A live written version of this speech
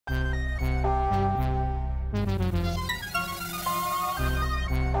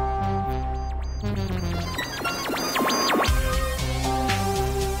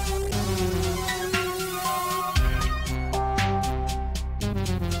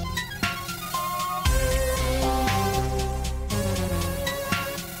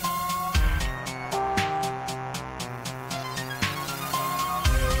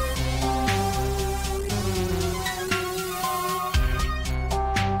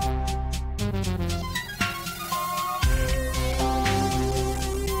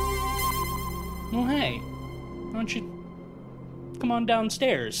don't you come on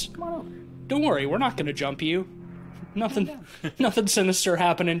downstairs? Come on over. Don't worry, we're not going to jump you. Nothing sinister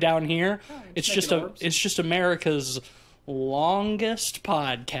happening down here. It's just America's longest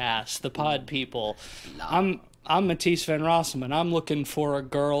podcast, the Pod People. I'm Matisse Van Rossum. I'm looking for a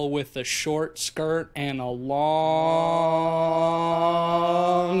girl with a short skirt and a long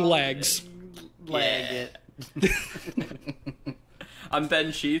legs. Yeah. I'm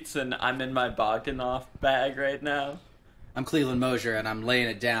Ben Sheets, and I'm in my Bogdanov bag right now. I'm Cleveland Mosier, and I'm laying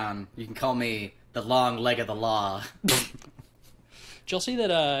it down. You can call me the long leg of the law. Did y'all see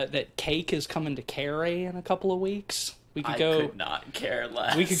that Cake is coming to Cary in a couple of weeks? I could not care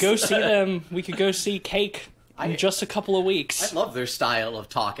less. We could go see them. We could go see Cake in just a couple of weeks. I love their style of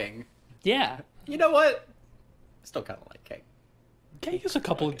talking. Yeah. You know what? Still kind of like Cake. Cake is a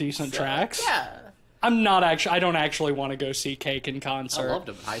couple of decent tracks. Yeah. I don't actually want to go see Cake in concert. I loved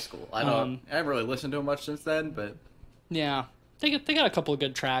him in high school. I haven't really listened to him much since then, but yeah, they got a couple of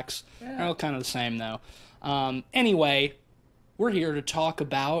good tracks. Yeah. They're all kind of the same though. Anyway, we're here to talk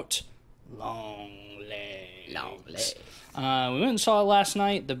about Longlegs. We went and saw it last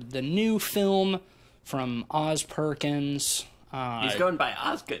night. The new film from Oz Perkins. He's going by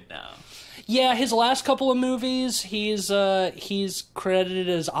Osgood now. Yeah, his last couple of movies, he's credited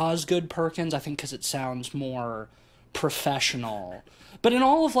as Osgood Perkins, I think because it sounds more professional. But in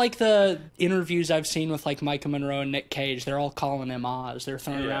all of, like, the interviews I've seen with, like, Micah Monroe and Nick Cage, they're all calling him Oz. They're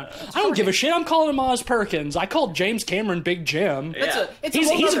throwing around. I don't give a shit. I'm calling him Oz Perkins. I called James Cameron Big Jim. Yeah. He's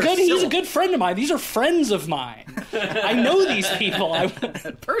a good friend of mine. These are friends of mine. I know these people.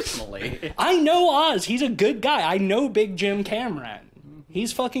 personally. I know Oz. He's a good guy. I know Big Jim Cameron.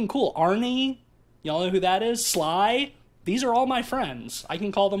 He's fucking cool. Arnie, y'all know who that is? Sly, these are all my friends. I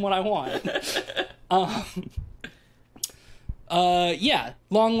can call them what I want. Yeah,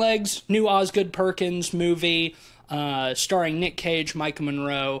 Longlegs, new Osgood Perkins movie, starring Nick Cage, Micah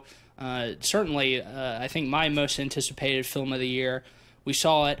Monroe. Certainly, I think my most anticipated film of the year. We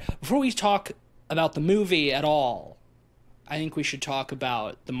saw it. Before we talk about the movie at all, I think we should talk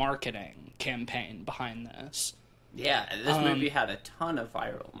about the marketing campaign behind this. Yeah, this movie had a ton of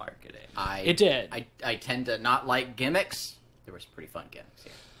viral marketing. It did. I tend to not like gimmicks. There was pretty fun gimmicks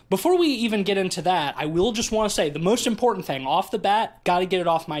here. Before we even get into that, I will just want to say the most important thing off the bat, got to get it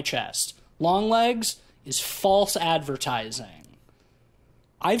off my chest. Longlegs is false advertising.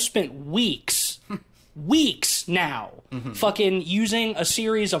 I've spent weeks now, fucking using a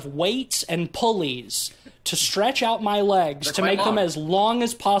series of weights and pulleys to stretch out my legs to make them as long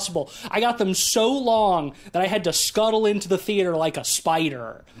as possible. I got them so long that I had to scuttle into the theater like a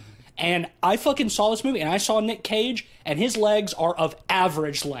spider. And I fucking saw this movie, and I saw Nick Cage, and his legs are of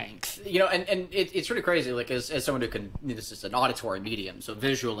average length. You know, and it's really crazy. Like as someone who can, this is an auditory medium, so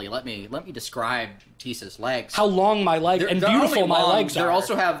visually, let me describe Tisa's legs. How long my legs and beautiful my legs are. They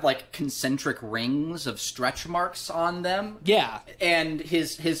also have like concentric rings of stretch marks on them. Yeah, and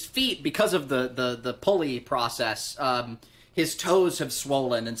his feet, because of the pulley process. His toes have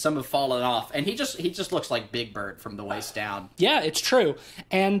swollen and some have fallen off, and he just looks like Big Bird from the waist down. Yeah, it's true.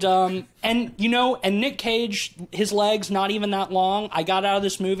 And you know, and Nick Cage, his legs not even that long. I got out of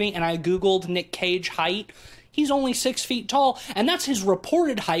this movie and I Googled Nick Cage height. He's only 6 feet tall, and that's his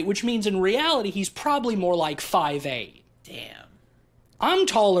reported height, which means in reality he's probably more like 5'8". Damn. I'm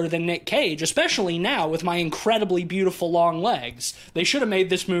taller than Nick Cage, especially now with my incredibly beautiful long legs. They should have made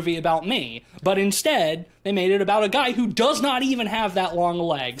this movie about me, but instead, they made it about a guy who does not even have that long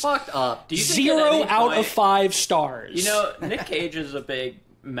legs. Fucked up. Do you think 0 out of 5 stars. You know, Nick Cage is a big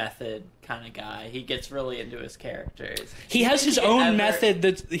method kind of guy. He gets really into his characters. He has his own method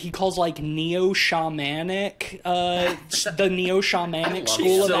that he calls like neo-shamanic, the neo-shamanic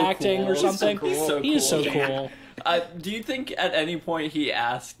school of acting or something. He is so cool. Do you think at any point he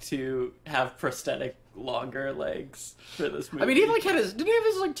asked to have prosthetic longer legs for this movie? I mean, he like didn't he have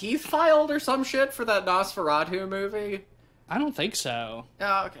his like teeth filed or some shit for that Nosferatu movie? I don't think so.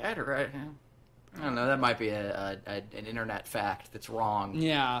 Oh, okay, I had it right. I don't know. That might be an internet fact that's wrong.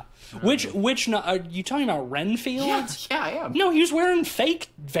 Yeah. Which are you talking about Renfield? Yeah, I am. No, he was wearing fake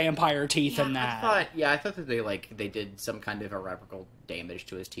vampire teeth in that. I thought that they did some kind of irreparable damage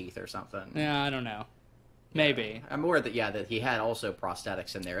to his teeth or something. Yeah, I don't know. Maybe. I'm aware that he had also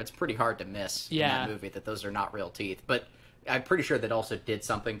prosthetics in there. It's pretty hard to miss in that movie that those are not real teeth. But I'm pretty sure that also did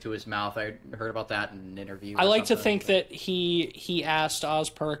something to his mouth. I heard about that in an interview. I like to think that he asked Oz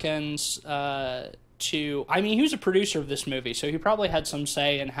Perkins to... I mean, he was a producer of this movie, so he probably had some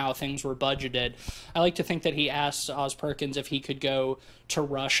say in how things were budgeted. I like to think that he asked Oz Perkins if he could go to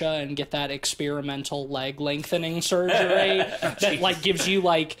Russia and get that experimental leg lengthening surgery that like gives you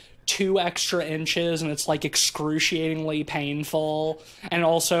like 2 extra inches, and it's like excruciatingly painful, and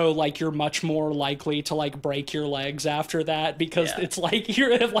also like you're much more likely to like break your legs after that because it's like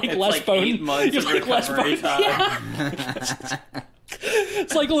you're like It's less like bone. 8 months You're of like less recovery bone. time. Yeah.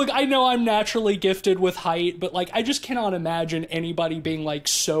 It's like, look, I know I'm naturally gifted with height, but like I just cannot imagine anybody being like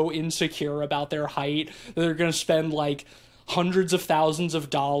so insecure about their height that they're gonna spend like hundreds of thousands of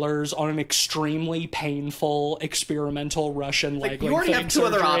dollars on an extremely painful experimental Russian leg You already have lengthening 2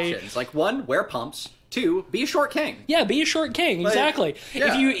 other surgery. options. Like, 1, wear pumps. 2, be a short king. Yeah, be a short king. Exactly.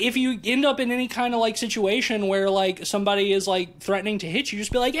 yeah. If you end up in any kind of like situation where like somebody is like threatening to hit you,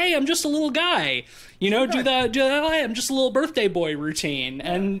 just be like, "Hey, I'm just a little guy." You know, do that. "Hey, I'm just a little birthday boy" routine,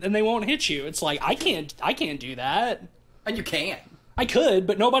 and they won't hit you. It's like I can't do that. And you can. I could,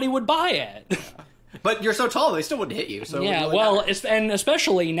 but nobody would buy it. But you're so tall, they still wouldn't hit you. So Yeah, really well, and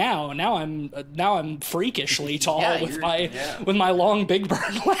especially now I'm freakishly tall Yeah, with my long big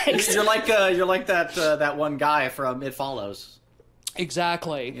bird legs. you're like that one guy from It Follows.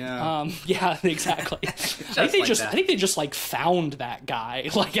 Exactly. Yeah. Yeah, exactly. I think they just like found that guy.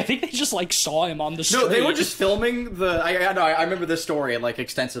 Like I think they just like saw him on the street. No, they were just filming the. I remember this story like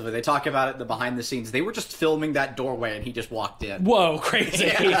extensively. They talk about it in the behind the scenes. They were just filming that doorway, and he just walked in. Whoa, crazy.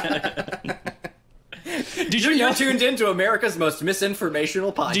 Did you know You're tuned into America's most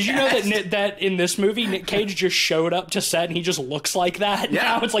misinformational podcast. Did you know that in this movie Nick Cage just showed up to set and he just looks like that Yeah.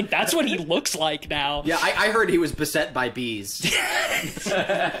 now? It's like that's what he looks like now. Yeah, I heard he was beset by bees.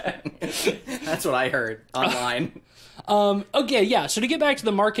 That's what I heard online. Okay, yeah. So to get back to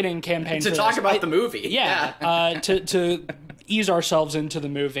the marketing campaign, To for talk this, about the movie. to ease ourselves into the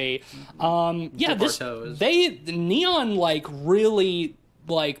movie. Dip our toes. Neon like really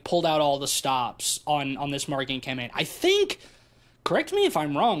like pulled out all the stops on this marketing campaign. I think, correct me if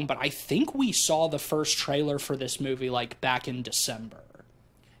I'm wrong, but I think we saw the first trailer for this movie like back in December.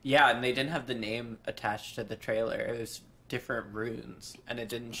 Yeah, and they didn't have the name attached to the trailer. It was different runes, and it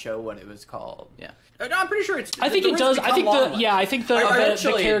didn't show what it was called. Yeah. No, I'm pretty sure it's. I think it does. I think I think the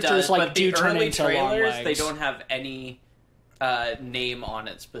Eventually it characters does, like but do the turn early into trailers, Longlegs. they don't have any name on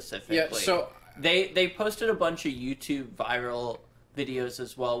it specifically. Yeah, so- they posted a bunch of YouTube viral videos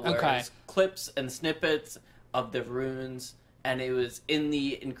as well, where Okay. it was clips and snippets of the runes, and it was in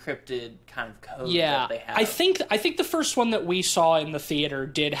the encrypted kind of code that they have. I think the first one that we saw in the theater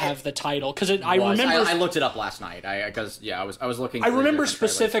did have the title because I remember I looked it up last night. I was looking. I through remember different trailers to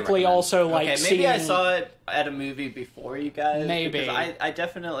specifically recommend. also like Okay, seeing maybe I saw it at a movie before you guys. Maybe. because I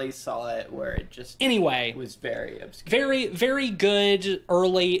definitely saw it where it just anyway. was very obscure. Very very good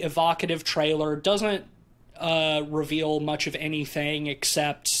early evocative trailer. Doesn't reveal much of anything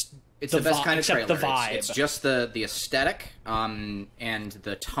except It's the best kind of except trailer. the vibe. It's just the aesthetic and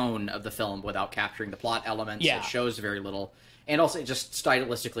the tone of the film without capturing the plot elements. Yeah. It shows very little, and also just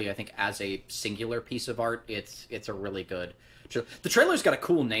stylistically, I think as a singular piece of art, it's a really good. The trailer's got a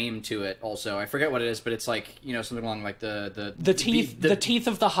cool name to it. Also, I forget what it is, but it's like something along like the teeth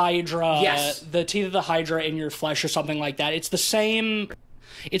of the Hydra. Yes. The teeth of the Hydra in your flesh or something like that. It's the same.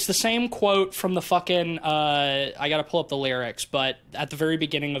 It's the same quote from the fucking. I gotta pull up the lyrics, but at the very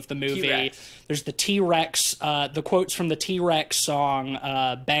beginning of the movie, T-Rex. there's the T-Rex. The quotes from the T-Rex song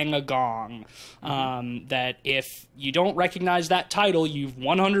 "Bang a Gong." That if you don't recognize that title, you've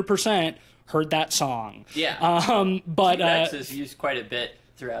 100% heard that song. Yeah. But T-Rex is used quite a bit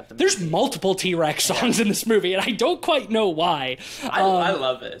throughout the movie. there's multiple T-Rex songs in this movie, and I don't quite know why. I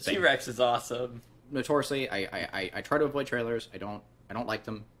love it. T-Rex is awesome. Notoriously, I try to avoid trailers. I don't like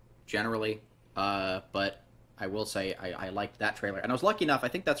them generally, but I will say I liked that trailer, and I was lucky enough. I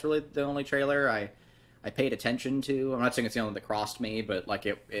think that's really the only trailer I paid attention to. I'm not saying it's the only one that crossed me, but like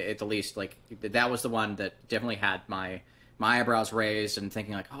it at the least like that was the one that definitely had my eyebrows raised and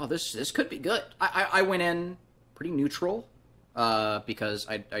thinking like, oh, this could be good. I went in pretty neutral because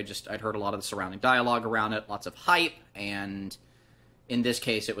I'd heard a lot of the surrounding dialogue around it, lots of hype, and in this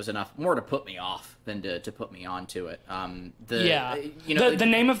case, it was enough more to put me off than to put me onto it. The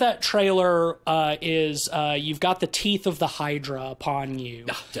name of that trailer is "You've Got the Teeth of the Hydra Upon You,"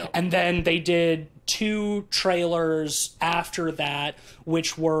 dope. and then they did 2 trailers after that,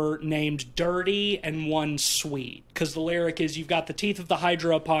 which were named "Dirty" and one "Sweet," because the lyric is "You've got the teeth of the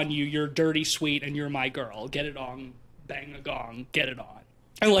Hydra upon you. You're dirty, sweet, and you're my girl. Get it on, bang a gong, get it on."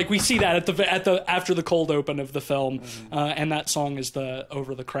 And like we see that at the after the cold open of the film, and that song is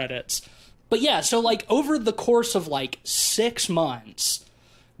over the credits. But yeah, so like over the course of like 6 months,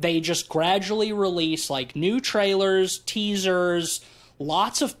 they just gradually release like new trailers, teasers,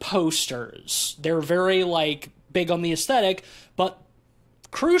 lots of posters. They're very like big on the aesthetic, but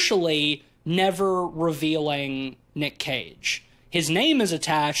crucially never revealing Nick Cage. His name is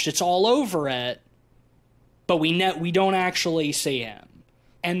attached, it's all over it, but we don't actually see him.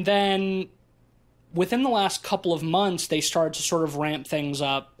 And then within the last couple of months, they started to sort of ramp things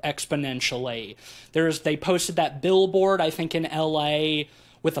up exponentially. They posted that billboard, I think in LA,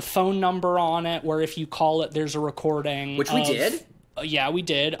 with a phone number on it, where if you call it, there's a recording. Which we did? Yeah, we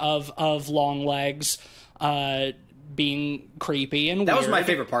did, of Longlegs being creepy and that weird. was my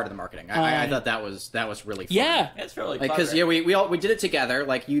favorite part of the marketing. I thought that was really fun. Yeah, It's really because clever. we did it together.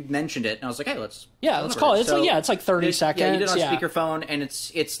 Like you mentioned it, and I was like, hey, let's call it. So It's like 30 seconds. Yeah, you did it on speakerphone, and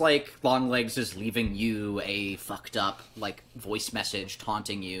it's like Longlegs is leaving you a fucked up like voice message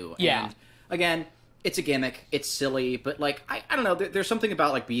taunting you. Yeah. And again, it's a gimmick. It's silly, but like I don't know. There's something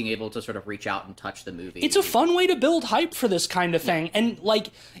about like being able to sort of reach out and touch the movie. It's a fun way to build hype for this kind of thing, and like.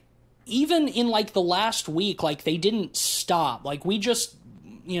 Even in, like, the last week, like, they didn't stop. Like, we just,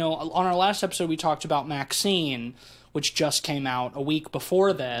 on our last episode, we talked about Maxine, which just came out a week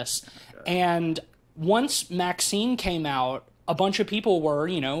before this. And once Maxine came out, a bunch of people were,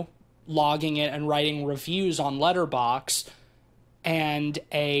 logging it and writing reviews on Letterboxd. And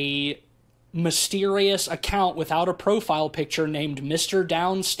a mysterious account without a profile picture named Mr.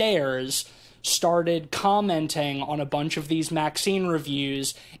 Downstairs started commenting on a bunch of these Maxine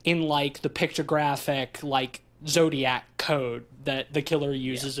reviews in, like, the pictographic, like, zodiac code that the killer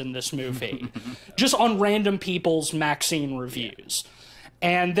uses in this movie. Just on random people's Maxine reviews.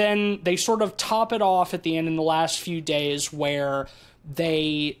 And then they sort of top it off at the end in the last few days where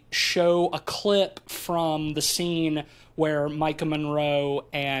they show a clip from the scene where Micah Monroe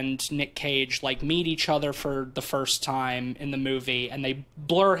and Nick Cage, like, meet each other for the first time in the movie, and they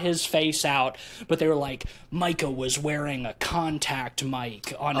blur his face out, but they were like, Micah was wearing a contact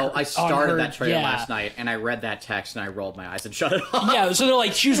mic on her. I started that trailer last night, and I read that text, and I rolled my eyes and shut it off. Yeah, so they're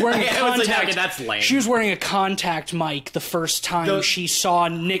like, she was wearing a contact... like, okay, that's lame. She was wearing a contact mic the first time she saw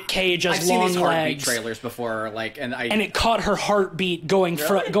Nick Cage as I've seen these heartbeat Longlegs. trailers before, like, and it caught her heartbeat going up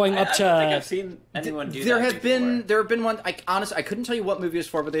to... I don't think I've seen anyone do there that have before. been ones. Honestly, I couldn't tell you what movie it's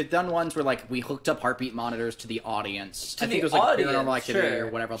for, but they've done ones where like we hooked up heartbeat monitors to the audience. I think it was like Paranormal Activity or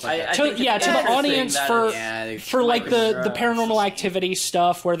whatever else like that. to the audience for like the Paranormal Activity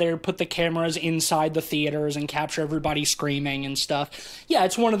stuff where they put the cameras inside the theaters and capture everybody screaming and stuff. Yeah,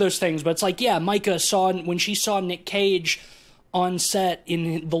 it's one of those things, but it's like, yeah, Micah when she saw Nick Cage on set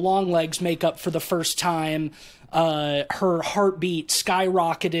in the Longlegs makeup for the first time, her heartbeat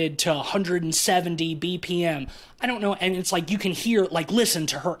skyrocketed to 170 BPM. I don't know, and it's like you can hear, like, listen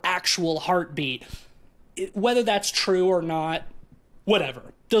to her actual heartbeat. Whether that's true or not,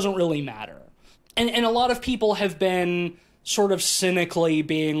 whatever, doesn't really matter. And a lot of people have been sort of cynically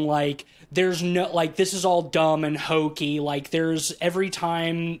being like, there's no, like, this is all dumb and hokey. Like, there's, every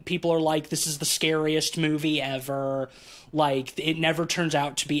time people are like, this is the scariest movie ever. Like, it never turns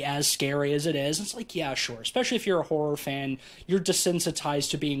out to be as scary as it is. It's like, yeah, sure. Especially if you're a horror fan, you're desensitized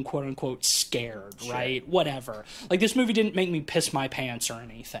to being quote-unquote scared, right? Whatever. Like, this movie didn't make me piss my pants or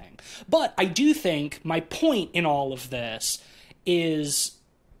anything. But I do think my point in all of this is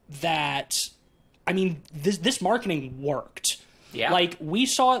that, I mean, this marketing worked. Yeah. Like, we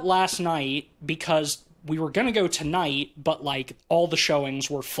saw it last night because we were going to go tonight, but, like, all the showings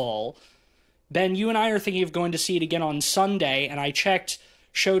were full. Ben, you and I are thinking of going to see it again on Sunday, and I checked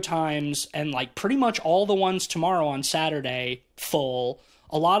showtimes, and, like, pretty much all the ones tomorrow on Saturday, full.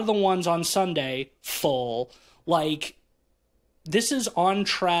 A lot of the ones on Sunday, full. Like, this is on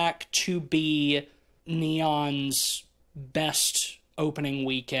track to be Neon's best opening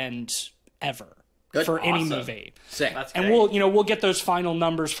weekend ever. Good. For any Awesome. movie. Sick. That's And great. we'll get those final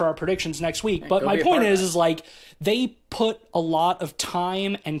numbers for our predictions next week. But go my be a point part of is like, they put a lot of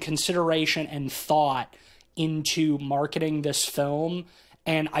time and consideration and thought into marketing this film,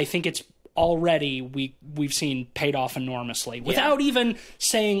 and I think it's already we've seen paid off enormously without even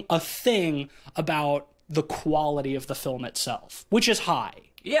saying a thing about the quality of the film itself, which is high.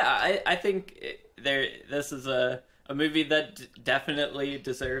 Yeah, I think this is a movie that definitely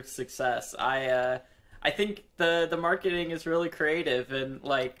deserves success. I think the marketing is really creative, and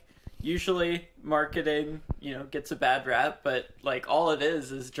like usually marketing, gets a bad rap, but like all it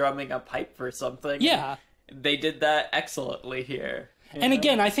is drumming up hype for something. Yeah. They did that excellently here. And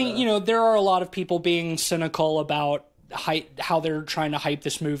again, I think, there are a lot of people being cynical about how they're trying to hype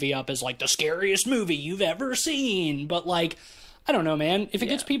this movie up as like the scariest movie you've ever seen, but like, I don't know, man. If it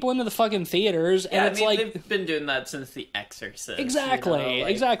gets people into the fucking theaters, and it's like they've been doing that since The Exorcist. exactly.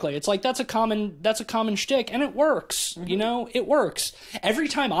 It's like that's a common shtick, and it works. It works. Every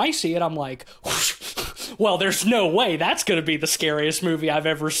time I see it, I'm like, well, there's no way that's going to be the scariest movie I've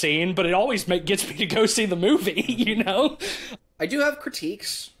ever seen, but it always gets me to go see the movie. I do have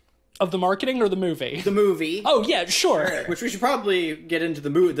critiques. Of the marketing or the movie? The movie. Oh, yeah, sure. Which we should probably get into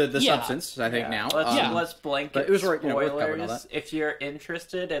the Yeah. substance, I think, now. Let's blanket but it was spoilers. worth covering all that. If you're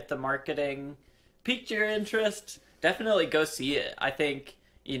interested, if the marketing piqued your interest, definitely go see it. I think,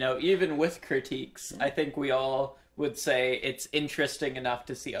 even with critiques, I think we all would say it's interesting enough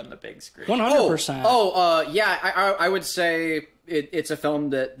to see on the big screen. 100%. Yeah, I would say it's a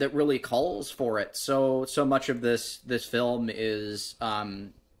film that really calls for it. So much of this film is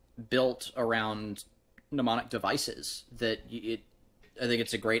built around mnemonic devices that I think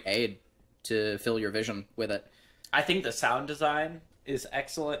it's a great aid to fill your vision with it. I think the sound design is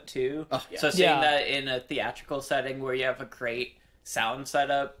excellent too. Oh, yeah. So seeing that in a theatrical setting where you have a great sound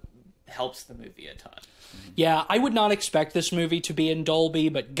setup helps the movie a ton. Yeah, I would not expect this movie to be in Dolby,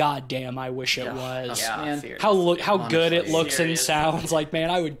 but goddamn, I wish it was. Yeah, man. seriously. How good it looks and Seriously. sounds. Like, man,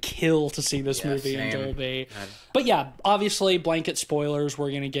 I would kill to see this movie in same. Dolby. But yeah, obviously, blanket spoilers.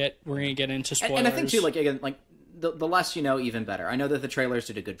 We're gonna get into spoilers. And I think too, like again, like the less you know, even better. I know that the trailers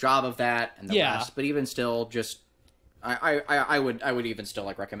did a good job of that, and the less, but even still, just I would even still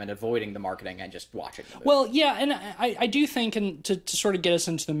like recommend avoiding the marketing and just watching the movie. Well, yeah, and I do think, and to sort of get us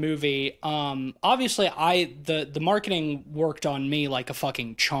into the movie, obviously the marketing worked on me like a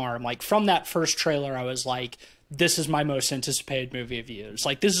fucking charm. Like from that first trailer, I was like, this is my most anticipated movie of years.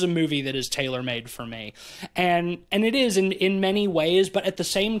 Like, this is a movie that is tailor-made for me. And it is in many ways, but at the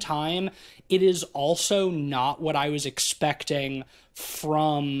same time, it is also not what I was expecting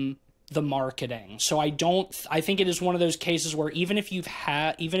from the marketing. So I think it is one of those cases where even if you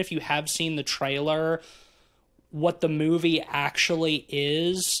have seen the trailer, what the movie actually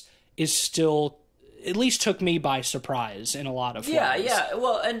is still, at least took me by surprise in a lot of ways. Yeah.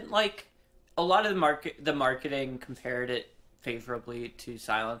 Well, and like a lot of the marketing compared it favorably to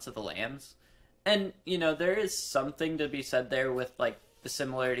Silence of the Lambs. And, there is something to be said there with like the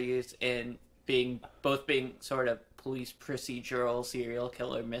similarities in both being sort of police procedural serial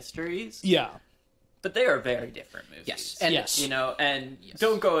killer mysteries. Yeah. But they are very different movies. Yes. And, Yes.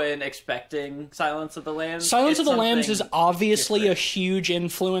 Don't go in expecting Silence of the Lambs. Silence of It's the Lambs is something obviously different. a huge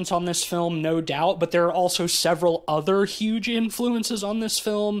influence on this film, no doubt, but there are also several other huge influences on this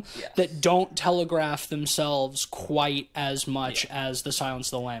film that don't telegraph themselves quite as much as the Silence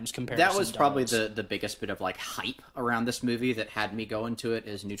of the Lambs comparison that was probably does. the biggest bit of like hype around this movie that had me go into it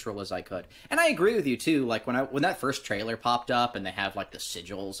as neutral as I could. And I agree with you too. Like when that first trailer popped up and they have like the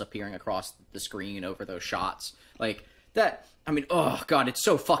sigils appearing across the screen over those shots, like that. I mean, oh god, it's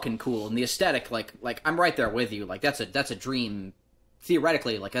so fucking cool. And the aesthetic, like I'm right there with you. Like that's a dream.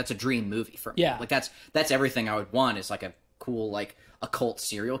 Theoretically, like that's a dream movie for me. Yeah. Like that's everything I would want is like a cool like occult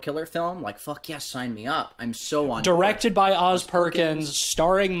serial killer film. Like fuck yes, sign me up. I'm so on. Directed by Oz Perkins,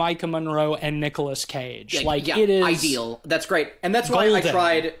 starring Micah Monroe and Nicolas Cage. Yeah, it is ideal. That's great. And that's why I golden.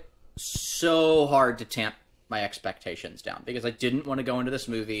 tried so hard to tamp my expectations down, because I didn't want to go into this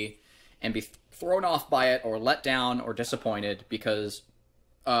movie and be thrown off by it or let down or disappointed, because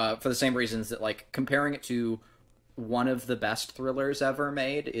for the same reasons that like comparing it to one of the best thrillers ever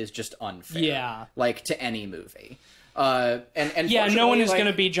made is just unfair. Yeah. Like to any movie. And yeah, no one is like,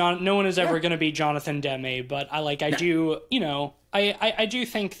 going to be no one is ever going to be Jonathan Demme, but I do, I do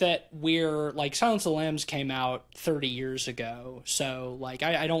think that we're like Silence of the Lambs came out 30 years ago. So like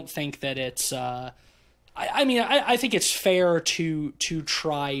I don't think that it's I think it's fair to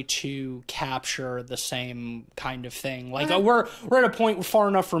try to capture the same kind of thing. Like we're at a point far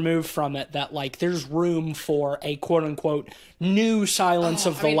enough removed from it that like there's room for a quote unquote new Silence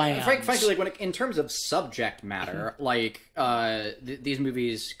of the Lambs. Frankly, like in terms of subject matter, like these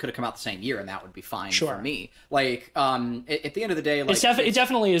movies could have come out the same year and that would be fine for me. Like at the end of the day, like it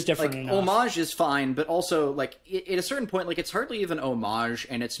definitely is different like enough. Homage is fine, but also like at a certain point, like it's hardly even homage,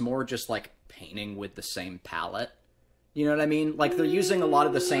 and it's more just like painting with the same palette. You know what I mean? Like they're using a lot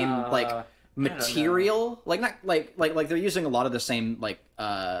of the same like material, like not like they're using a lot of the same like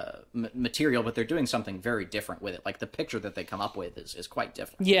material, but they're doing something very different with it. Like the picture that they come up with is quite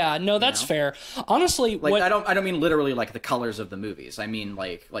different. Yeah, no, that's fair. Honestly, like I don't mean literally like the colors of the movies. I mean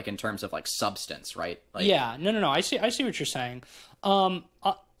like in terms of like substance, right? Like, yeah, no. I see what you're saying.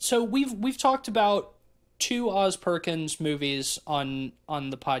 So we've talked about two Oz Perkins movies on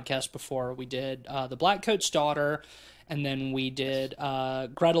the podcast before. We did The Blackcoat's Daughter, and then we did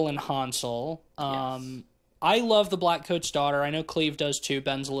Gretel and Hansel. I love The Blackcoat's Daughter. I know Cleve does too.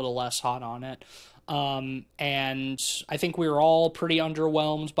 Ben's a little less hot on it. And I think we were all pretty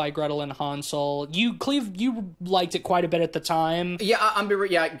underwhelmed by Gretel and Hansel. Cleve, you liked it quite a bit at the time.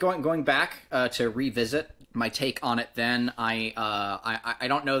 Yeah, going back to revisit my take on it then, I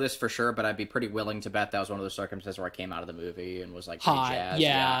don't know this for sure, but I'd be pretty willing to bet that was one of those circumstances where I came out of the movie and was like pretty Hot, jazzed.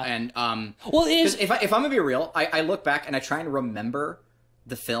 yeah. And Well, it is. if I'm gonna be real, I look back and I try and remember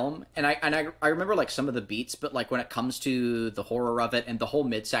the film, and I remember like some of the beats, but like when it comes to the horror of it and the whole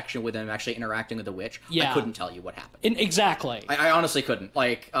midsection with him actually interacting with the witch, Yeah. I couldn't tell you what happened. Exactly. I honestly couldn't.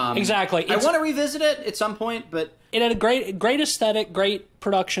 Like Exactly. I want to revisit it at some point, but It had a great aesthetic, great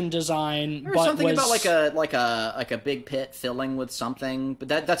production design. there's but something was, about like a big pit filling with something. But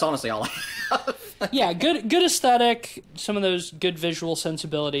that's honestly all I have. yeah, good aesthetic, some of those good visual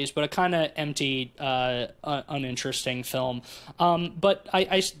sensibilities, but a kind of empty, uninteresting film. But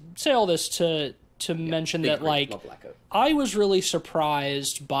I say all this to mention that, like, Love Black Coat. I was really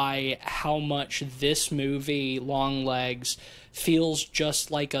surprised by how much this movie, Longlegs, feels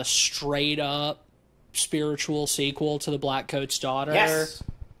just like a straight up spiritual sequel to The Black Coat's Daughter. Yes.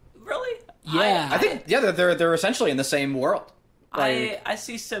 Really? Yeah. I think they're essentially in the same world. Like, I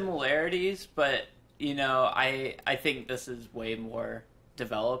see similarities, but I think this is way more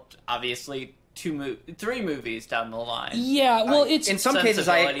developed. Obviously, 3 movies down the line. Yeah, well, it's in some cases,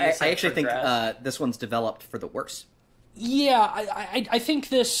 I sensibilities have actually think progressed. this one's developed for the worse. yeah. I think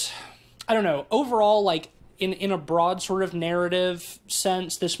this. I don't know. Overall, like in a broad sort of narrative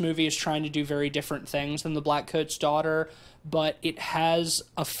sense, this movie is trying to do very different things than The Black Coat's Daughter, but it has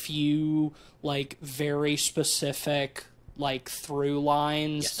a few like very specific like through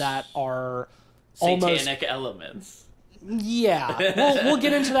lines that are almost Satanic elements. yeah. We'll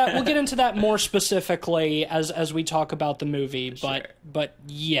get into that. We'll get into that more specifically as we talk about the movie. But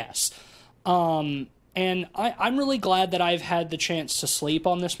yes, and I'm really glad that I've had the chance to sleep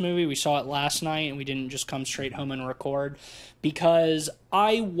on this movie. We saw it last night, and we didn't just come straight home and record, because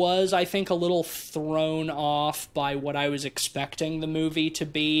I think, a little thrown off by what I was expecting the movie to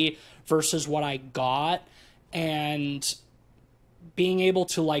be versus what I got, and being able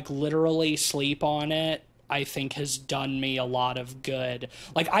to like literally sleep on it, I think, has done me a lot of good.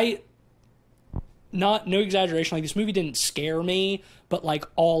 Like, no exaggeration, like, this movie didn't scare me, but like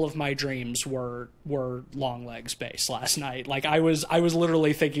all of my dreams were Longlegs based last night. Like, I was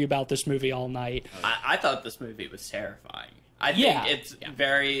literally thinking about this movie all night. I thought this movie was terrifying. I think it's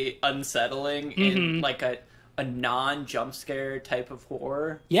very unsettling in like a non-jump scare type of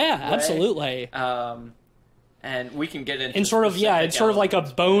horror. Yeah, way. absolutely. And we can get into And sort of, specific it's sort of like a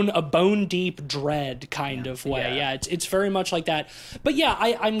elements. bone deep dread kind of way. Yeah, it's very much like that. But yeah,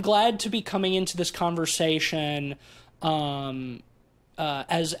 I'm glad to be coming into this conversation as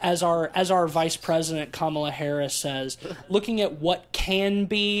our Vice President Kamala Harris says, looking at what can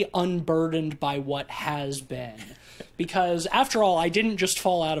be unburdened by what has been. Because after all, I didn't just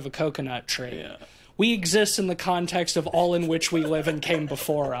fall out of a coconut tree. Yeah. We exist in the context of all in which we live and came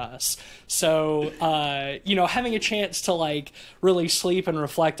before us. So, having a chance to like really sleep and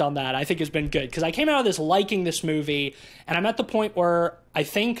reflect on that, I think has been good. Because I came out of this liking this movie, and I'm at the point where I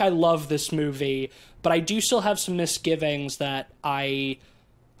think I love this movie, but I do still have some misgivings that I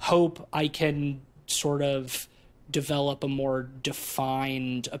hope I can sort of develop a more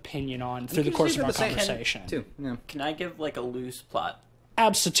defined opinion on through the course of our conversation. Too. Yeah. Can I give like a loose plot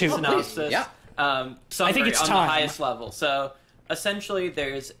Absolutely. synopsis? Yeah. Summary I think it's on time. the highest level. So essentially,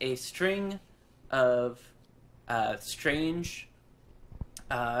 there's a string of strange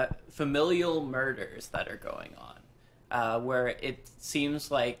familial murders that are going on, where it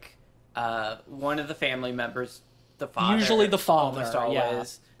seems like one of the family members, the father, Usually the father, almost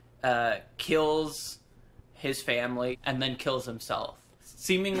always, kills his family and then kills himself,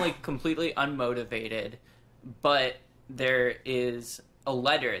 seemingly completely unmotivated. But there is a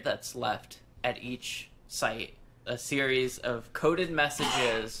letter that's left at each site, a series of coded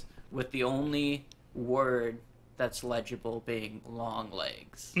messages with the only word that's legible being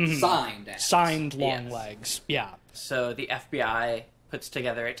Longlegs. Signed Longlegs. Yeah. So the FBI puts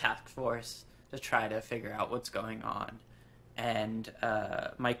together a task force to try to figure out what's going on. And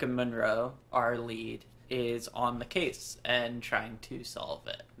Micah Monroe, our lead, is on the case and trying to solve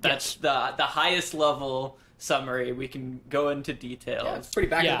it. That's the highest level summary. We can go into details. Yeah, it's pretty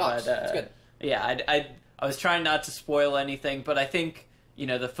back in the box. It's good. Yeah, I was trying not to spoil anything, but I think,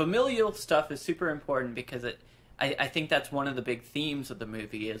 the familial stuff is super important because I think that's one of the big themes of the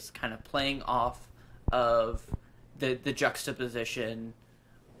movie, is kind of playing off of the juxtaposition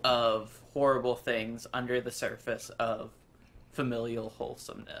of horrible things under the surface of familial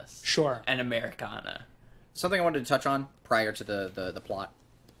wholesomeness. Sure. And Americana. Something I wanted to touch on prior to the plot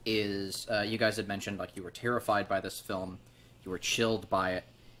is you guys had mentioned like you were terrified by this film, you were chilled by it,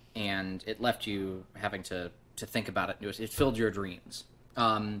 and it left you having to think about it. It filled your dreams.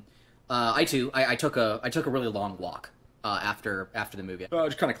 I took a really long walk after the movie. I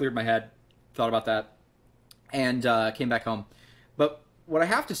just kind of cleared my head, thought about that, and came back home. But what I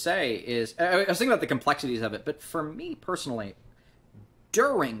have to say is, I was thinking about the complexities of it. But for me personally,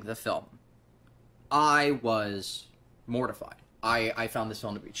 during the film, I was mortified. I found this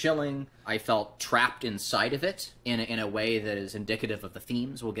film to be chilling. I felt trapped inside of it in a way that is indicative of the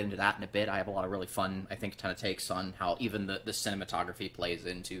themes. We'll get into that in a bit. I have a lot of really fun, I think, kind of takes on how even the cinematography plays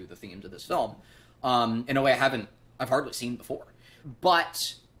into the themes of this film in a way I've hardly seen before.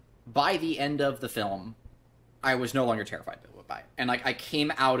 But by the end of the film, I was no longer terrified by it, and like I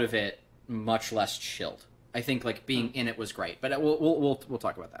came out of it much less chilled. I think like being in it was great, but we'll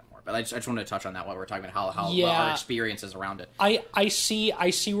talk about that more. But I just wanted to touch on that while we're talking about how our experiences around it. I see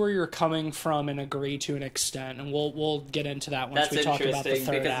where you're coming from and agree to an extent, and we'll get into that once we talk about the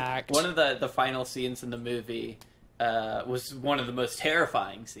third act. One of the final scenes in the movie was one of the most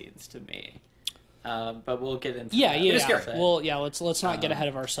terrifying scenes to me. But we'll get into that. Well, let's not get ahead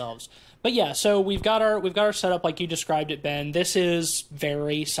of ourselves. But yeah, so we've got our setup like you described it, Ben. This is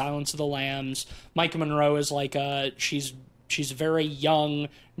very Silence of the Lambs. Micah Monroe is like she's a very young,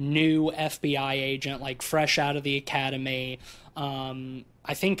 new FBI agent, like fresh out of the academy.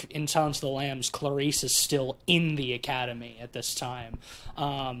 I think in Silence of the Lambs, Clarice is still in the academy at this time.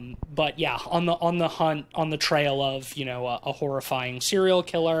 But yeah, on the hunt, on the trail of a horrifying serial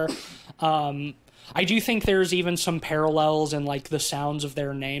killer. I do think there's even some parallels in like the sounds of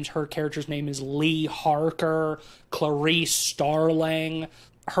their names. Her character's name is Lee Harker, Clarice Starling.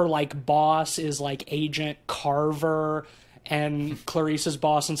 Her like boss is like Agent Carver, and Clarice's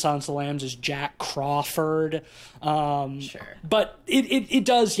boss in Silence of the Lambs is Jack Crawford. Sure. But it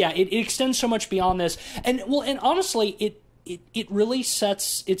does, it extends so much beyond this. And honestly, it really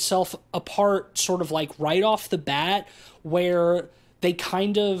sets itself apart sort of like right off the bat, where they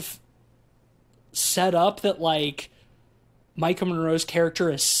kind of set up that like Micah Monroe's character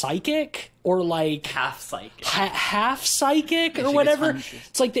is psychic or like half psychic, half psychic or whatever.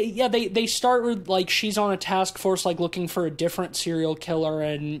 It's like they start with like she's on a task force like looking for a different serial killer,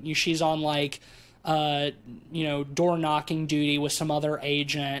 and she's on like door knocking duty with some other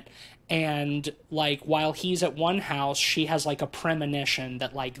agent. And like while he's at one house, she has like a premonition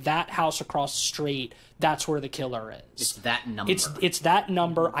that like that house across the street, that's where the killer is. It's that number. It's that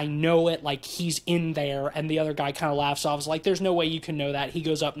number. I know it. Like he's in there. And the other guy kind of laughs off. It's like, there's no way you can know that. He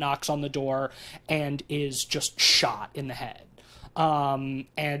goes up, knocks on the door, and is just shot in the head.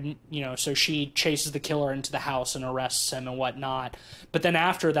 So she chases the killer into the house and arrests him and whatnot. But then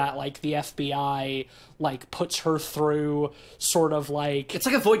after that, like the FBI like puts her through sort of like it's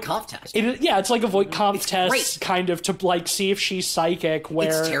like a void conf test. It's like a void conf test kind of to like see if she's psychic. Where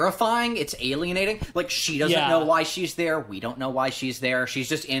it's terrifying, it's alienating. Like she doesn't know why she's there. We don't know why she's there. She's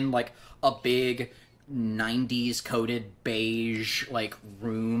just in like a big 90s coated beige like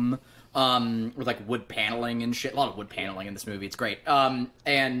room. With like wood paneling and shit. A lot of wood paneling in this movie. It's great.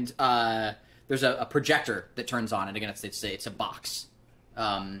 There's a projector that turns on, and again, it's a box.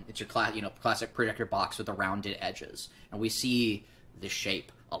 It's your classic projector box with the rounded edges, and we see this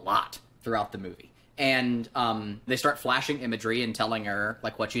shape a lot throughout the movie. And they start flashing imagery and telling her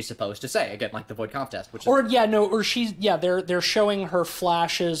like what she's supposed to say. Again, like the void conf test. They're showing her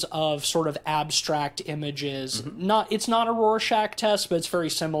flashes of sort of abstract images. Mm-hmm. It's not a Rorschach test, but it's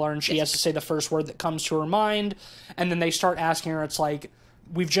very similar. And she has to say the first word that comes to her mind, and then they start asking her. It's like,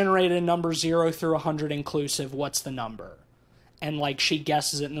 we've generated a number 0 through 100 inclusive. What's the number? And like she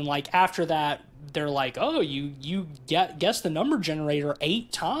guesses it, and then like after that, they're like, "Oh, you guessed the number generator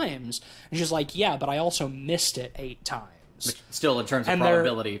 8 times," and she's like, "Yeah, but I also missed it 8 times." Which still, in terms of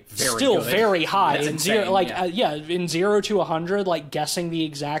probability, very high. That's in insane, in 0 to 100, like guessing the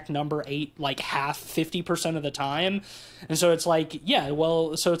exact number 8, like 50% of the time, and so it's like,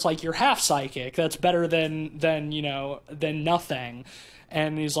 so it's like you're half psychic. That's better than nothing.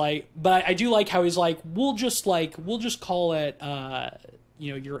 And he's like, but I do like how he's like, we'll just call it,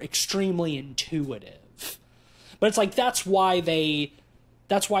 you're extremely intuitive. But it's like, that's why they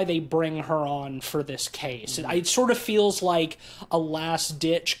bring her on for this case. Mm-hmm. It sort of feels like a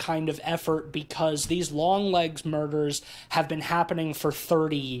last-ditch kind of effort, because these Longlegs murders have been happening for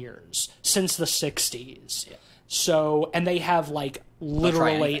 30 years, since the 60s. Yeah. So, and they have like,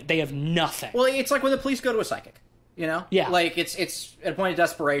 literally, they have nothing. Well, it's like when the police go to a psychic. Yeah. Like, it's at a point of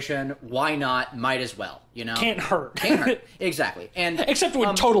desperation. Why not? Might as well, Can't hurt. Exactly. And except it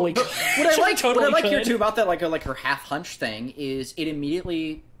would totally could. What I like here, too, about that, like her half-hunch thing, is it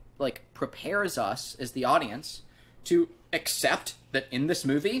immediately, like, prepares us, as the audience, to accept that in this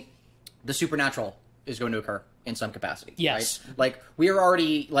movie, the supernatural is going to occur in some capacity. Yes. Right? Like, we are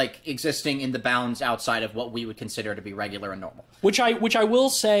already, like, existing in the bounds outside of what we would consider to be regular and normal. Which I will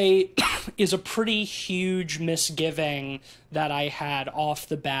say is a pretty huge misgiving that I had off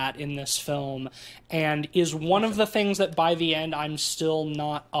the bat in this film, and is one of the things that by the end I'm still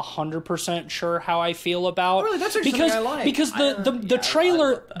not 100% sure how I feel about. Really, that's actually something I like. Because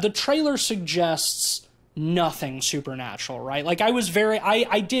the trailer suggests nothing supernatural, right? Like,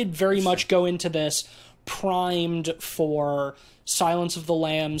 I did very much go into this primed for Silence of the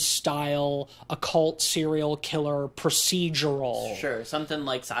Lambs style occult serial killer procedural. Sure, something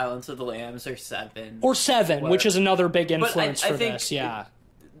like Silence of the Lambs or Seven. Which is another big influence for this, yeah.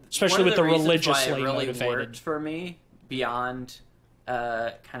 Especially with the religiously it really motivated. Worked for me beyond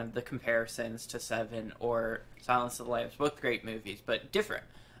kind of the comparisons to Seven or Silence of the Lambs, both great movies, but different.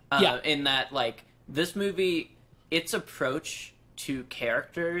 In that, like, this movie, its approach to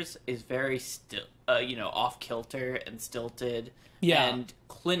characters is very off-kilter and stilted and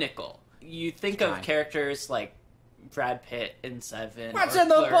clinical. You think of characters like Brad Pitt in Seven What's or in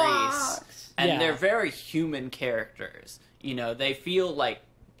the Clarice, box? and they're very human characters. You know, they feel like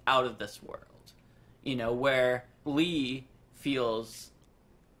out of this world. You know, where Lee feels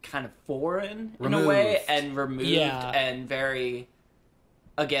kind of foreign in a way and removed and very,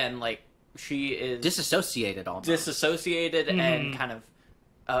 again, like, she is disassociated and kind of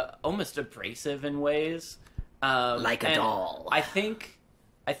almost abrasive in ways, like a doll. I think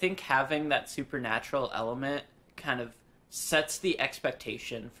having that supernatural element kind of sets the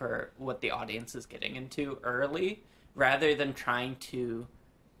expectation for what the audience is getting into early, rather than trying to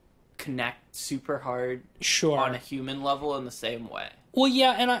connect super hard on a human level in the same way. Well,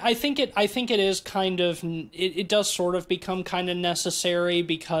 yeah, and I think it is kind of, it does sort of become kind of necessary,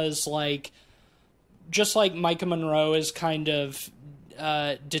 because, like, just like Micah Monroe is kind of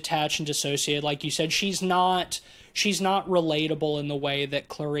detached and dissociated, like you said, she's not relatable in the way that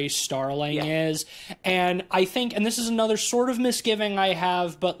Clarice Starling is. And I think, and this is another sort of misgiving I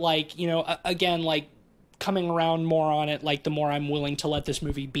have, but, like, you know, again, like, coming around more on it, like, the more I'm willing to let this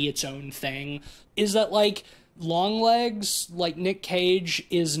movie be its own thing, is that, like, Longlegs, like Nick Cage,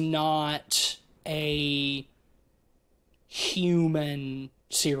 is not a human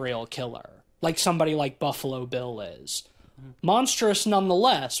serial killer like somebody like Buffalo Bill is. Monstrous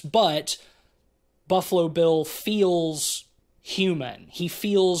nonetheless, but Buffalo Bill feels human. He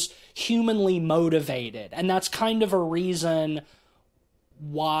feels humanly motivated, and that's kind of a reason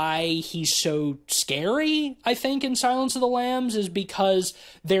why he's so scary, I think, in Silence of the Lambs, is because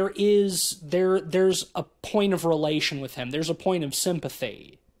there's a point of relation with him. There's a point of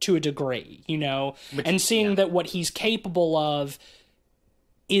sympathy to a degree, you know? And seeing that what he's capable of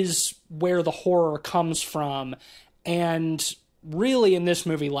is where the horror comes from. And really in this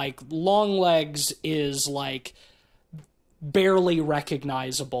movie, like, Longlegs is, like, barely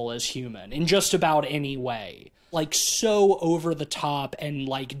recognizable as human in just about any way. Like, so over the top and,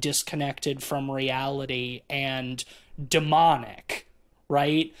 like, disconnected from reality and demonic,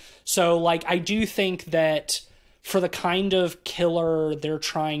 right? So, like, I do think that for the kind of killer they're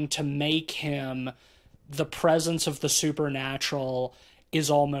trying to make him, the presence of the supernatural is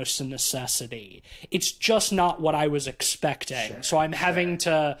almost a necessity. It's just not what I was expecting. So I'm having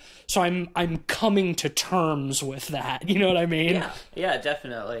to, so I'm coming to terms with that. You know what I mean? Yeah,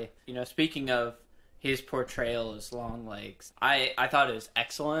 definitely. You know, speaking of his portrayal as Longlegs, I thought it was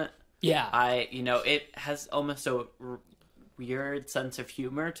excellent. Yeah. It has almost a weird sense of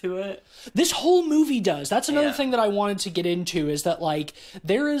humor to it. This whole movie does. That's another thing that I wanted to get into, is that, like,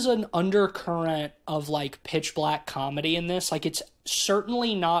 there is an undercurrent of, like, pitch black comedy in this. Like, it's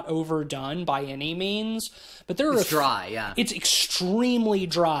certainly not overdone by any means, but it's dry, yeah. It's extremely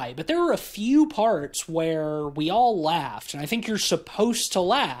dry, but there are a few parts where we all laughed, and I think you're supposed to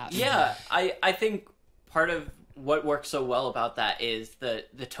laugh. Yeah, I think part of what works so well about that is the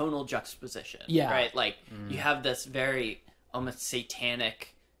tonal juxtaposition. Yeah. Right? Like, you have this very almost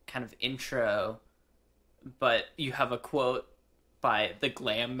satanic kind of intro, but you have a quote by the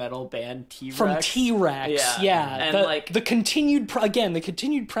glam metal band T-Rex. From T-Rex, yeah. And the continued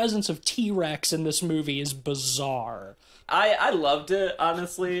presence of T-Rex in this movie is bizarre. I loved it,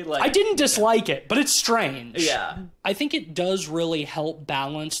 honestly. Like, I didn't dislike it, but it's strange. Yeah. I think it does really help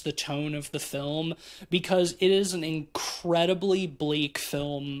balance the tone of the film, because it is an incredibly bleak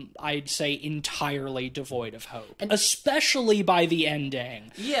film, I'd say entirely devoid of hope. And especially by the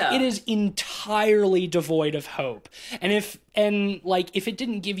ending. Yeah. It is entirely devoid of hope. And if it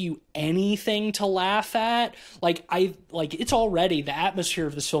didn't give you anything to laugh at, it's already, the atmosphere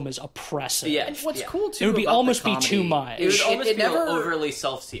of this film is oppressive. Yeah. And what's cool too, It would be about almost the be comedy, too much. It would almost it be never overly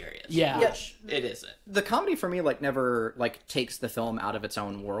self-serious. Yeah. Which it isn't. The comedy for me never takes the film out of its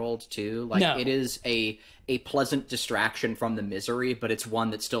own world too. No. It is a pleasant distraction from the misery, but it's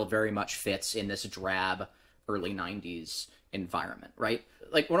one that still very much fits in this drab early 90s environment, right?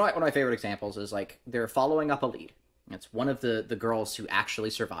 One of my favorite examples is they're following up a lead. It's one of the girls who actually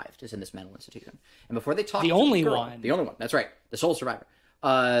survived is in this mental institution. And before they talk the to only the girl, one. The only one. That's right. The sole survivor.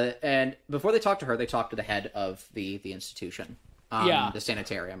 And before they talk to her, they talk to the head of the institution. The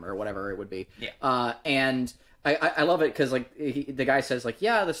sanitarium or whatever it would be. Yeah. And I love it because the guy says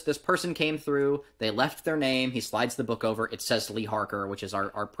this person came through, they left their name, he slides the book over, it says Lee Harker, which is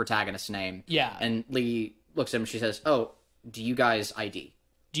our protagonist's name. Yeah. And Lee looks at him and she says, "Oh, do you guys ID?"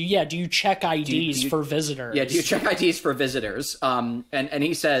 Do you check IDs for visitors? Yeah, do you check IDs for visitors? And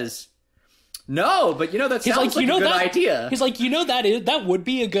he says, "No, but that sounds like a good idea." He's like, that would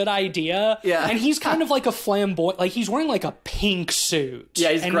be a good idea. Yeah. And he's kind of like a flamboyant, he's wearing a pink suit.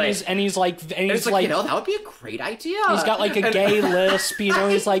 Yeah, he's great. He's that would be a great idea. He's got a gay lisp,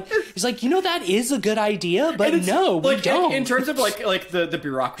 he's like, that is a good idea, but no, we don't. In terms of the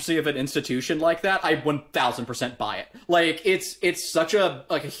bureaucracy of an institution like that, I 1000% buy it. It's such a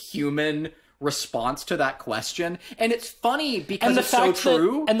human response to that question, and it's funny because it's so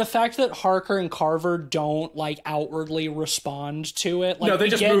true. And the fact that Harker and Carver don't outwardly respond to it, no, they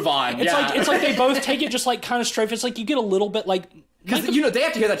just move on. It's like they both take it just kind of straight. It's you get a little bit because they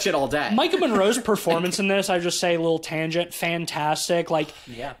have to hear that shit all day. Micah Monroe's performance in this, I just say, a little tangent, fantastic.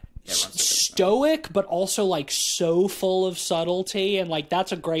 Yeah. Stoic, but also so full of subtlety, and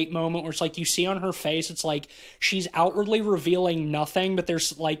that's a great moment where it's you see on her face, it's she's outwardly revealing nothing, but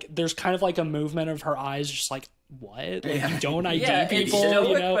there's kind of a movement of her eyes, just what? You don't ID people, it's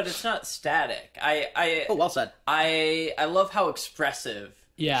stoic, but it's not static. Oh, well said. I love how expressive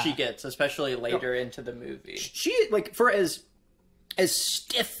Yeah. she gets, especially later into the movie. She for as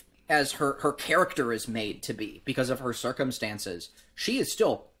stiff as her character is made to be because of her circumstances, she is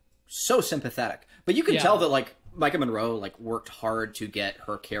still so sympathetic. But you can tell that Micah Monroe worked hard to get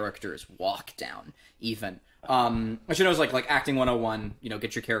her character's walk down even. She knows acting 101,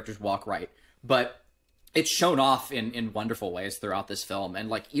 get your character's walk right. But it's shown off in wonderful ways throughout this film,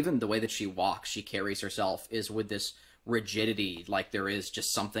 and even the way that she walks, she carries herself is with this rigidity, there is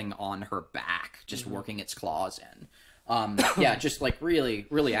just something on her back just working its claws in. Just really,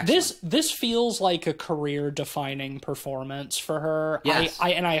 really excellent. This feels like a career-defining performance for her. Yes.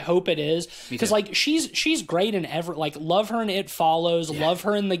 I hope it is, because she's great in love her in It Follows, love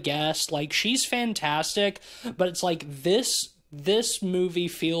her in The Guest. She's fantastic, but it's this movie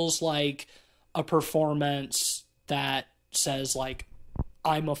feels like a performance that says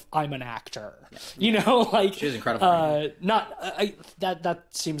I'm an actor, she's incredible. That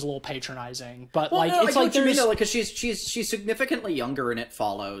seems a little patronizing, but it's there's because she's significantly younger in It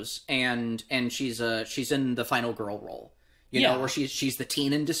Follows, and she's in the final girl role, where she's the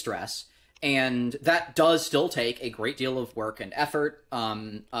teen in distress, and that does still take a great deal of work and effort.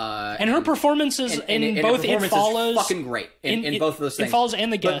 And her performances in both It Follows, fucking great in both of those things. It Follows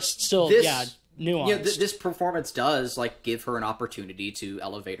and The Guest still, nuanced. This performance does give her an opportunity to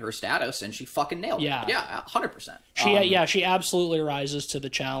elevate her status, and she fucking nailed it. Yeah, 100%. She absolutely rises to the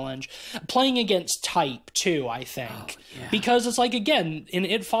challenge, playing against type too, I think, because it's again in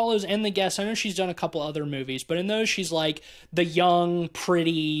It Follows and The Guest. I know she's done a couple other movies, but in those she's the young,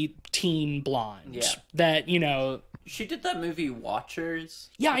 pretty teen blonde that She did that movie Watchers.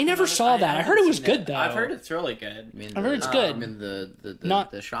 Yeah, I never saw that. I heard it was good though. I've heard it's really good. I've heard it's good.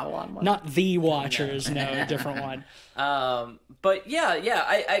 The Shyamalan one, not The Watchers. No, a different one. But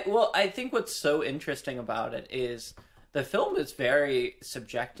I think what's so interesting about it is the film is very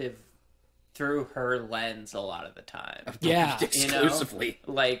subjective through her lens a lot of the time. Yeah, exclusively.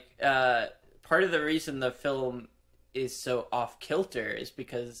 Part of the reason the film is so off kilter is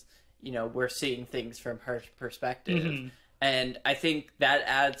because we're seeing things from her perspective, and I think that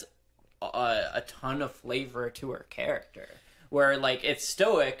adds a ton of flavor to her character. Where it's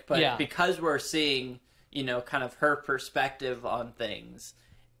stoic, but because we're seeing kind of her perspective on things,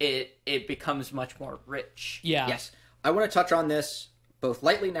 it becomes much more rich. Yeah. Yes, I want to touch on this both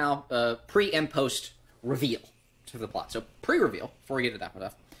lightly now, pre and post reveal to the plot. So pre-reveal, before we get to that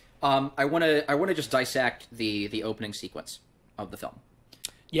stuff, I want to just dissect the opening sequence of the film.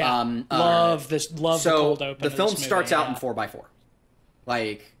 Yeah, love the cold open. The of film this movie, starts out yeah. in 4x4.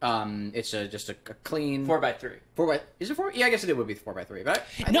 Like, it's just a clean 4x3. Is it 4? Yeah, I guess it would be 4x3. But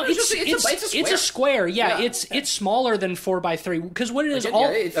No, it's a square. Yeah, Yeah. it's smaller than 4x3 because what it is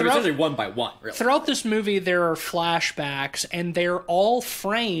it's throughout, usually 1x1. Really. throughout this movie there are flashbacks and they're all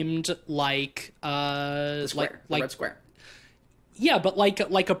framed like the square, the red square. Yeah, but like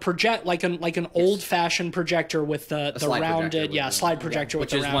an old fashioned projector with the slide rounded projector slide projector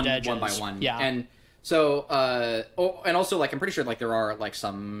with which the is round edges. one by one. Yeah, And so and also like I'm pretty sure like there are like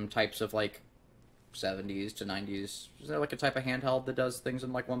some types of like 70s to 90s. Is there like a type of handheld that does things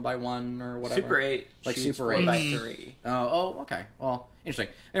in like 1x1 or whatever? Super 8. Like shoots Super 8. 4x3. Oh, okay. Well,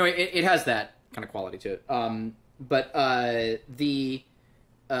 interesting. Anyway, it has that kind of quality to it. But the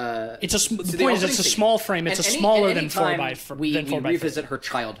the point is it's a small frame. It's smaller than 4x4. We revisit her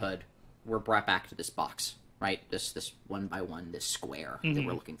childhood. We're brought back to this box, right? This 1x1, this square that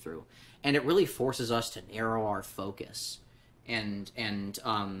we're looking through, and it really forces us to narrow our focus and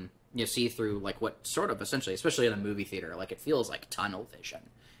you see through like what sort of essentially, especially in a movie theater, like it feels like tunnel vision,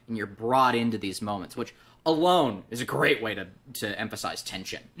 and you're brought into these moments, which alone is a great way to emphasize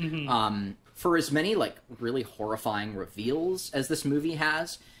tension. For as many like really horrifying reveals as this movie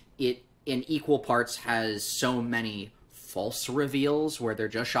has, it in equal parts has so many false reveals where they're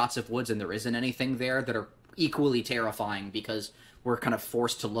just shots of woods and there isn't anything there that are equally terrifying because we're kind of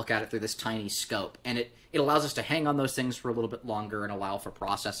forced to look at it through this tiny scope, and it allows us to hang on those things for a little bit longer and allow for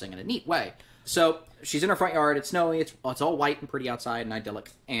processing in a neat way. So she's in her front yard, it's snowy, it's all white and pretty outside and idyllic,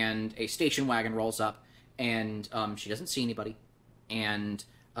 and a station wagon rolls up, and she doesn't see anybody, and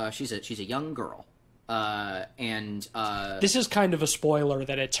she's a young girl, and this is kind of a spoiler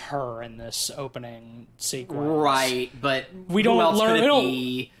that it's her in this opening sequence, right? But we don't who else learn. could it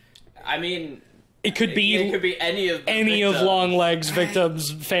be? I mean, it could be any of Longlegs'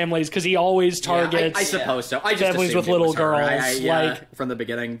 victims' families because he always targets. I suppose so. I just families with assumed it little was her. girls, like from the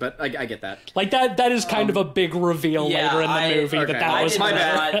beginning. But I get that. Like that is kind of a big reveal later in the movie okay. that was my her.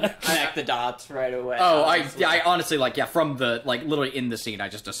 bad. Connect the dots right away. Oh, I honestly from the literally in the scene, I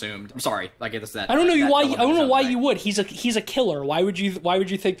just assumed. I'm sorry. Like it's that. I don't know why. I don't know why right. you would. He's a killer. Why would you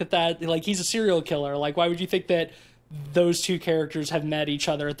think that like he's a serial killer? Like why would you think that those two characters have met each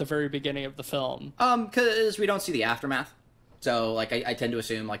other at the very beginning of the film? Because we don't see the aftermath. So like I tend to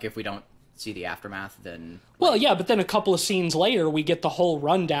assume like if we don't see the aftermath, then well, yeah, but then a couple of scenes later, we get the whole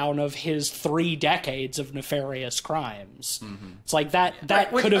rundown of his 3 decades of nefarious crimes. It's like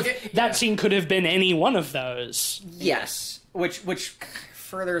that scene could have been any one of those. Yes, which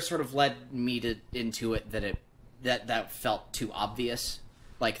further sort of led me into it that felt too obvious,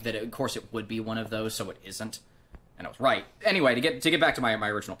 like that. Of course, it would be one of those, so it isn't. And I was right. Anyway, to get back to my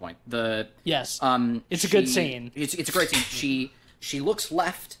original point, it's a good scene. It's a great scene. She looks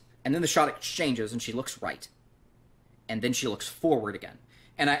left, and then the shot exchanges, and she looks right, and then she looks forward again.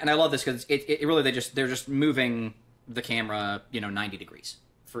 And I love this because it really they're just moving the camera 90 degrees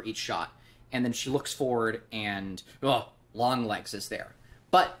for each shot, and then she looks forward, and Longlegs is there,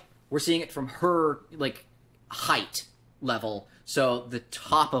 but we're seeing it from her like height level. So the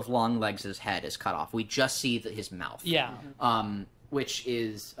top of Longlegs' head is cut off. We just see his mouth. Yeah. Which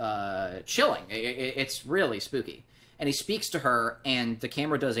is chilling. It's really spooky. And he speaks to her, and the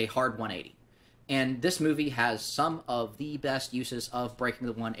camera does a hard 180. And this movie has some of the best uses of breaking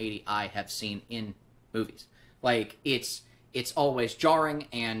the 180 I have seen in movies. Like, it's always jarring,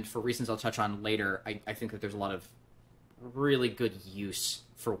 and for reasons I'll touch on later, I think that there's a lot of really good use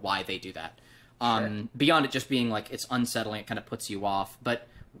for why they do that. Beyond it just being like it's unsettling, it kind of puts you off. But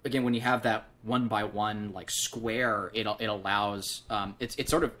again, when you have that 1x1 like square, it allows it's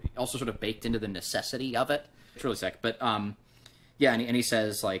sort of baked into the necessity of it. It's really sick. But yeah, and he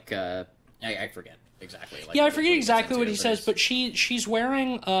says like I forget exactly. Like, yeah, I forget exactly what he says, but she's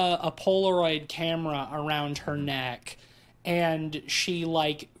wearing a Polaroid camera around her neck, and she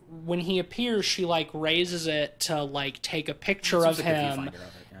like when he appears, she like raises it to like take a picture of him.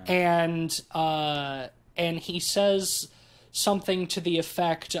 And he says something to the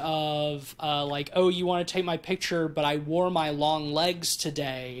effect of like, "Oh, you want to take my picture, but I wore my long legs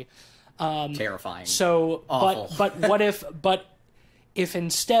today." Terrifying. So, awful. but if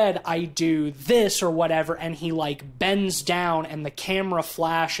instead I do this or whatever, and he like bends down and the camera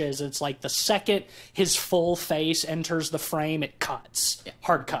flashes, it's like the second his full face enters the frame, it cuts,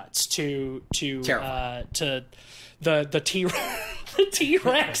 hard cuts to the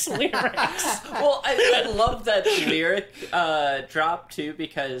T-Rex lyrics. Well, I love that lyric drop too,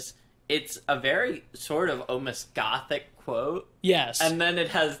 because it's a very sort of almost gothic quote. Yes. And then it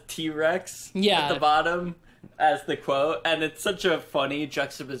has T-Rex Yeah. at the bottom as the quote, and it's such a funny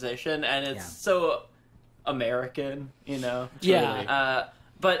juxtaposition, and it's so American, you know? Yeah.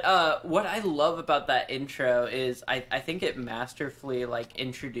 But what I love about that intro is I think it masterfully, like,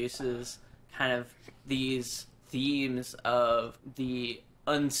 introduces kind of these themes of the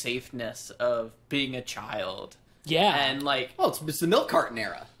unsafeness of being a child. Yeah. And, like... Well, it's the milk carton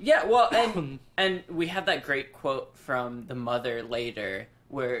era. Yeah, well, and we have that great quote from the mother later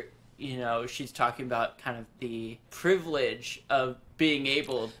where, you know, she's talking about kind of the privilege of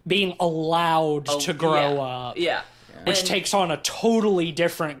being allowed to grow up. Yeah. Which takes on a totally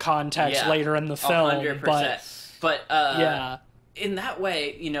different context later in the film. 100%. But yeah. In that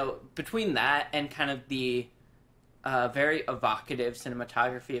way, you know, between that and kind of the very evocative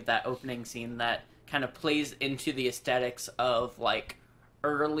cinematography of that opening scene that kind of plays into the aesthetics of, like,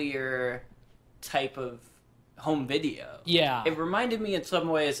 earlier type of home video. Yeah. It reminded me in some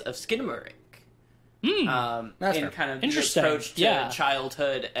ways of Skinamarink. That's in fair. kind of the Interesting. approach to Yeah.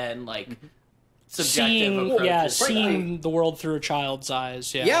 childhood and, like, subjective seeing, approaches. seeing the world through a child's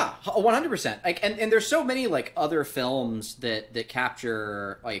eyes. Yeah. 100%. Like, and there's so many like other films that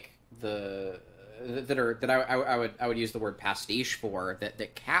capture like I would use the word pastiche for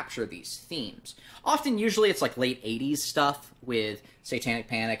that capture these themes. Often, usually, it's like late '80s stuff with Satanic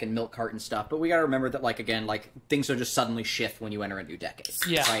Panic and milk carton stuff. But we got to remember that, like, again, like, things will just suddenly shift when you enter a new decade.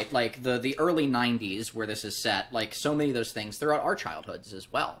 Yeah. Right. Like the early '90s, where this is set. Like, so many of those things throughout our childhoods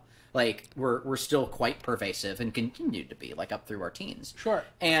as well. Like, we're still quite pervasive and continue to be, like, up through our teens. Sure.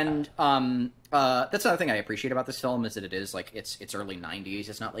 And that's another thing I appreciate about this film is that it is, like, it's early 90s,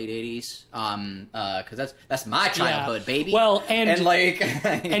 it's not late 80s. Because that's my childhood, baby. Well, and like...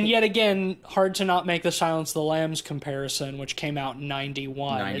 and yet again, hard to not make the Silence of the Lambs comparison, which came out in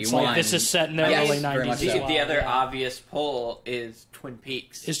 91. It's like, this is set in the Yes, early very 90s much as so. well. The other yeah. obvious pull is Twin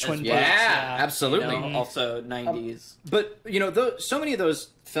Peaks. Yeah, absolutely. You know, also 90s. But, you know, so many of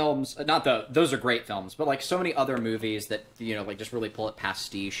those films, those are great films, but, like, so many other movies that, you know, like, just really pull it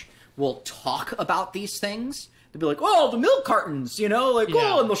pastiche will talk about these things. They'll be like, oh, the milk cartons, you know, like,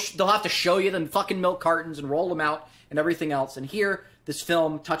 oh, and they'll have to show you the fucking milk cartons and roll them out and everything else. And here, this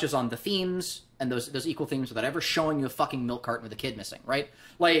film touches on the themes and those equal themes without ever showing you a fucking milk carton with a kid missing, right?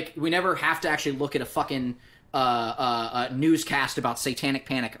 Like, we never have to actually look at a fucking newscast about Satanic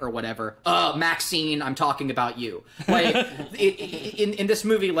Panic or whatever. Maxine, I'm talking about you. Like, in this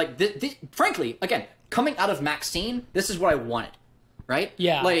movie, like, frankly, again, coming out of Maxine, this is what I wanted. Right?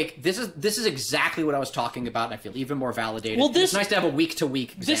 Yeah. Like, this is exactly what I was talking about, and I feel even more validated. Well, it's nice to have a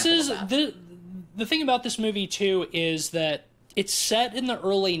week-to-week example This is of that. the thing about this movie too is that it's set in the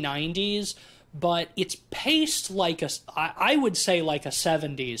early 90s, but it's paced like I would say like a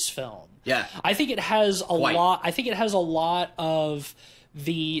 70s film. Yeah. I think it has a Quite. lot. I think it has a lot of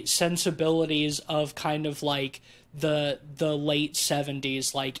the sensibilities of kind of like the late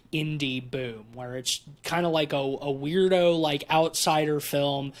 70s like indie boom, where it's kind of like a weirdo like outsider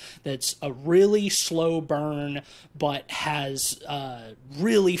film that's a really slow burn but has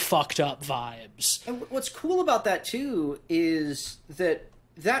really fucked up vibes. And what's cool about that too is that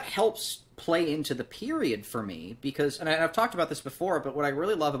helps play into the period for me, because, and I've talked about this before, but what I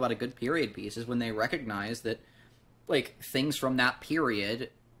really love about a good period piece is when they recognize that, like, things from that period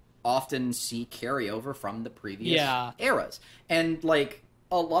often see carryover from the previous eras. And, like,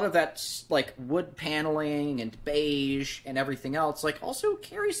 a lot of that, like, wood paneling and beige and everything else, like, also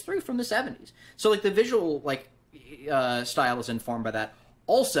carries through from the 70s. So, like, the visual, like, style is informed by that.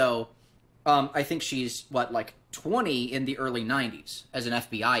 Also, I think she's, 20 in the early 90s as an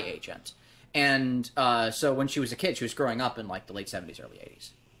FBI agent. And so when she was a kid, she was growing up in, like, the late 70s, early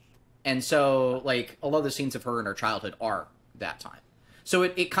 80s. And so, like, a lot of the scenes of her in her childhood are that time. So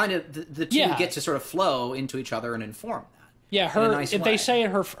it kind of, the two get to sort of flow into each other and inform that. Yeah, they say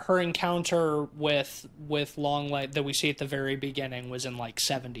her encounter with Longlegs that we see at the very beginning was in like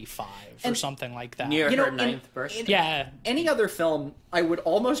 75 or something like that. Near her ninth birthday. Any other film, I would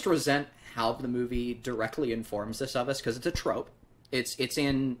almost resent how the movie directly informs this of us, because it's a trope. It's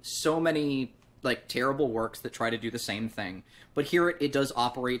in so many, like, terrible works that try to do the same thing, but here it does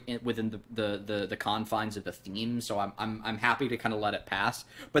operate within the confines of the theme. So I'm happy to kind of let it pass.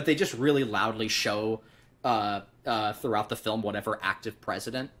 But they just really loudly show throughout the film whatever active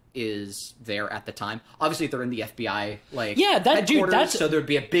president is there at the time. Obviously, they're in the FBI, like, headquarters, so there'd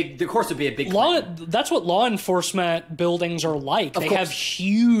be a big. Of course, there'd be a big. That's what law enforcement buildings are like. They have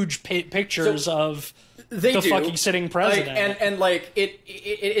huge pictures of. They the do. fucking sitting president. Like, and like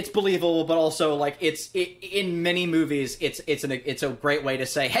it's believable, but also like in many movies it's a great way to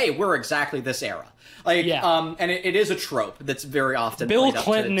say, hey, we're exactly this era. Like and it is a trope that's very often Bill played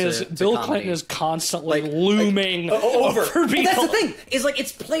Clinton up is to Bill comedy. Clinton is constantly looming over Well, people. that's the thing. Is like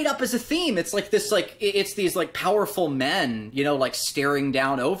it's played up as a theme. It's like this like it's these like powerful men, you know, like staring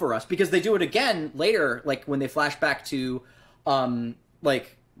down over us, because they do it again later, like when they flash back to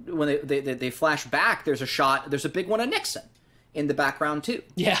like when they flash back, there's a big one of Nixon in the background too.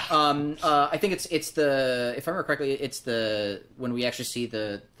 Yeah. I think it's the, if I remember correctly, it's the when we actually see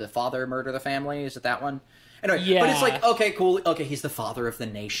the father murder the family. Is it that one? Anyway, Yeah. but it's like, okay, cool. Okay, he's the father of the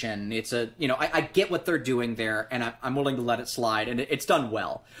nation. It's a, you know, I get what they're doing there, and I'm willing to let it slide, and it's done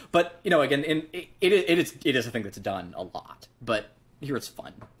well. But you know, again, it is a thing that's done a lot. But here it's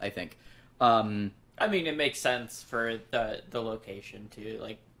fun, I think. I mean, it makes sense for the location too.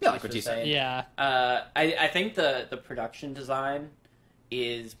 Like, Yeah, like what you said. Yeah. I think the production design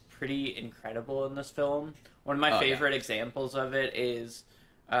is pretty incredible in this film. One of my favorite examples of it is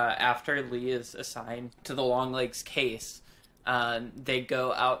after Lee is assigned to the Longlegs case, they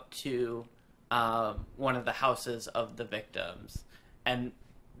go out to one of the houses of the victims, and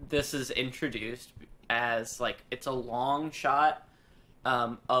this is introduced as like it's a long shot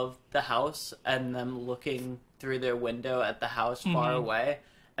of the house and them looking through their window at the house far away.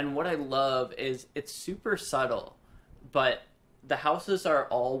 And what I love is it's super subtle, but the houses are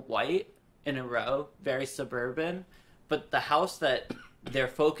all white in a row, very suburban, but the house that they're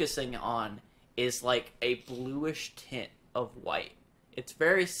focusing on is like a bluish tint of white. It's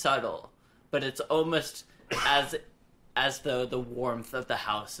very subtle, but it's almost as though the warmth of the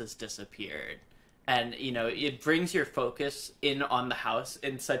house has disappeared. And, you know, it brings your focus in on the house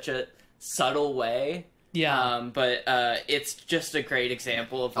in such a subtle way. Yeah. But it's just a great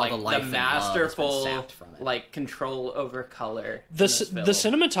example of like the life the and love has been masterful sapped from it. like control over color. The in this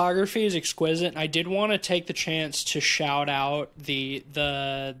film. cinematography is exquisite, and I did want to take the chance to shout out the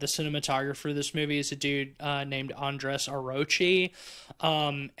cinematographer of this movie is a dude named Andres Arochi,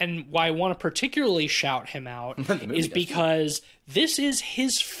 and why I want to particularly shout him out is because this is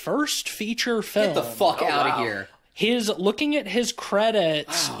his first feature film. Get the fuck out of wow. here. Looking at his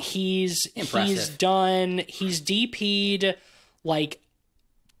credits, he's Impressive. DP'd like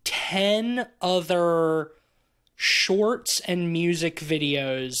 10 other shorts and music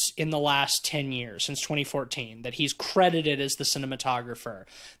videos in the last 10 years, since 2014, that he's credited as the cinematographer.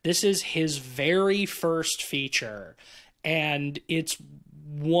 This is his very first feature, and it's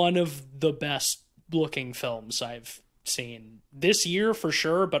one of the best looking films I've seen this year for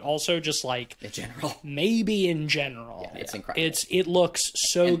sure, but also just like In general. maybe in general. Yeah, it's incredible. It looks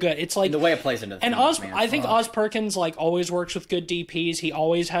so good. It's like And the way it plays into the and themes, Oz, man, I think fuck. Oz Perkins like always works with good DPs. He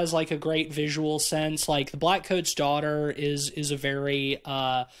always has like a great visual sense. Like The Black Coat's Daughter is a very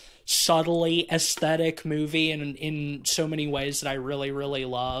subtly aesthetic movie in so many ways that I really, really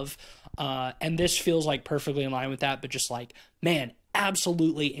love. And this feels like perfectly in line with that, but just like, man,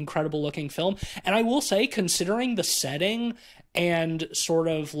 absolutely incredible looking film. And I will say, considering the setting and sort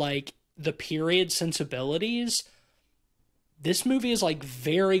of like the period sensibilities, this movie is like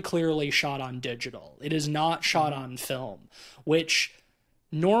very clearly shot on digital. It is not shot on film, which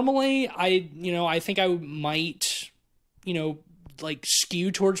normally I think I might, like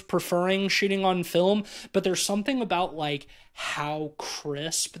skew towards preferring shooting on film, but there's something about like how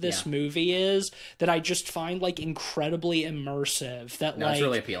crisp this movie is that I just find like incredibly immersive. That No, like it's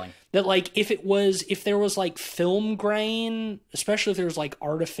really appealing. that like if there was like film grain, especially if there was like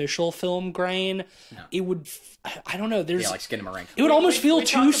artificial film grain, it would I don't know. There's Yeah, like Skinamarink. it would almost feel we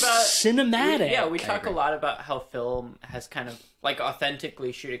too talk about- cinematic. We talk a agree. lot about how film has kind of like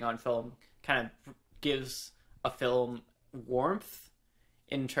authentically shooting on film kind of gives a film warmth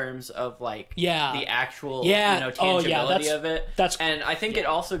in terms of like the actual tangibility of it. And I think it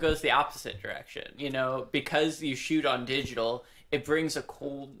also goes the opposite direction. Because you shoot on digital, it brings a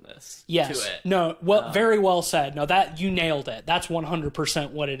coldness to it. No, well, very well said. No, that you nailed it. That's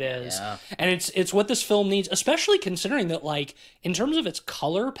 100% what it is. Yeah. And it's what this film needs, especially considering that like in terms of its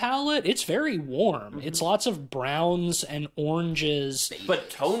color palette, it's very warm. Mm-hmm. It's lots of browns and oranges But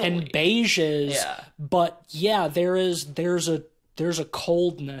tonally. and beiges. Yeah. But yeah, there's a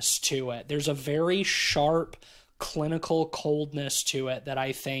coldness to it. There's a very sharp clinical coldness to it that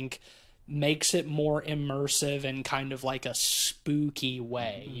I think makes it more immersive in kind of like a spooky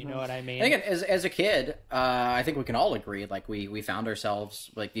way. You know what I mean? And again, as a kid, I think we can all agree, like, we found ourselves,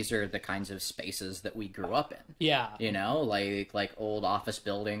 like, these are the kinds of spaces that we grew up in. Yeah. You know, like old office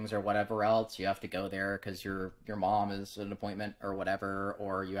buildings or whatever else. You have to go there because your mom is at an appointment or whatever,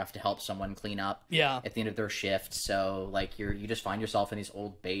 or you have to help someone clean up at the end of their shift. So, like, you just find yourself in these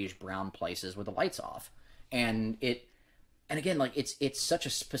old beige brown places with the lights off. And again, like, it's such a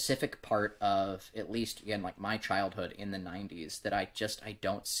specific part of, at least, again, like, my childhood in the 90s that I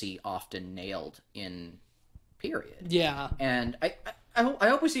don't see often nailed in period. Yeah. And I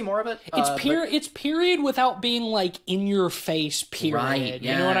hope we see more of it. It's period without being, like, in your face period. Right,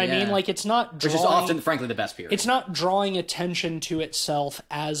 you know what I mean? Like, it's not drawing... Which is often, frankly, the best period. It's not drawing attention to itself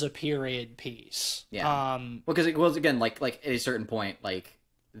as a period piece. Yeah. Well, again, like at a certain point, like,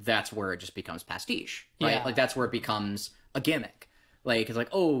 that's where it just becomes pastiche, right? Yeah. Like, that's where it becomes a gimmick. Like, it's like,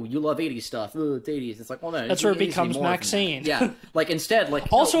 oh, you love 80s stuff. Oh, it's 80s. It's like, well, no. That's where it becomes Maxine. Yeah. Like, instead, like...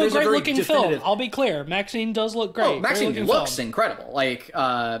 Also no, a great-looking film. I'll be clear. Maxine does look great. Oh, Maxine looks film. incredible. Like,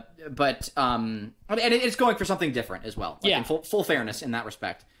 and it's going for something different as well. Like, in full fairness in that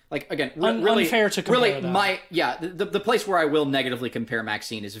respect. Like, again, really... Unfair to compare, though. The place where I will negatively compare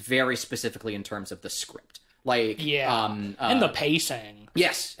Maxine is very specifically in terms of the script. Like... and the pacing.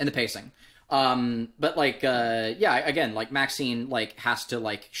 Yes, and the pacing. But like, again, like, Maxine, like, has to,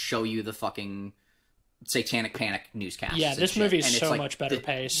 like, show you the fucking Satanic Panic newscasts. Yeah, this movie is so like, much better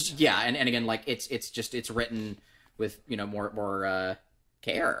paced. Yeah, and again, like, it's written with, you know, more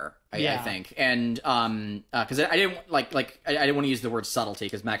care, I think. And, cause I didn't I didn't want to use the word subtlety,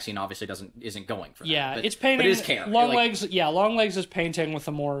 because Maxine obviously isn't going for that. Yeah, but, it's painting. But it is care. Longlegs is painting with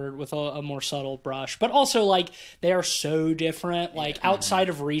a more subtle brush, but also, like, they are so different. Like, outside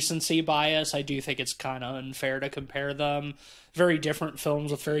of recency bias, I do think it's kind of unfair to compare them. Very different films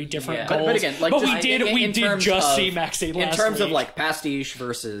with very different goals. But again, like, we did just see Maxine last in terms week. of, like, pastiche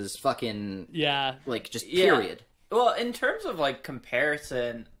versus fucking like, just period. Well, in terms of, like,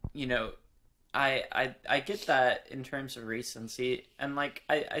 comparison, you know, I get that in terms of recency, and, like,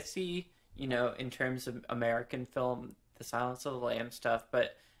 I see, you know, in terms of American film, the Silence of the Lambs stuff,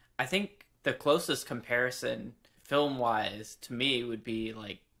 but I think the closest comparison film-wise to me would be,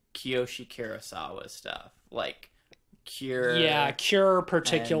 like, Kiyoshi Kurosawa stuff, like Cure. Yeah, Cure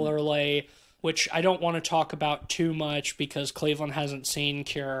particularly. Which I don't want to talk about too much because Cleveland hasn't seen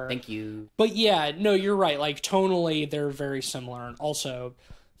Cure. Thank you. But yeah, no, you're right. Like, tonally, they're very similar, and also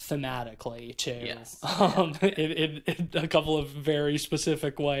thematically, too. Yes. In a couple of very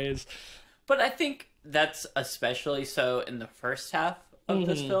specific ways. But I think that's especially so in the first half of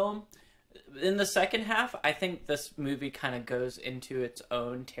this film. In the second half, I think this movie kind of goes into its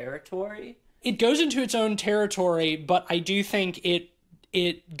own territory. It goes into its own territory, but I do think it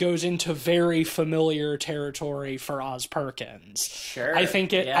goes into very familiar territory for Oz Perkins. Sure. I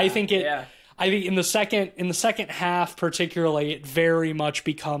think in the second half particularly, it very much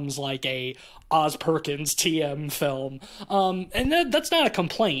becomes like a Oz Perkins TM film. And that's not a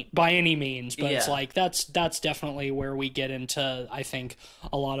complaint by any means, but it's like that's definitely where we get into, I think,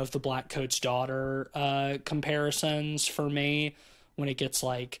 a lot of the Black Coat's Daughter comparisons for me, when it gets,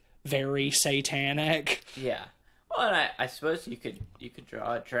 like, very satanic. Yeah. Well, and I suppose you could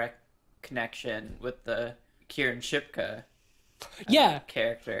draw a direct connection with the Kieran Shipka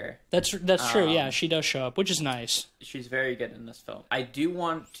character. That's true. Yeah, she does show up, which is nice. She's very good in this film. I do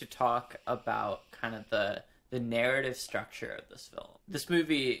want to talk about kind of the narrative structure of this film. This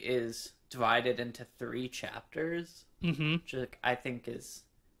movie is divided into 3 chapters, which I think is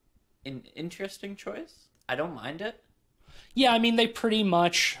an interesting choice. I don't mind it. Yeah, I mean, they pretty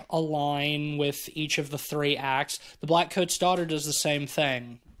much align with each of the 3 acts. The Black Coat's Daughter does the same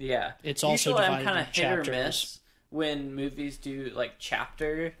thing. Yeah. It's also usually divided I'm kind into of hit chapters. or miss when movies do, like,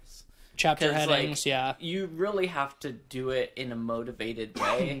 chapter headings, like, you really have to do it in a motivated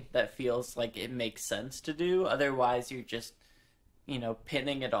way that feels like it makes sense to do. Otherwise, you're just, you know,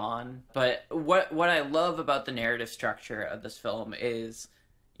 pinning it on. But what I love about the narrative structure of this film is,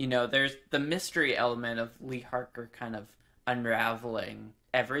 you know, there's the mystery element of Lee Harker kind of unraveling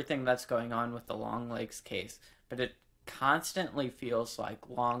everything that's going on with the Longlegs case, but it constantly feels like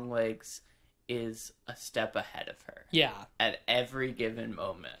Longlegs is a step ahead of her. Yeah. At every given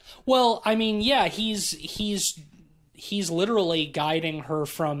moment. Well, I mean, yeah, he's literally guiding her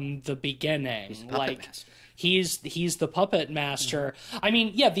from the beginning. He's the puppet master. He's the puppet master. I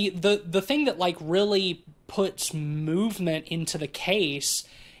mean, yeah, the thing that, like, really puts movement into the case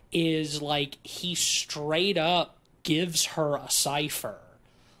is, like, he straight up gives her a cipher.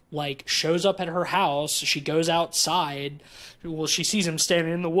 Like, shows up at her house, she goes outside, well, she sees him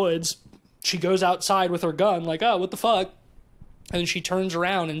standing in the woods, she goes outside with her gun, like, oh, what the fuck? And then she turns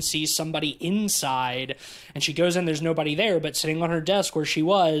around and sees somebody inside, and she goes in, there's nobody there, but sitting on her desk where she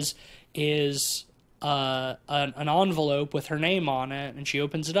was is an envelope with her name on it, and she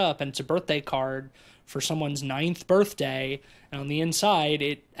opens it up, and it's a birthday card for someone's 9th birthday, and on the inside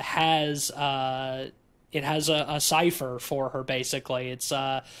it has a cipher for her. Basically, it's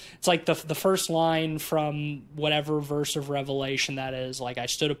like the first line from whatever verse of Revelation that is, like, I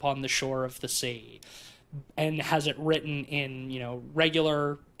stood upon the shore of the sea, and has it written in, you know,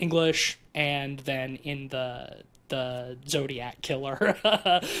 regular English, and then in the Zodiac killer,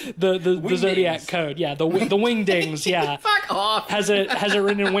 the Zodiac code, yeah, the wingdings, yeah. Fuck off. has it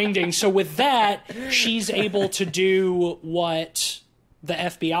written in wingdings. So with that, she's able to do what the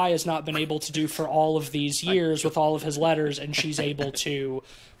FBI has not been able to do for all of these years with all of his letters, and she's able to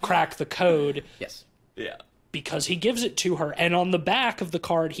crack the code. Yes. Yeah. Because he gives it to her. And on the back of the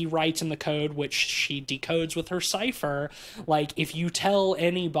card, he writes in the code, which she decodes with her cipher, like, if you tell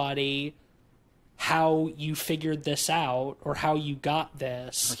anybody how you figured this out or how you got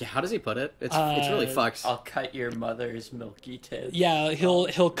this. Okay, how does he put it? It's really fucked. I'll cut your mother's milky tits. Yeah, he'll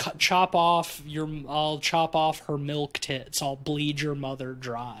chop off her milk tits. I'll bleed your mother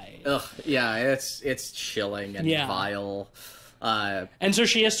dry. Ugh, yeah, it's chilling and vile. And so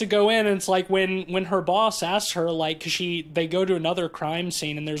she has to go in, and it's like when her boss asks her, like, cause they go to another crime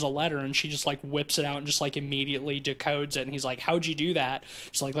scene and there's a letter, and she just like whips it out and just like immediately decodes it. And he's like, how'd you do that?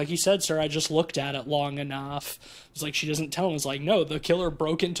 She's like you said, sir, I just looked at it long enough. It's like, she doesn't tell him. It's like, no, the killer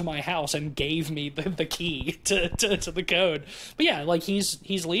broke into my house and gave me the key to the code. But yeah, like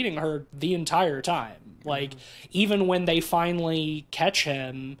he's leading her the entire time. Like, even when they finally catch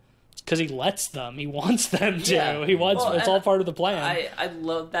him, because he lets them. He wants them to. Yeah. It's all part of the plan. I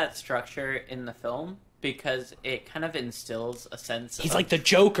love that structure in the film because it kind of instills a sense He's like the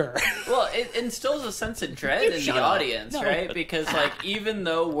Joker. Well, it instills a sense of dread in the audience, right? Because, like, even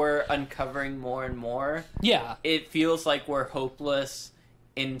though we're uncovering more and more, it feels like we're hopeless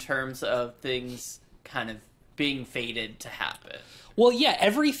in terms of things kind of being fated to happen. Well, yeah,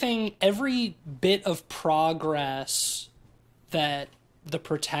 every bit of progress that the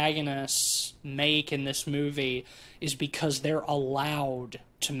protagonists make in this movie is because they're allowed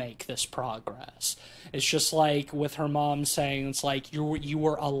to make this progress. It's just like with her mom saying, it's like you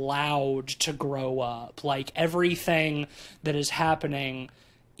were allowed to grow up. Like, everything that is happening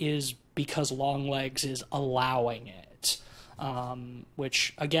is because Longlegs is allowing it.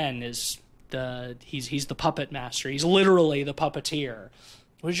 Which again is he's the puppet master. He's literally the puppeteer.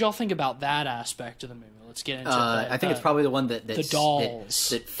 What did y'all think about that aspect of the movie? Let's get into I think it's probably the one that the dolls,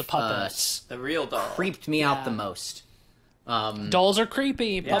 the puppets, the real doll creeped me out the most. Dolls are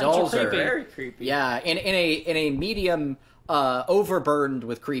creepy. Puppets dolls are creepy. Very creepy. Yeah, in a medium overburdened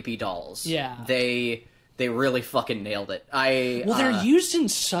with creepy dolls. Yeah, they really fucking nailed it. They're used in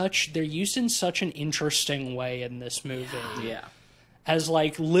such an interesting way in this movie. Yeah. As,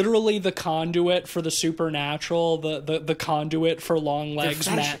 like, literally the conduit for the supernatural, the conduit for Longlegs,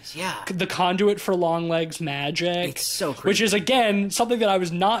 the conduit for Longlegs magic. It's so creepy. Which is, again, something that I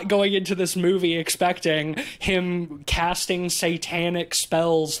was not going into this movie expecting, him casting satanic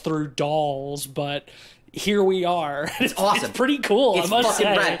spells through dolls, but here we are. It's awesome. It's pretty cool, it's I must say.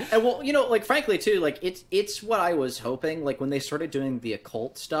 Rad. And, well, you know, like, frankly, too, like, it's what I was hoping. Like, when they started doing the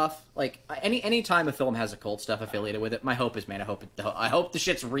occult stuff, like, any time a film has occult stuff affiliated with it, my hope is, man, I hope the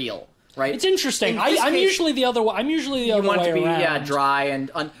shit's real, right? It's interesting. I'm usually the other way. I'm usually the other way around. You want it to be dry and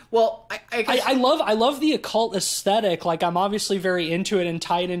well. I love the occult aesthetic. Like, I'm obviously very into it and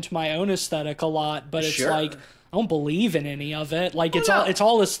tie it into my own aesthetic a lot. But it's like, I don't believe in any of it. Like, it's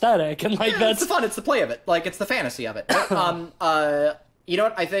all aesthetic, and like that's it's the fun. It's the play of it. Like, it's the fantasy of it. You know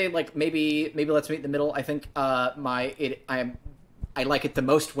what? I think, like, maybe let's meet in the middle. I think I like it the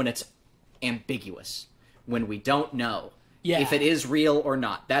most when it's ambiguous, when we don't know if it is real or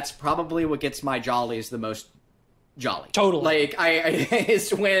not. That's probably what gets my jollies the most jolly. Totally. Like,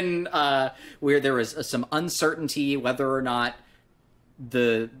 is when where there is some uncertainty whether or not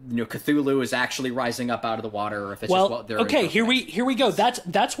Cthulhu is actually rising up out of the water, or if it's just what they're here we go.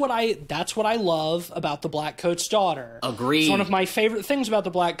 That's what I love about the Black Coat's Daughter. Agreed. It's one of my favorite things about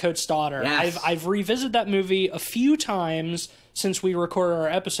the Black Coat's Daughter. Yes. I've revisited that movie a few times since we recorded our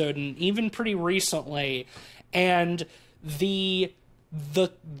episode, and even pretty recently, and the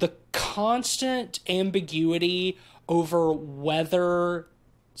constant ambiguity over whether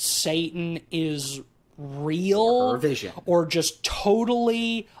Satan is real or just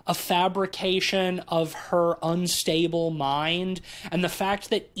totally a fabrication of her unstable mind, and the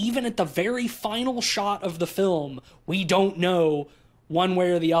fact that even at the very final shot of the film we don't know one way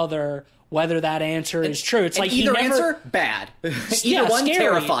or the other whether that answer is true. It's like either he never, answer bad. Either one scary.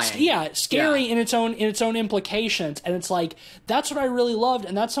 terrifying. Yeah, scary in its own implications, and it's like that's what I really loved,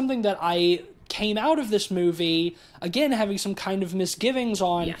 and that's something that I came out of this movie again having some kind of misgivings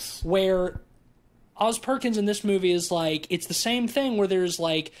on. Yes. Where Oz Perkins in this movie is like, it's the same thing where there's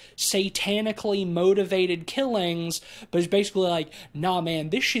like satanically motivated killings, but it's basically like, nah man,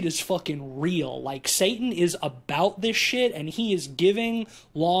 this shit is fucking real. Like Satan is about this shit and he is giving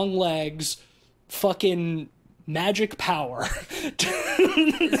Longlegs fucking magic power.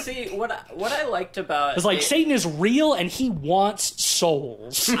 See, what I liked about it's like Satan is real and he wants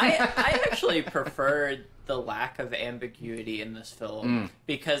souls. I actually preferred the lack of ambiguity in this film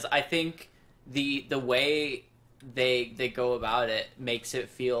because I think the way they go about it makes it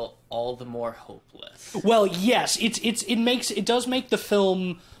feel all the more hopeless. Well, yes, it does make the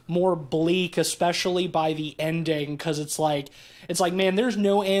film more bleak, especially by the ending, because it's like man, there's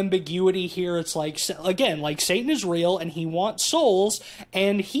no ambiguity here. It's like, again, like Satan is real and he wants souls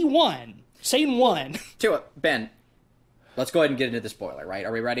and he won. Satan won. Tell you what, Ben, let's go ahead and get into the spoiler. Right?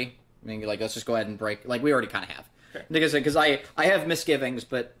 Are we ready? I mean, like, let's just go ahead and break. Like, we already kind of have. Sure. Because I have misgivings,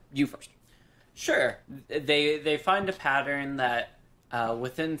 but you first. Sure. They find a pattern that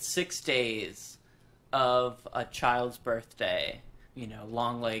within 6 days of a child's birthday,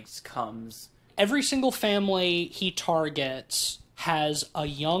 Longlegs comes. Every single family he targets has a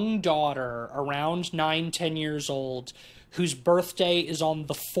young daughter around 9-10 years old whose birthday is on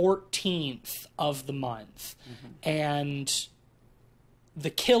the 14th of the month. Mm-hmm. And the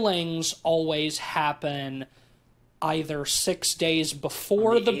killings always happen either 6 days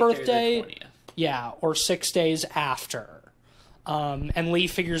before the birthday. Yeah, or 6 days after. And Lee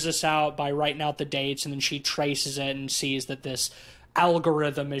figures this out by writing out the dates, and then she traces it and sees that this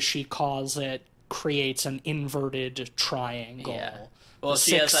algorithm, as she calls it, creates an inverted triangle. Yeah. Well,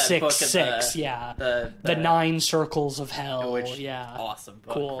 she six, has that book six, of six, yeah. The 9 circles of hell. Which, yeah. Awesome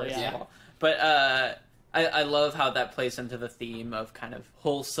book. Cool, yeah. But I love how that plays into the theme of kind of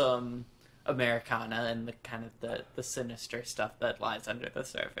wholesome Americana and the kind of the sinister stuff that lies under the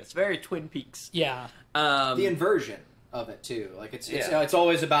surface. Very Twin Peaks. Yeah. The inversion of it too. Like it's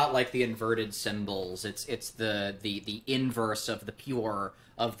always about like the inverted symbols. It's the inverse of the pure,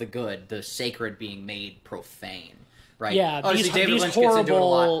 of the good, the sacred being made profane. Right. Yeah,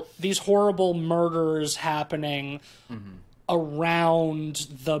 these horrible murders happening around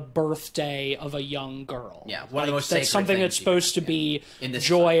the birthday of a young girl. Yeah, one of the most that's something that's supposed to be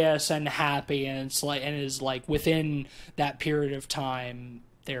joyous and happy, and it's like, and is like within that period of time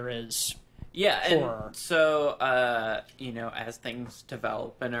there is horror. And so as things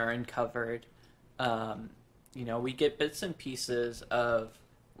develop and are uncovered, we get bits and pieces of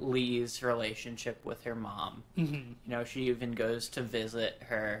Lee's relationship with her mom. Mm-hmm. She even goes to visit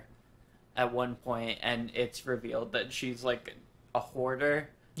her at one point, and it's revealed that she's like a hoarder.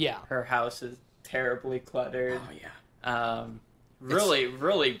 Yeah. Her house is terribly cluttered. Oh, yeah.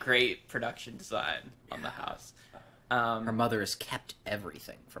 Really great production design on the house. Her mother has kept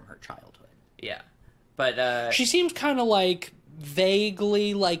everything from her childhood. Yeah. But she seems kind of like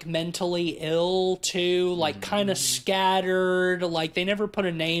vaguely like mentally ill too, like kind of scattered, like they never put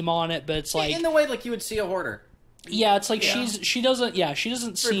a name on it, but it's like in the way like you would see a hoarder. Yeah, it's like she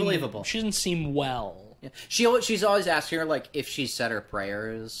doesn't seem believable. She doesn't seem well. Yeah. She's always asking her like if she said her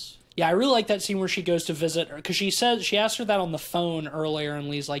prayers. Yeah, I really like that scene where she goes to visit her, because she asked her that on the phone earlier, and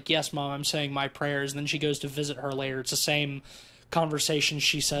Lee's like, "Yes, Mom, I'm saying my prayers." And then she goes to visit her later. It's the same conversation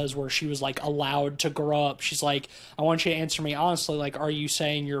she says where she was like allowed to grow up. She's like, "I want you to answer me honestly. Like, are you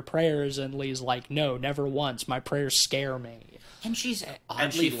saying your prayers?" And Lee's like, "No, never once. My prayers scare me." And she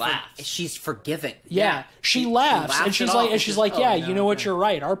laughs. She's forgiving. Yeah, she laughs, and she's like, "Yeah, you know what? Okay. You're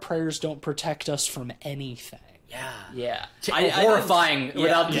right. Our prayers don't protect us from anything." Yeah. Horrifying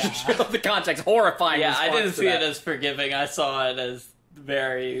without the context. Horrifying. Yeah, I didn't see it as forgiving. I saw it as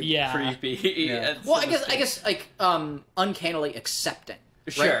very creepy. Yeah. Well, I guess like uncannily accepting.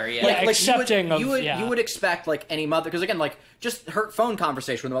 Right? Sure, yeah. Like accepting you would expect like any mother, because again, like just her phone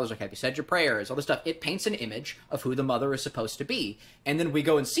conversation with the mother's like, "Have you said your prayers?" All this stuff. It paints an image of who the mother is supposed to be, and then we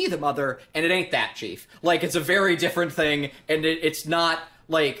go and see the mother, and it ain't that, Chief. Like it's a very different thing, and it's not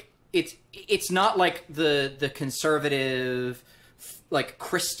like it's not like the conservative, like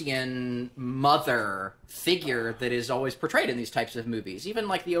Christian mother figure that is always portrayed in these types of movies. Even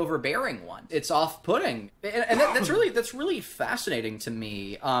like the overbearing one, it's off-putting, and that's really fascinating to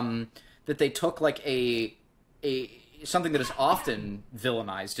me. That they took like a something that is often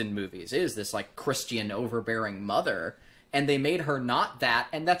villainized in movies, is this like Christian overbearing mother, and they made her not that,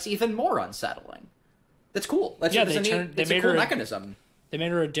 and that's even more unsettling. That's cool. That's a cool mechanism. They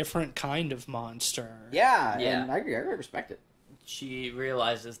made her a different kind of monster. Yeah, Yeah. and I respect it. She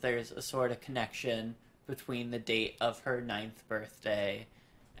realizes there's a sort of connection between the date of her 9th birthday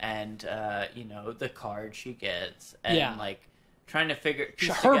and, the card she gets. And, Yeah. trying to piece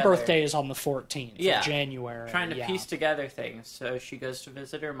Her together, birthday is on the 14th Yeah. of January. trying to piece together things. So she goes to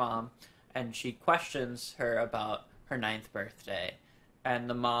visit her mom, and she questions her about her 9th birthday. And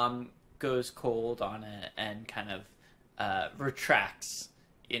the mom goes cold on it and kind of retracts,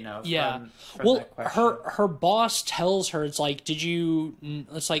 from Well, that question. her boss tells her, it's like,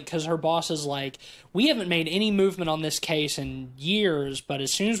 because her boss is like, we haven't made any movement on this case in years, but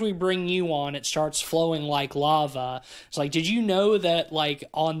as soon as we bring you on, it starts flowing like lava. It's like, did you know that, like,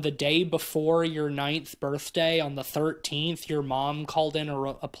 on the day before your 9th birthday, on the 13th, your mom called in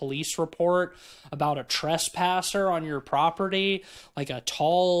a police report about a trespasser on your property, like a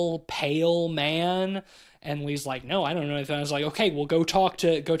tall, pale man? And Lee's like, no, I don't know anything. I was like, okay, well, go talk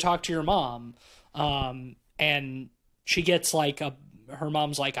to your mom. And she gets her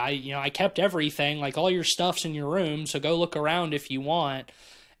mom's like, I kept everything, like all your stuff's in your room, so go look around if you want.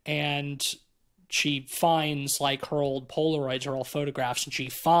 And she finds like her old Polaroids, her old photographs, and she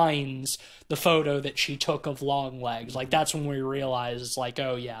finds the photo that she took of Longlegs. Like, that's when we realize, it's like,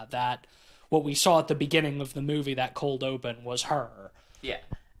 oh yeah, that what we saw at the beginning of the movie, that cold open, was her. Yeah.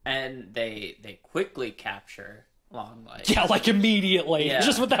 And they quickly capture Longlegs. Yeah, like immediately. Yeah.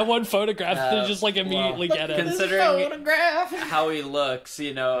 Just with that one photograph, they just like immediately get it. Considering photograph. how he looks,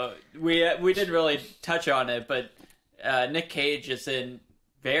 we didn't really touch on it, but Nick Cage is in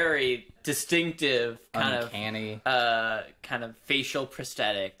very distinctive Uncanny. kind of facial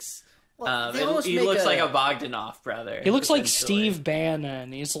prosthetics. Well, He looks like a Bogdanov brother. He looks like essentially. Steve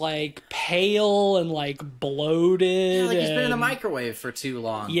Bannon. He's like pale and like bloated. Yeah, like he's been in the and- microwave for too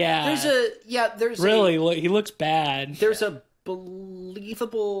long. Yeah. He looks bad. There's a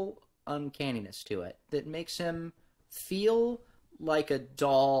believable uncanniness to it that makes him feel like a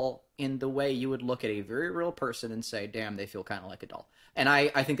doll in the way you would look at a very real person and say, damn, they feel kind of like a doll. And I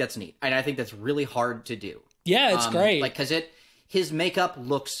think that's neat. And I think that's really hard to do. Yeah, it's great. Because his makeup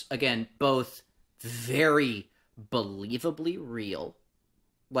looks, again, both very believably real,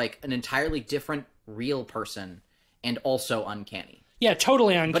 like an entirely different real person, and also uncanny. Yeah,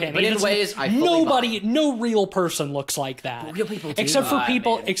 totally uncanny. But in It's ways I fully buy. no real person looks like that. Real people do. except for I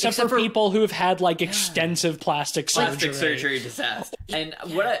people, mean, except for people who have had like extensive plastic plastic surgery. surgery disaster. And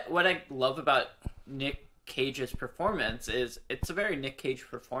what I love about Nick Cage's performance is it's a very Nick Cage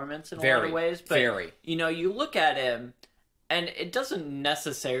performance in a lot of ways. But you look at him, and it doesn't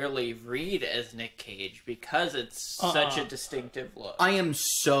necessarily read as Nick Cage because it's such a distinctive look. I am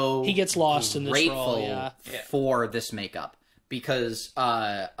so He gets lost in this grateful role, yeah. for this makeup because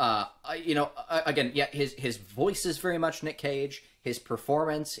again, yeah, his voice is very much Nick Cage. His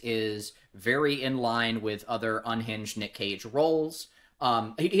performance is very in line with other unhinged Nick Cage roles.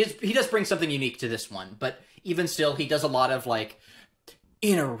 He does bring something unique to this one, but even still, he does a lot of like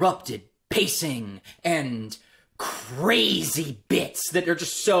interrupted pacing and crazy bits that are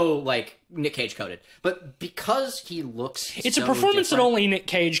just so like Nick Cage coded. But because he looks It's so a performance that different- only Nick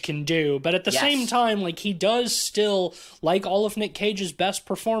Cage can do, but at the same time, like, he does still, like all of Nick Cage's best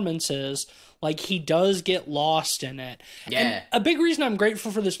performances, like, he does get lost in it. Yeah. And a big reason I'm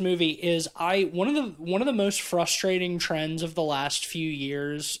grateful for this movie is one of the most frustrating trends of the last few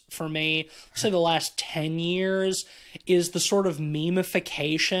years for me, say the last 10 years, is the sort of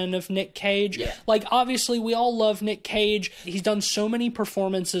memification of Nick Cage. Yeah. Like, obviously, we all love Nick Cage. He's done so many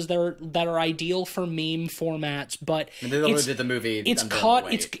performances that are ideal for meme formats, but And they did the movie. it's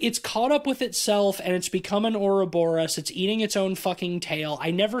caught up with itself, and it's become an Ouroboros. It's eating its own fucking tail.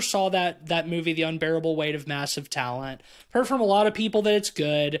 I never saw that movie, The Unbearable Weight of Massive Talent. Heard from a lot of people that it's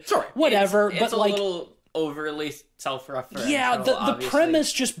good. Sorry. Whatever, it's but a like, little overly self-referential. yeah, the obviously.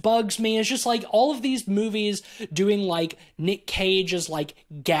 premise just bugs me. It's just like all of these movies doing like Nick Cage as like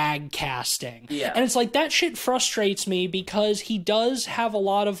gag casting. Yeah. And it's like that shit frustrates me because he does have a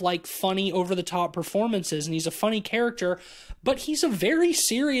lot of like funny over the top performances and he's a funny character, but he's a very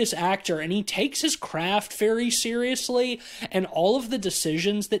serious actor and he takes his craft very seriously, and all of the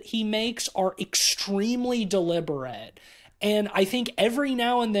decisions that he makes are extremely deliberate. And I think every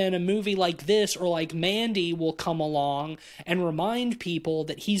now and then a movie like this or like Mandy will come along and remind people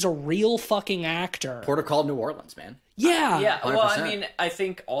that he's a real fucking actor. Port of Call New Orleans, man. Yeah. Yeah, well, 100%. I mean, I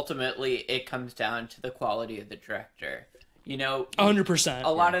think ultimately it comes down to the quality of the director. 100%. A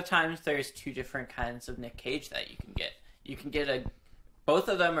lot of times there's two different kinds of Nick Cage that you can get. You can get both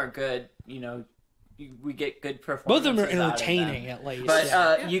of them are good, we get good performances. Both of them are out of them. entertaining, at least. But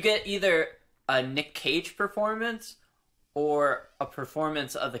yeah. you get either a Nick Cage performance or a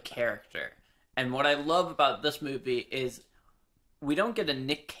performance of the character. And what I love about this movie is we don't get a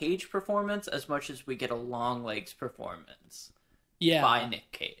Nick Cage performance as much as we get a Longlegs performance. Yeah. By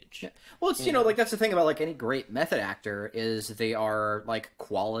Nick Cage. Yeah. Well, it's, you know, like, that's the thing about, like, any great method actor is they are, like,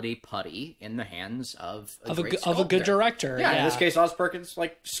 quality putty in the hands of a great of a good director. Yeah, in this case, Oz Perkins,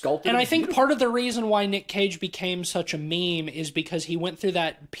 like, sculpted. And I think part of the reason why Nick Cage became such a meme is because he went through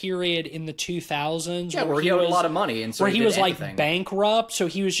that period in the 2000s. Yeah, where he owed a lot of money. And so where he was, anything. like, bankrupt, so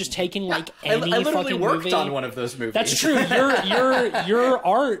he was just taking, like, any I literally fucking worked movie. on one of those movies. That's true. Your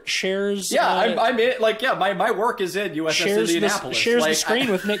art shares... Yeah, I'm in, like, yeah, my work is in USS Indianapolis. Shares the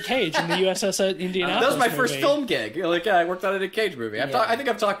screen with Nick Cage in the USS Indianapolis. That was my first movie. film gig. Like, yeah, I worked on a Nick Cage movie. I think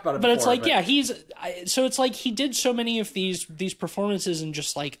I've talked about it but before. It's like, yeah, so it's like he did so many of these performances in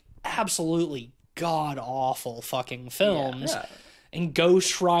just, like, absolutely god-awful fucking films. Yeah. And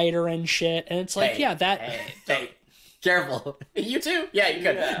Ghost Rider and shit. And it's like, Hey, careful. You too? Yeah, you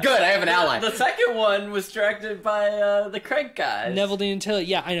could. Yeah. Good, I have an ally. The second one was directed by the Craig guys. Neville D. and Tilly.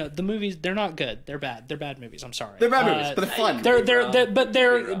 Yeah, I know. The movies, they're not good. They're bad. They're bad movies. I'm sorry. They're bad movies, but they're fun.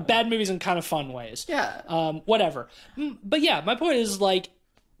 They're bad movies in kind of fun ways. Yeah. Whatever. But yeah, my point is, like,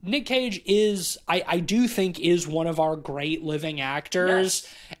 Nick Cage is, I do think, is one of our great living actors.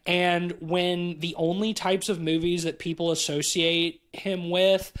 Yes. And when the only types of movies that people associate him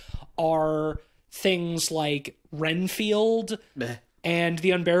with are things like Renfield and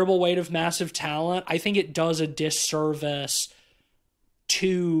The Unbearable Weight of Massive Talent, I think it does a disservice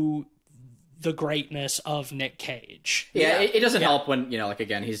to the greatness of Nick Cage. Yeah, it doesn't help when, you know, like,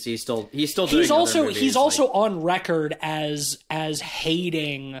 again, he's still doing he's movies, also on record as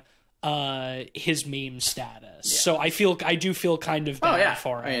hating his meme status. Yeah. So I do feel kind of bad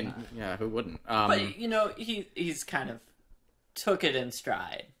for him. I mean, yeah, who wouldn't? But, you know, he's kind of took it in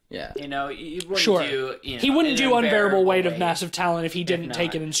stride. Yeah. You know, he wouldn't do... You know, he wouldn't do Unbearable Weight of Massive Talent if he didn't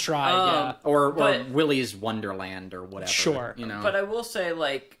take it in stride. Or Willy's Wonderland or whatever. Sure. You know? But I will say,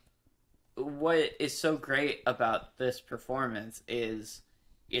 like, what is so great about this performance is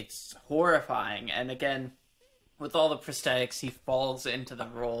it's horrifying. And again, with all the prosthetics, he falls into the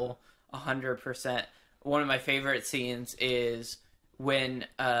role 100%. One of my favorite scenes is when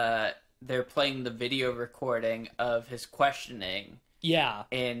they're playing the video recording of his questioning. Yeah.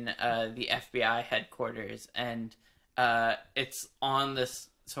 In the FBI headquarters, and it's on this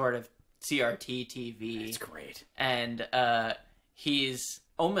sort of CRT TV. It's great. And he's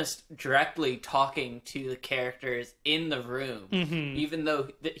almost directly talking to the characters in the room, even though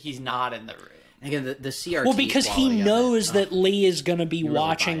he's not in the room. Again, the CRT. Well, because he knows that Lee is going to be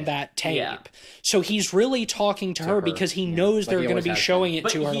watching that tape. Yeah. So he's really talking to her because he knows they're going to be showing it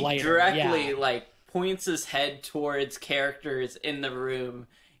to her later. Directly, like, points his head towards characters in the room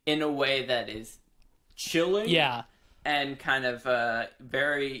in a way that is chilling. Yeah. And kind of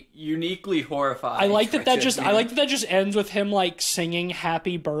very uniquely horrifying. I like that just ends with him, like, singing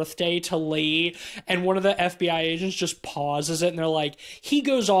 "Happy Birthday" to Lee, and one of the FBI agents just pauses it, and they're like, he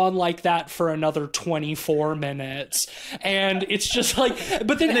goes on like that for another 24 minutes, and it's just like,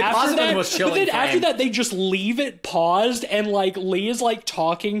 but then after that, they just leave it paused, and, like, Lee is, like,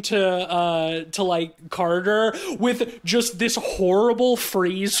 talking to like Carter with just this horrible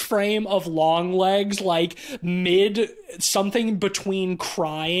freeze frame of Longlegs, like, mid something between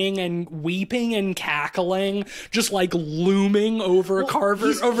crying and weeping and cackling, just, like, looming over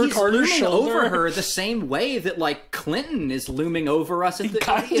Carter's shoulder. Over her the same way that, like, Clinton is looming over us in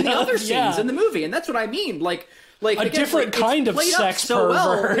the other scenes in the movie, and that's what I mean. Like a different kind of sex pervert.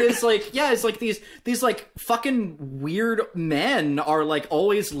 Well, it's like these like fucking weird men are, like,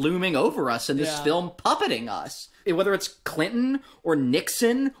 always looming over us in this film, puppeting us. Whether it's Clinton or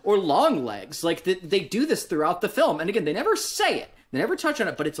Nixon or Longlegs, like, they do this throughout the film, and again, they never say it, they never touch on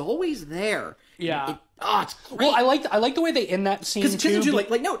it, but it's always there. Yeah. It's great. Well, I like the way they end that scene too.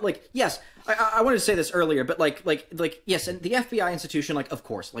 Yes. I wanted to say this earlier, but like yes, and the FBI institution, like, of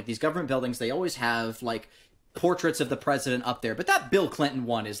course, like, these government buildings, they always have, like, portraits of the president up there, but that Bill Clinton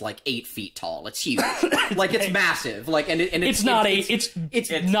one is, like, 8 feet tall. It's huge. Like, it's massive. Like, and it's not 8 feet tall.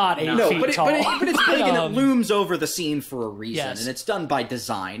 But it's big, and it looms over the scene for a reason, and it's done by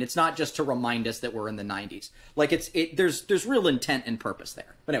design. It's not just to remind us that we're in the 90s. Like, there's real intent and purpose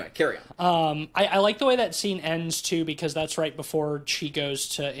there. But anyway, carry on. I like the way that scene ends too, because that's right before she goes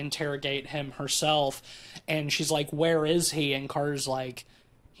to interrogate him herself, and she's like, "Where is he?" And Carter's like,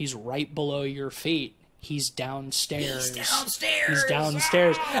 "He's right below your feet. He's downstairs.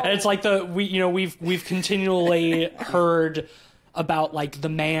 And it's like we've continually heard about like the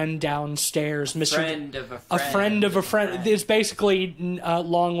man downstairs, Mr. Friend of a friend. A friend of a friend. Friend. It's basically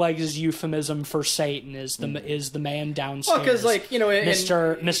Longlegs' euphemism for Satan is the man downstairs. Well, because like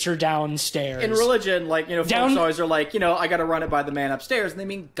Mr. Downstairs in religion, like folks always are like I got to run it by the man upstairs, and they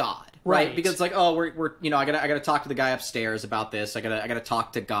mean God. Right, because it's like, oh, we're I gotta talk to the guy upstairs about this. I gotta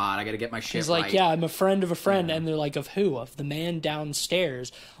talk to God. I gotta get my shit He's right. like, yeah, I'm a friend of a friend, and they're like, of who? Of the man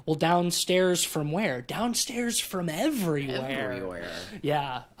downstairs. Well, downstairs from where? Downstairs from everywhere. Everywhere.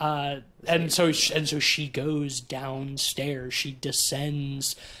 Yeah, and so she goes downstairs. She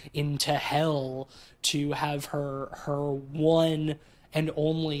descends into hell to have her one and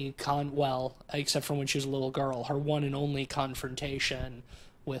only except for when she was a little girl, her one and only confrontation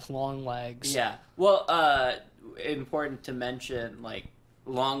with Longlegs. Yeah. Well, important to mention, like,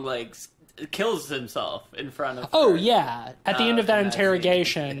 Longlegs kills himself in front of her. Yeah. At the end of that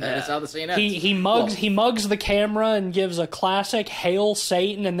interrogation, That is how the scene ends. he mugs the camera and gives a classic "Hail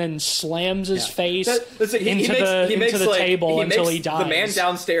Satan" and then slams his face into the table until he dies. The man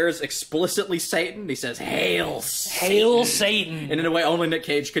downstairs explicitly Satan. He says, "Hail Satan." Hail Satan. And in a way only Nick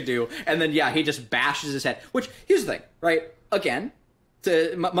Cage could do. And then he just bashes his head. Which, here's the thing, right? Again,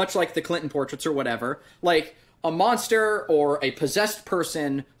 much like the Clinton portraits or whatever, like a monster or a possessed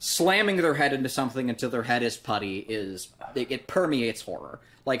person slamming their head into something until their head is putty it permeates horror.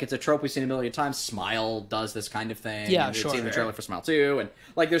 Like, it's a trope we've seen a million times. Smile does this kind of thing. Yeah, and sure. It's in the trailer for Smile 2. And,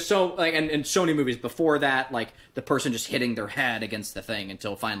 like, there's and so many movies before that, like, the person just hitting their head against the thing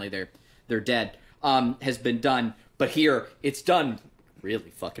until finally they're dead, has been done. But here, it's done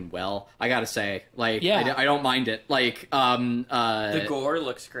really fucking well, I gotta say. Like, I don't mind it. Like, the gore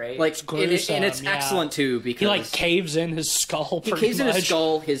looks great. Like, and it's excellent too, because he like caves in his skull. He caves in his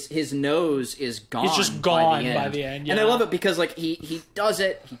skull. His nose is gone. He's just gone by the end. Yeah. And I love it because like he does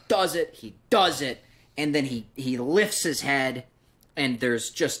it, and then he lifts his head, and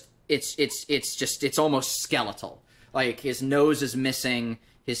there's just it's almost skeletal. Like, his nose is missing.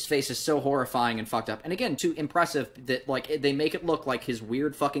 His face is so horrifying and fucked up. And again, too impressive that, like, they make it look like his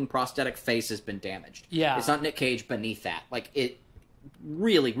weird fucking prosthetic face has been damaged. Yeah. It's not Nick Cage beneath that. Like, it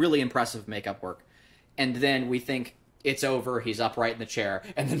really, really impressive makeup work. And then we think it's over, he's upright in the chair,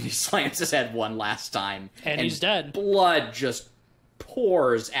 and then he slams his head one last time. And he's dead. Blood just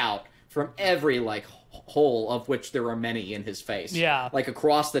pours out from every, like, hole, of which there are many in his face. Yeah. Like,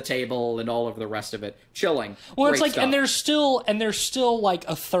 across the table and all over the rest of it. Chilling. Well, Great it's like, stuff. and there's still like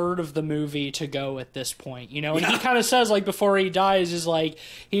a third of the movie to go at this point, and he kind of says, like, before he dies, is like,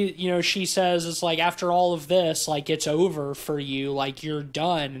 she says, it's like, after all of this, like, it's over for you, like, you're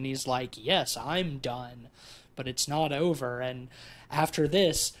done, and he's like, yes, I'm done, but it's not over, and after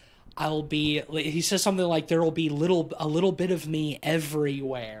this, he says something like, there will be a little bit of me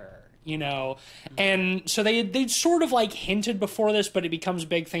everywhere. And so they sort of like hinted before this, but it becomes a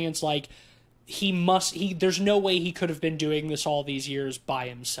big thing. It's like, there's no way he could have been doing this all these years by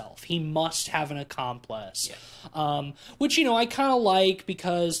himself. He must have an accomplice. Yeah. Which, I kind of like,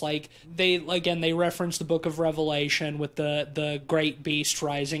 because like they reference the book of Revelation with the great beast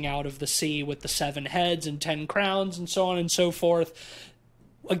rising out of the sea with the 7 heads and 10 crowns and so on and so forth.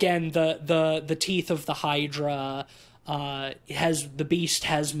 Again, the teeth of the Hydra, the beast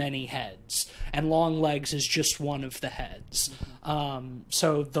has many heads, and Longlegs is just one of the heads.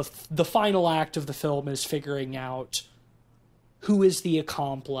 So the final act of the film is figuring out who is the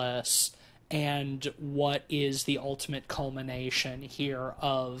accomplice and what is the ultimate culmination here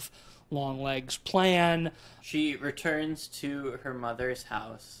of Longlegs' plan. She returns to her mother's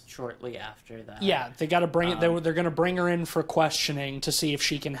house shortly after that. Yeah, they got to bring it. They're going to bring her in for questioning to see if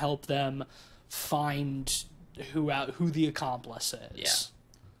she can help them find who the accomplice is.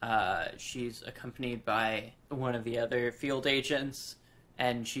 Yeah. She's accompanied by one of the other field agents,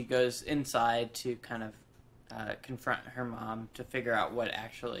 and she goes inside to kind of confront her mom to figure out what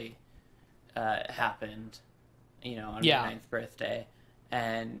actually happened, on her 9th birthday.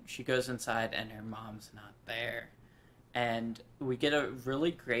 And she goes inside, and her mom's not there. And we get a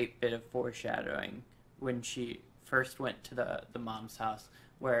really great bit of foreshadowing when she first went to the mom's house,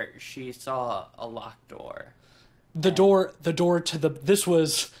 where she saw a locked door. The door to this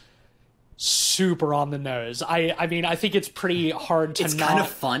was super on the nose. I mean, I think it's pretty hard to It's not... kind of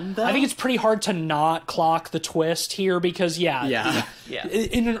fun, though. I think it's pretty hard to not clock the twist here, because, Yeah.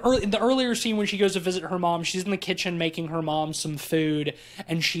 In the earlier scene when she goes to visit her mom, she's in the kitchen making her mom some food,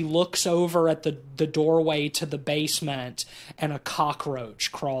 and she looks over at the doorway to the basement, and a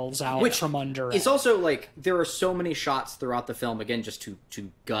cockroach crawls out from under it. It's also, like, there are so many shots throughout the film, again, just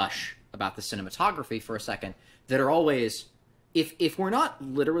to gush about the cinematography for a second, that are always... If we're not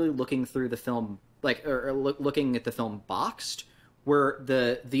literally looking through the film, like, or looking at the film boxed, where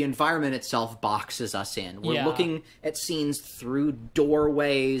the environment itself boxes us in. We're Yeah. looking at scenes through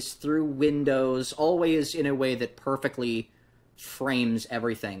doorways, through windows, always in a way that perfectly frames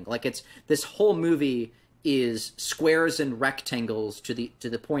everything. Like, it's this whole movie is squares and rectangles to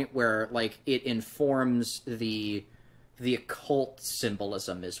the point where, like, it informs the occult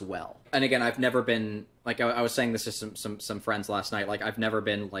symbolism as well. And again, I've never been, like, I was saying this to some friends last night, like, I've never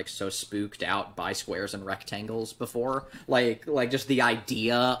been, like, so spooked out by squares and rectangles before. Like just the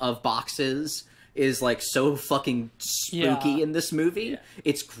idea of boxes is, like, so fucking spooky in this movie. Yeah.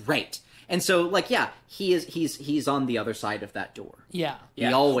 It's great. And so, like, yeah, he's on the other side of that door. Yeah. He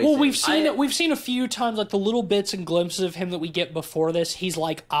always Well, is. we've seen a few times, like, the little bits and glimpses of him that we get before this. He's,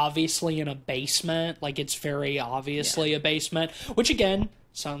 like, obviously in a basement. Like, it's very obviously a basement. Which, again,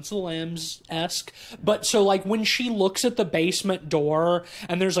 Silence of the Lambs-esque. But, so, like, when she looks at the basement door,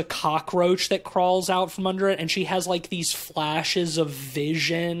 and there's a cockroach that crawls out from under it, and she has, like, these flashes of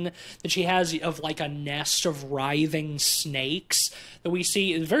vision that she has of, like, a nest of writhing snakes that we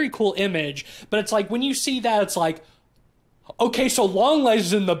see. It's a very cool image. But it's like, when you see that, it's like, okay, so Longlegs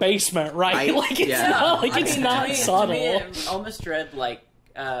is in the basement, right? Like, it's not, like, it's not subtle. To me, it almost read like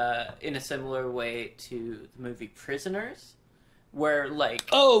in a similar way to the movie Prisoners, where, like,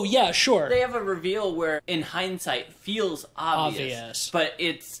 Oh, yeah, sure. they have a reveal where, in hindsight, feels obvious. But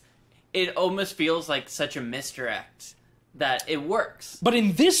it almost feels like such a misdirect that it works. But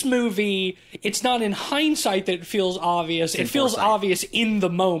in this movie, it's not in hindsight that it feels obvious. It feels foresight. obvious in the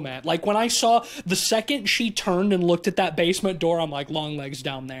moment. Like, when I saw the second she turned and looked at that basement door, I'm like, Longlegs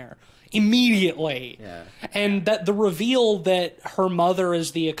down there. Immediately. Yeah. And that the reveal that her mother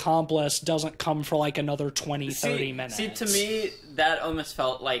is the accomplice doesn't come for, like, another 30 minutes. See, to me, that almost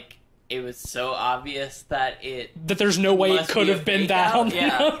felt like it was so obvious that that there's no way it must could be a have been fake that out. on the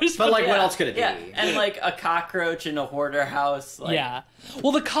Yeah. nose. But, like, what else could it be? Yeah, and, like, a cockroach in a hoarder house. Like, Yeah.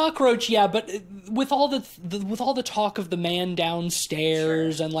 Well, the cockroach, yeah, but with all the talk of the man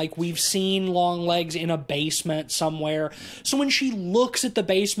downstairs, and, like, we've seen Longlegs in a basement somewhere. So when she looks at the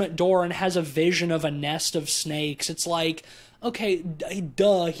basement door and has a vision of a nest of snakes, it's like, okay,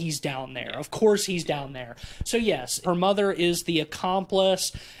 duh, he's down there. Of course he's down there. So yes, her mother is the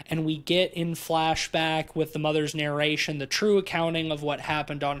accomplice, and we get in flashback with the mother's narration the true accounting of what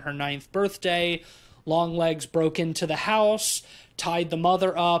happened on her 9th birthday. Longlegs broke into the house, tied the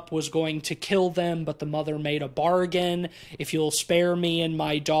mother up, was going to kill them, but the mother made a bargain. If you'll spare me and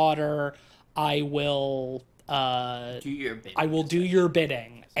my daughter, I will do your bidding. I will do your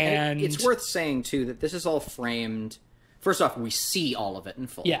bidding. And it's worth saying, too, that this is all framed... First off, we see all of it in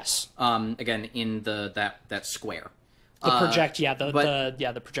full. Yes. Again, in that square. The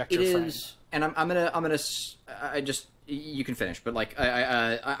the projector It frame. is, and I'm gonna I just, you can finish, but, like,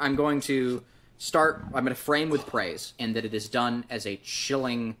 I'm going to start. I'm gonna frame with praise, and that it is done as a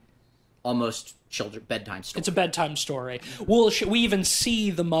chilling, almost bedtime story. It's a bedtime story. We even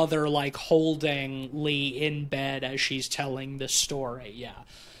see the mother, like, holding Lee in bed as she's telling this story. Yeah.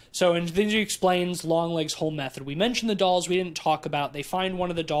 So, and then she explains Longlegs' whole method. We mentioned the dolls we didn't talk about. They find one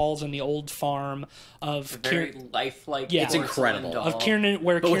of the dolls in the old farm of very lifelike. Yeah. It's incredible. doll. of Kieran,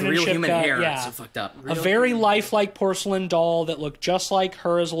 where but with Kieran real Shipka, human hair. yeah, It's so fucked up. a very lifelike porcelain doll that looked just like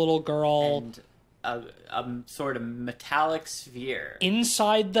her as a little girl. And a sort of metallic sphere.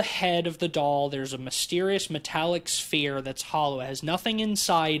 Inside the head of the doll, there's a mysterious metallic sphere that's hollow. It has nothing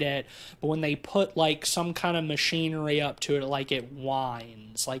inside it, but when they put, like, some kind of machinery up to it, like, it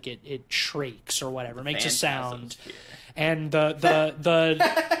whines, like it shrieks or whatever, it makes a sound. Sphere. And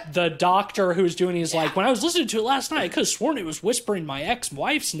the doctor who's doing it is like, when I was listening to it last night, I could have sworn it was whispering my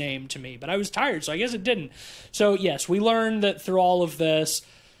ex-wife's name to me, but I was tired, so I guess it didn't. So yes, we learned that through all of this,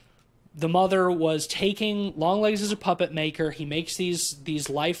 the mother was taking Longlegs as a puppet maker. He makes these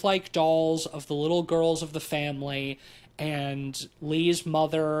lifelike dolls of the little girls of the family, and Lee's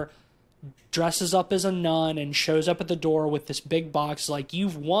mother dresses up as a nun and shows up at the door with this big box like,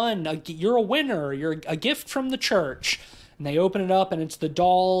 you've won, you're a winner, you're a gift from the church. And they open it up, and it's the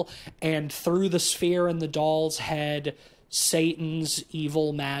doll, and through the sphere in the doll's head, Satan's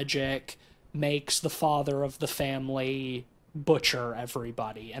evil magic makes the father of the family butcher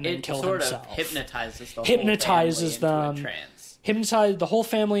everybody and then It kill sort himself. of hypnotizes the Hypnotizes whole family them. into a trance. Hypnotize the whole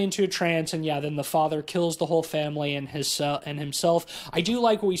family into a trance, and yeah, then the father kills the whole family and himself. I do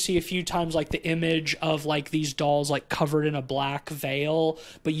like what we see a few times, like the image of, like, these dolls, like, covered in a black veil,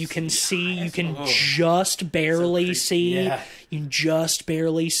 but you can just barely see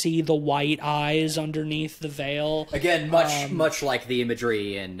the white eyes underneath the veil. Again, much like the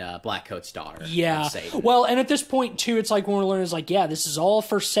imagery in Black Coat's daughter. Yeah. Satan. Well, and at this point too, it's like when we're learning, it's like, yeah, this is all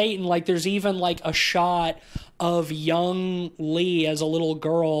for Satan. Like, there's even, like, a shot of young Lee as a little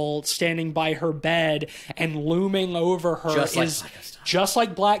girl standing by her bed, and looming over her just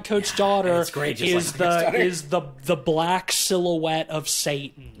like Blackcoat's daughter, is the black silhouette of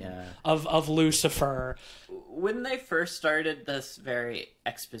Satan, of Lucifer. When they first started this very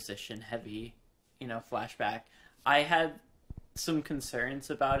exposition heavy, flashback, I had some concerns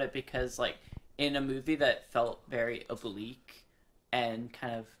about it because, like, in a movie that felt very oblique and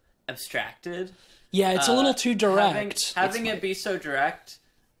kind of abstracted, it's a little too direct. Having it be so direct,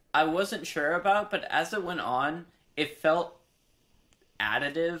 I wasn't sure about, but as it went on, it felt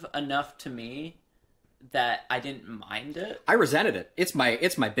additive enough to me that I didn't mind it. I resented it. It's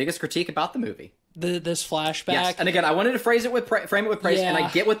my biggest critique about the movie. This flashback. Yes, and again, I wanted to frame it with praise, and I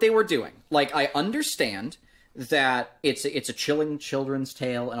get what they were doing. Like, I understand that it's a chilling children's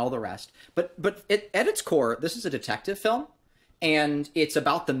tale and all the rest, but at its core, this is a detective film, and it's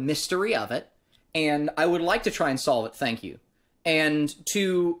about the mystery of it, and I would like to try and solve it. Thank you. And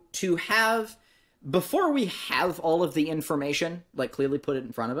to have, before we have all of the information, like, clearly put it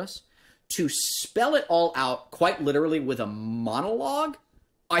in front of us, to spell it all out quite literally with a monologue,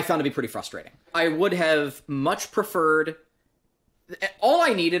 I found to be pretty frustrating. I would have much preferred, all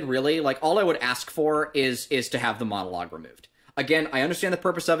I needed, really, like, all I would ask for is to have the monologue removed. Again, I understand the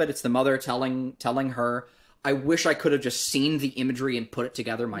purpose of it. It's the mother telling her. I wish I could have just seen the imagery and put it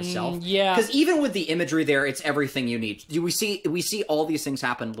together myself. Yeah. Because even with the imagery there, it's everything you need. We see all these things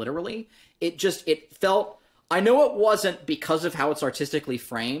happen literally. It felt, I know it wasn't because of how it's artistically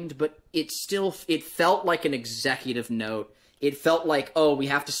framed, but it felt like an executive note. It felt like, oh, we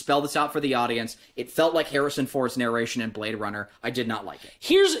have to spell this out for the audience. It felt like Harrison Ford's narration in Blade Runner. I did not like it.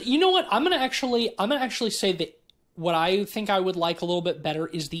 You know what? I'm gonna actually say that what I think I would like a little bit better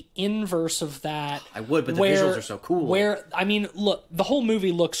is the inverse of that. I would, but the visuals are so cool. I mean, look, the whole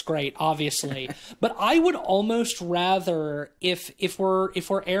movie looks great, obviously, but I would almost rather, if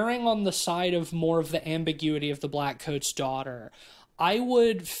we're erring on the side of more of the ambiguity of the Blackcoat's daughter, I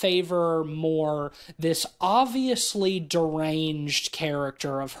would favor more this obviously deranged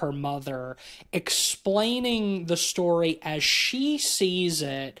character of her mother explaining the story as she sees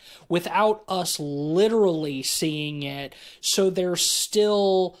it without us literally seeing it, so there's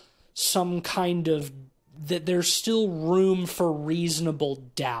still some kind of, that there's still room for reasonable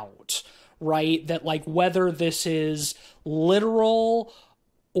doubt, right? That, like, whether this is literal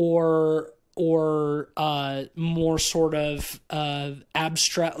or more sort of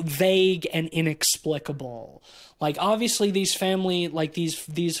abstract, vague, and inexplicable. Like, obviously these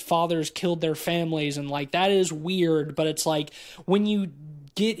fathers killed their families, and, like, that is weird, but it's like, when you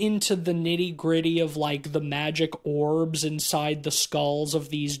get into the nitty-gritty of, like, the magic orbs inside the skulls of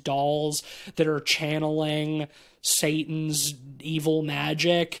these dolls that are channeling Satan's evil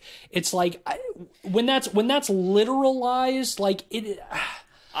magic, it's like, when that's literalized, like, it...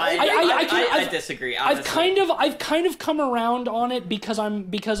 I disagree. Honestly. I've kind of come around on it because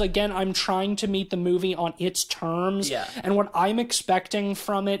again I'm trying to meet the movie on its terms, and what I'm expecting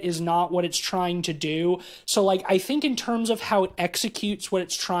from it is not what it's trying to do. So, like, I think in terms of how it executes what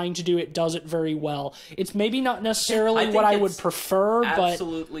it's trying to do, it does it very well. It's maybe not necessarily what I would prefer, but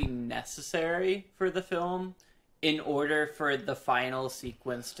absolutely necessary for the film in order for the final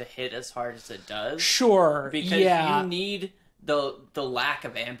sequence to hit as hard as it does. Sure, because you need the lack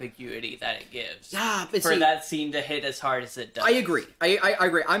of ambiguity that it gives for that scene to hit as hard as it does. I agree. I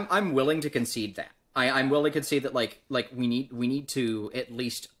agree. I'm willing to concede that. I'm willing to concede that like we need to at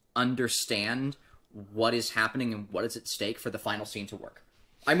least understand what is happening and what is at stake for the final scene to work.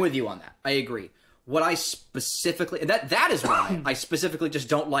 I'm with you on that. I agree. What I specifically, that is why I specifically just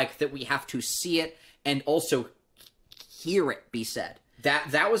don't like that we have to see it and also hear it be said.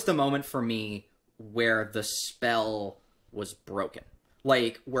 That was the moment for me where the spell was broken.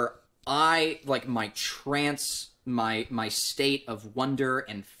 Like, where I, like, my trance, my state of wonder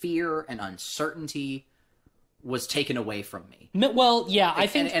and fear and uncertainty was taken away from me. Well, yeah, I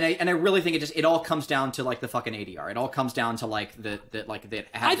think, and I really think it all comes down to, like, the fucking ADR. It all comes down to, like,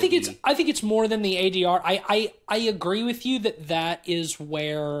 I think it's more than the ADR. I agree with you that is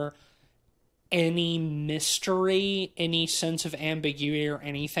where any mystery, any sense of ambiguity or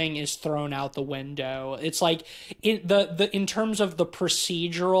anything is thrown out the window. It's like in terms of the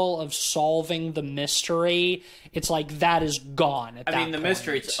procedural of solving the mystery, it's like that is gone at that point. I mean, the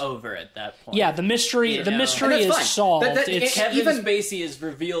mystery's over at that point. Yeah, the mystery is solved. Kevin Spacey has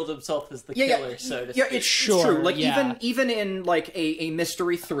revealed himself as the killer, so to speak. Yeah, it's true. Like, even in, like, a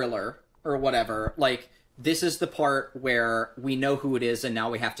mystery thriller or whatever, like, this is the part where we know who it is and now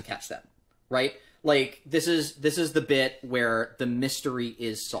we have to catch them. Right? Like this is the bit where the mystery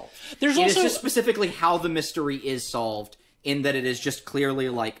is solved. There's It also is just specifically how the mystery is solved, in that it is just clearly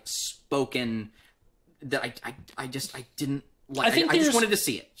like spoken. That I didn't like. I just wanted to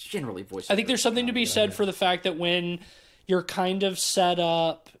see it. Generally, voice. I think there's something to be said for the fact that when you're kind of set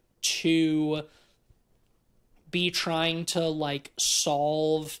up to be trying to like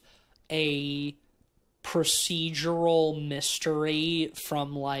solve a procedural mystery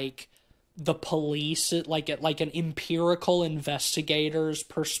from like the police, like an empirical investigator's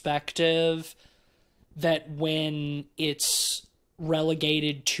perspective, that when it's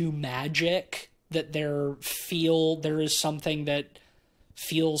relegated to magic, that there is something that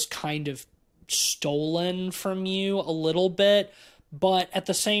feels kind of stolen from you a little bit. But at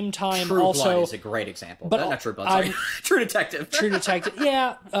the same time, True also Blood is a great example. but Not True Blood, sorry. True Detective. True Detective,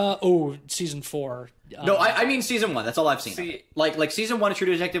 yeah. Season 4. No, I mean season 1. That's all I've seen. See- Like season 1 of True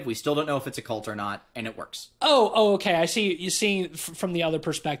Detective, we still don't know if it's a cult or not, and it works. Okay. I see. You see from the other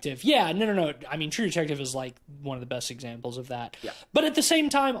perspective. Yeah, no. I mean, True Detective is like one of the best examples of that. Yeah. But at the same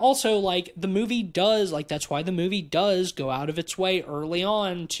time, also like the movie does, like that's why the movie does go out of its way early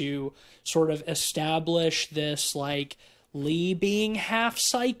on to sort of establish this like Lee being half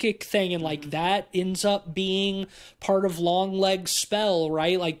psychic thing, and like that ends up being part of Longlegs' spell,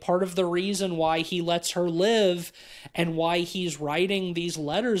 right? Like part of the reason why he lets her live and why he's writing these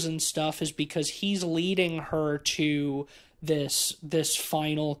letters and stuff is because he's leading her to this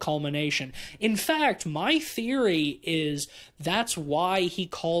final culmination. In fact, my theory is that's why he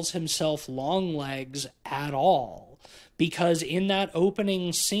calls himself Longlegs at all, because in that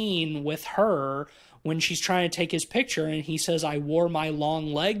opening scene with her, when she's trying to take his picture and he says, "I wore my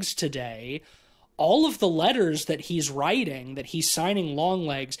long legs today," all of the letters that he's writing, that he's signing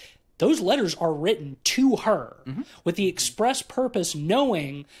Longlegs, those letters are written to her with the express purpose,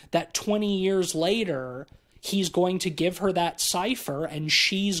 knowing that 20 years later, he's going to give her that cipher and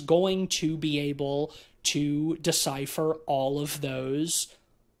she's going to be able to decipher all of those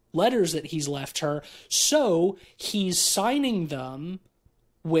letters that he's left her. So he's signing them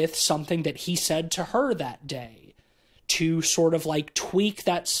with something that he said to her that day to sort of like tweak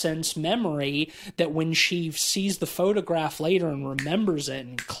that sense memory, that when she sees the photograph later and remembers it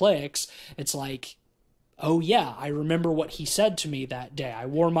and clicks, it's like, oh yeah, I remember what he said to me that day. I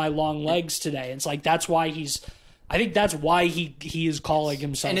wore my long legs today. It's like, that's why I think that's why he is calling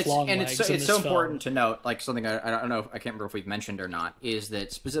himself Longlegs. And it's so film. important to note, like something I don't know, I can't remember if we've mentioned or not, is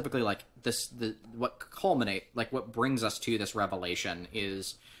that specifically like what brings us to this revelation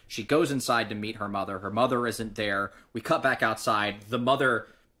is she goes inside to meet her mother. Her mother isn't there. We cut back outside. The mother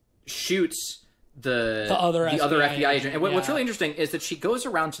shoots the other FBI agent. And what's really interesting is that she goes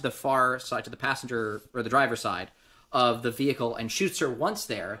around to the far side, to the passenger or the driver's side of the vehicle, and shoots her once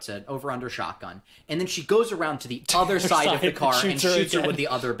there. It's an over-under shotgun. And then she goes around to the other side of the car and shoots her with the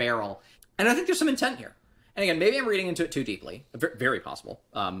other barrel. And I think there's some intent here. And again, maybe I'm reading into it too deeply. Very possible.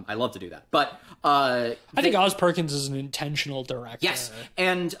 I love to do that. But I think Oz Perkins is an intentional director. Yes.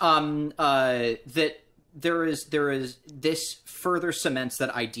 And that there is this further cements that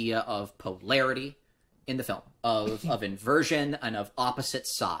idea of polarity in the film, of inversion and of opposite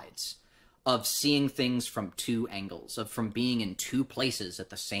sides, of seeing things from two angles, from being in two places at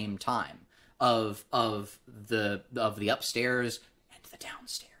the same time, of the upstairs and the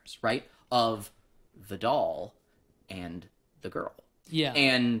downstairs, right? Of the doll and the girl. Yeah.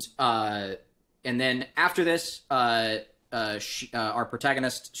 And then after this, our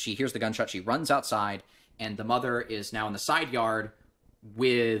protagonist, she hears the gunshot, she runs outside, and the mother is now in the side yard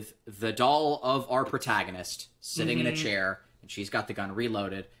with the doll of our protagonist sitting in a chair, and she's got the gun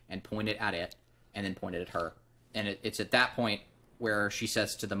reloaded and pointed at it, and then pointed at her. And it's at that point where she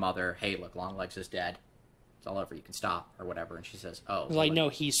says to the mother, "Hey, look, Longlegs is dead. It's all over. You can stop," or whatever. And she says, "Oh." Like, no,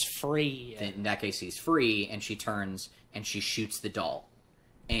 he's free. In that case, he's free, and she turns and she shoots the doll.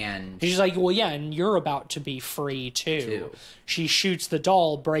 And she's like, well, yeah, and you're about to be free, too. She shoots the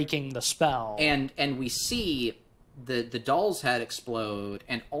doll, breaking the spell. And we see the doll's head explode,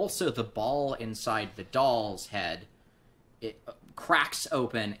 and also the ball inside the doll's head, it cracks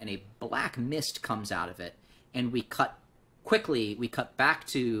open, and a black mist comes out of it. And we cut back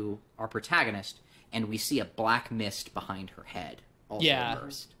to our protagonist, and we see a black mist behind her head, also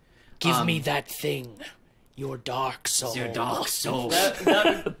immersed. Give me that thing. Your dark soul. Your dark soul.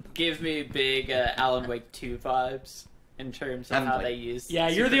 That would give me big Alan Wake 2 vibes in terms of how they use. Yeah,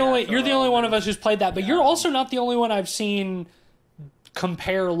 you're the only one of us who's played that, but you're also not the only one I've seen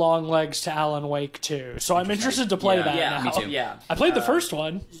compare Longlegs to Alan Wake 2. So I'm interested to play that now. Me too. Yeah. I played the first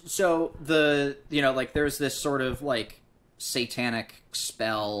one. So there's this sort of like satanic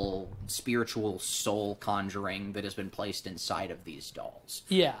spell, spiritual soul conjuring that has been placed inside of these dolls.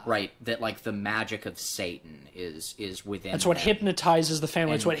 Yeah. Right? That, like, the magic of Satan is within That's what them. hypnotizes the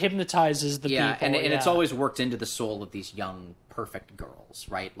family. It's what hypnotizes the people. And it's always worked into the soul of these young, perfect girls,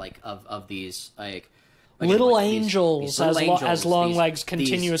 right? Like, of these, like... again, little like angels, these little angels, as Longlegs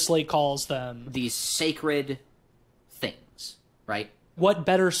continuously calls them. These sacred things, right? What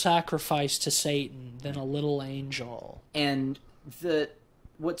better sacrifice to Satan than a little angel? And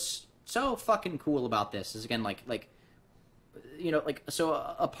what's so fucking cool about this is, again,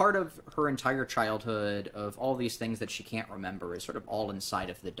 so a part of her entire childhood, of all these things that she can't remember, is sort of all inside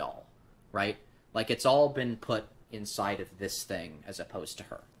of the doll, right? Like, it's all been put inside of this thing as opposed to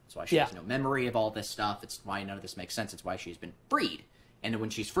her. That's why she has no memory of all this stuff. It's why none of this makes sense. It's why she's been freed. And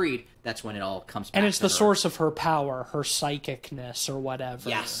when she's freed, that's when it all comes back. And it's to the her. source of her power, her psychicness, or whatever.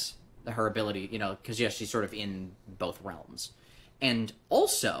 Yes. Her ability, because, yes, she's sort of in both realms. And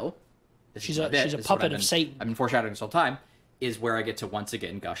also, she's a puppet of Satan. I've been foreshadowing this whole time, is where I get to once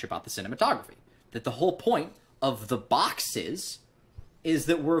again gush about the cinematography. That the whole point of the boxes is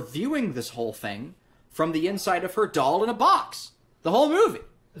that we're viewing this whole thing from the inside of her doll in a box. The whole movie.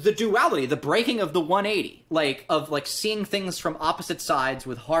 The duality, the breaking of the 180, of seeing things from opposite sides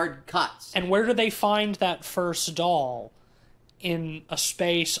with hard cuts. And where do they find that first doll? In a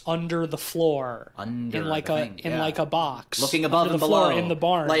space under the floor, in like a box, looking above and the below, floor in the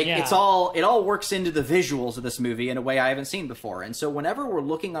barn. It all works into the visuals of this movie in a way I haven't seen before. And so whenever we're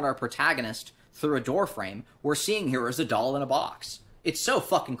looking at our protagonist through a door frame, we're seeing her as a doll in a box. It's so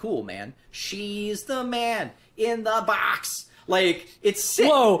fucking cool, man. She's the man in the box. Like, it's sick.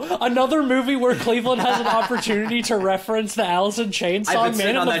 Whoa, another movie where Cleveland has an opportunity to reference the Alice in Chains song, I've been Man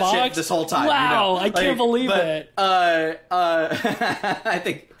in on the that Box. shit this whole time. Wow, I can't believe it. I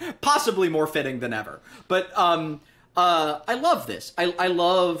think possibly more fitting than ever. But I love this. I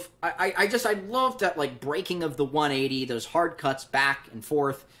love that, like, breaking of the 180, those hard cuts back and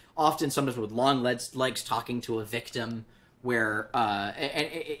forth, often sometimes with Longlegs talking to a victim, where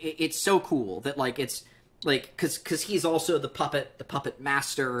it's so cool that, like, it's like, because he's also the puppet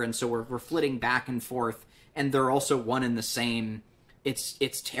master, and so we're flitting back and forth, and they're also one and the same.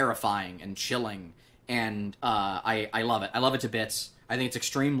 It's terrifying and chilling, and I love it. I love it to bits. I think it's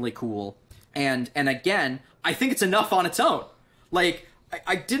extremely cool, and again, I think it's enough on its own. Like,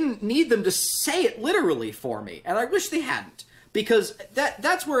 I didn't need them to say it literally for me, and I wish they hadn't, because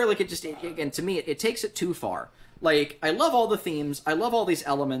that's where, like, it just, again, to me, it takes it too far. Like, I love all the themes, I love all these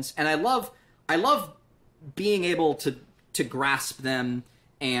elements, and I love being able to grasp them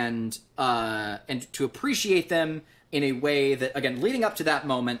and to appreciate them in a way that, again, leading up to that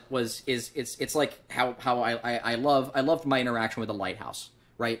moment it's like how I loved my interaction with The Lighthouse,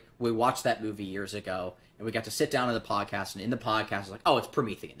 right? We watched that movie years ago, and we got to sit down in the podcast, and in the podcast, it's like, oh, it's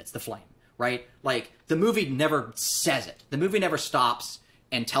Promethean, it's the flame, right? Like, the movie never says it. The movie never stops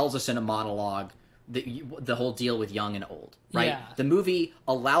and tells us in a monologue the whole deal with young and old, right? Yeah. The movie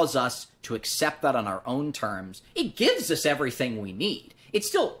allows us to accept that on our own terms. It gives us everything we need. It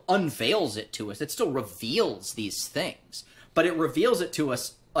still unveils it to us. It still reveals these things. But it reveals it to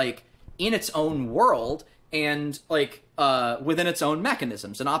us, like, in its own world and, like, within its own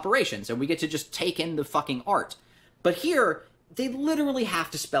mechanisms and operations. And we get to just take in the fucking art. But here, they literally have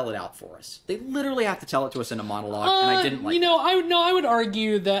to spell it out for us. They literally have to tell it to us in a monologue, and I didn't like it. I would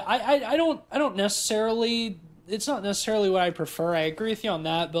argue that I don't necessarily, it's not necessarily what I prefer. I agree with you on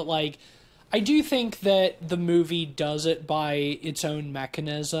that, but, like, I do think that the movie does it by its own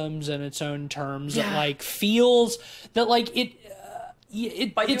mechanisms and its own terms. Yeah. That, like, feels that, like,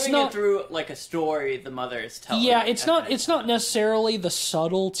 by it's doing not it through, like, a story the mother is telling. Yeah, it's not necessarily the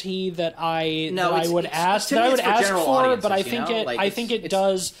subtlety that I would ask for, but I think it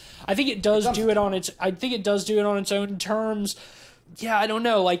does do it on its own terms. Yeah, I don't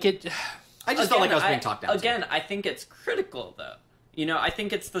know, like it. I just felt like I was being talked down. Again, I think it's critical, though. You know, I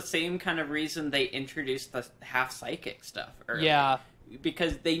think it's the same kind of reason they introduced the half psychic stuff earlier. Yeah.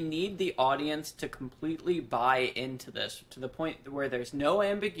 Because they need the audience to completely buy into this to the point where there's no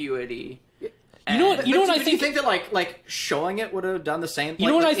ambiguity. You know what I think? Do you think that like showing it would have done the same? You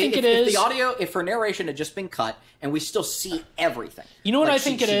know what I think it is? If the audio, if her narration had just been cut and we still see everything. You know what I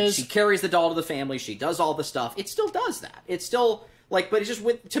think it is? She carries the doll to the family. She does all the stuff. It still does that. It's still like, but it's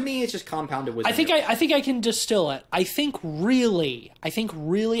just to me, it's just compounded with. I think I can distill it. I think really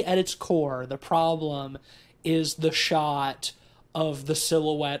at its core, the problem is the shot of the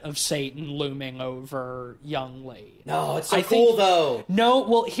silhouette of Satan looming over young Lee. No, it's so cool though. No,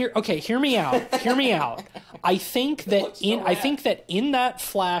 well, hear me out. I think that in that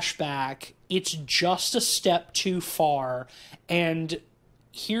flashback it's just a step too far. And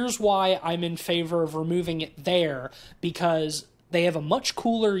here's why I'm in favor of removing it there, because they have a much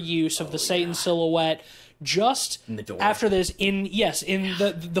cooler use of the Satan silhouette just in the door. After this.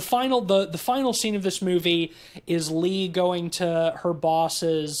 The final scene of this movie is Lee going to her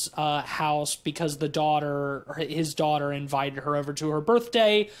boss's house because his daughter invited her over to her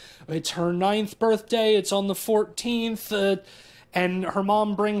birthday. It's her 9th birthday. It's on the 14th. And her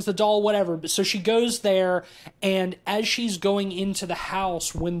mom brings the doll, whatever. So she goes there, and as she's going into the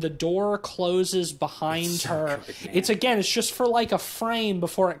house, when the door closes behind her, it's just for like a frame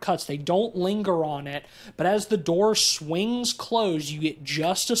before it cuts. They don't linger on it. But as the door swings closed, you get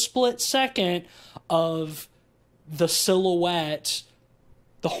just a split second of the silhouette,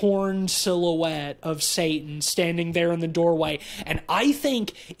 the horned silhouette of Satan standing there in the doorway. And I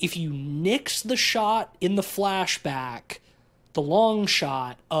think if you nix the shot in the flashback, the long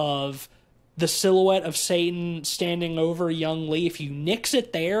shot of the silhouette of Satan standing over young Lee, if you nix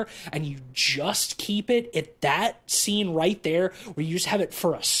it there and you just keep it at that scene right there, where you just have it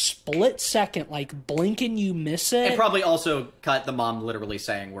for a split second, like blink and you miss it. And probably also cut the mom literally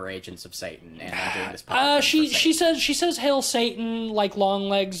saying we're agents of Satan and I'm doing this puppet thing for Satan. She says Hail Satan like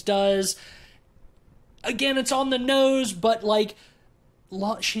Longlegs does. Again, it's on the nose, but like,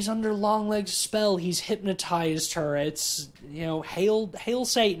 she's under Longlegs' spell. He's hypnotized her. It's, hail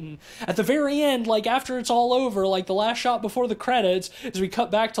Satan. At the very end, like after it's all over, like the last shot before the credits, is we cut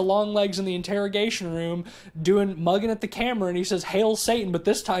back to Longlegs in the interrogation room mugging at the camera, and he says, "Hail Satan," but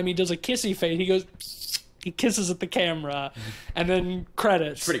this time he does a kissy face. He goes, he kisses at the camera, and then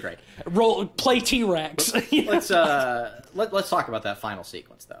credits. It's pretty great. Play T-Rex. Let's talk about that final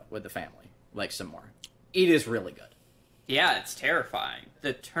sequence though with the family, like some more. It is really good. Yeah, it's terrifying.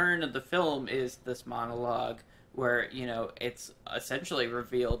 The turn of the film is this monologue where, it's essentially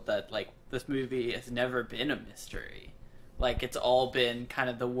revealed that, like, this movie has never been a mystery. Like, it's all been kind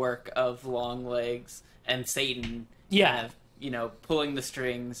of the work of Longlegs and Satan. Yeah. Kind of, pulling the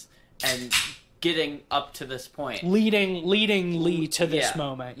strings and getting up to this point. Leading Lee to this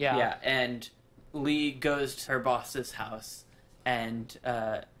moment, yeah. Yeah, and Lee goes to her boss's house and,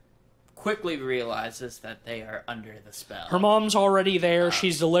 quickly realizes that they are under the spell. Her mom's already there.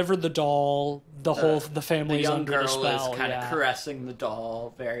 She's delivered the doll. The family's under the spell. The young girl is kind of caressing the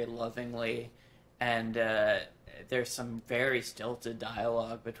doll very lovingly, and there's some very stilted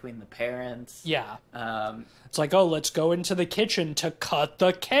dialogue between the parents. Yeah. It's like, let's go into the kitchen to cut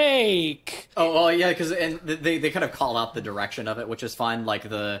the cake. Oh, yeah, because they kind of call out the direction of it, which is fine. Like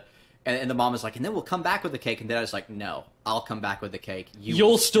and the mom is like, and then we'll come back with the cake. And Dad's like, no, I'll come back with the cake.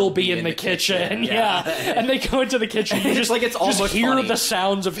 You'll still be in the kitchen. Yeah. And they go into the kitchen. And it's like, it's almost just hear funny. The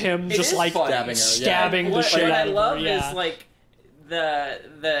sounds of him just like stabbing the shit out of her. What I love is like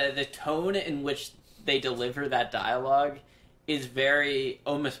the tone in which they deliver that dialogue is very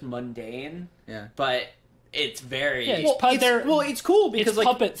almost mundane. Yeah. But it's very it's cool because it's like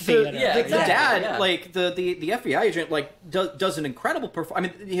puppet theater. The dad, like the FBI agent, like does an incredible I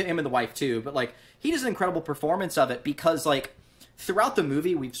mean, him and the wife too, but like he does an incredible performance of it because like throughout the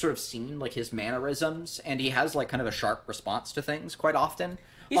movie we've sort of seen like his mannerisms and he has like kind of a sharp response to things quite often.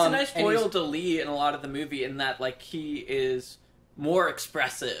 He's a nice foil to Lee in a lot of the movie in that like he is more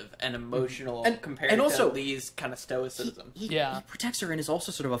expressive and emotional compared to Lee's kind of stoicism. He protects her and is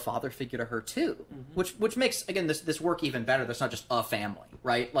also sort of a father figure to her too, which makes again this work even better. There's not just a family,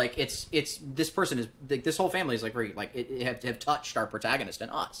 right? Like it's this person is this whole family is like very like it have touched our protagonist and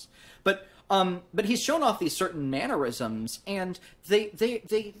us, but he's shown off these certain mannerisms and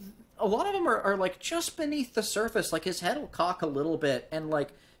they a lot of them are like just beneath the surface. Like his head will cock a little bit and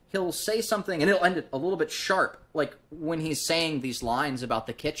like he'll say something and it'll end it a little bit sharp, like when he's saying these lines about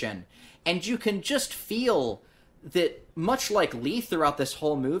the kitchen. And you can just feel that, much like Lee throughout this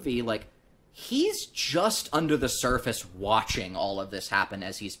whole movie, like, he's just under the surface watching all of this happen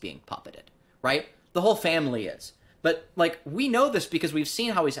as he's being puppeted, right? The whole family is. But, like, we know this because we've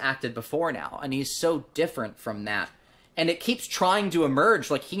seen how he's acted before now, and he's so different from that. And it keeps trying to emerge,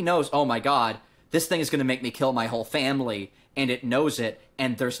 like, he knows, oh my god, this thing is going to make me kill my whole family, and it knows it,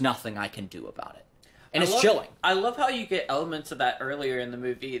 and there's nothing I can do about it. And it's chilling. I love how you get elements of that earlier in the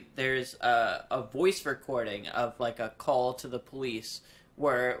movie. There's a voice recording of, like, a call to the police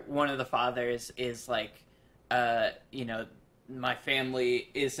where one of the fathers is like, my family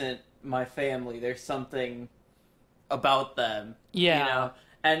isn't my family. There's something about them. Yeah.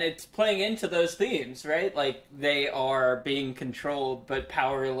 And it's playing into those themes, right? Like, they are being controlled, but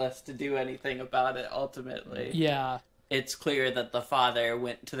powerless to do anything about it, ultimately. Yeah. it's clear that the father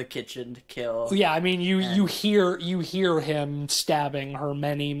went to the kitchen to kill. Yeah, I mean, you hear him stabbing her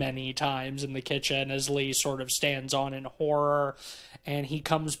many times in the kitchen as Lee sort of stands on in horror, and he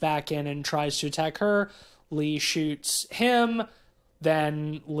comes back in and tries to attack her. Lee shoots him.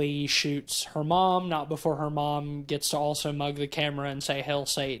 Then Lee shoots her mom, not before her mom gets to also mug the camera and say, "Hail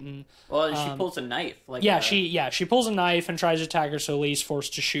Satan." Well, she pulls a knife. She pulls a knife and tries to attack her, so Lee's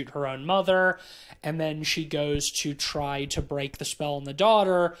forced to shoot her own mother. And then she goes to try to break the spell on the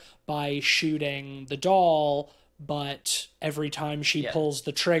daughter by shooting the doll, but every time she pulls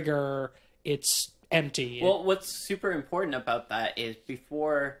the trigger, it's empty. Well, what's super important about that is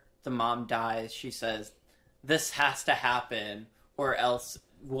before the mom dies, she says, "This has to happen, or else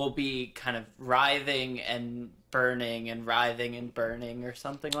we'll be kind of writhing and burning and writhing and burning," or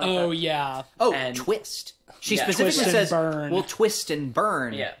something like that. Oh, yeah. Oh, And- twist. She Yeah. specifically Twist and says, burn. "We'll twist and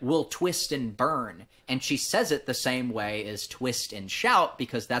burn." Yeah. We'll twist and burn. And she says it the same way as twist and shout,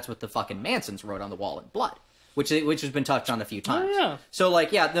 because that's what the fucking Mansons wrote on the wall in blood. Which has been touched on a few times. yeah. So,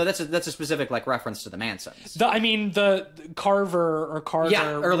 like, yeah, no, that's a specific, like, reference to the Mansons. The Carver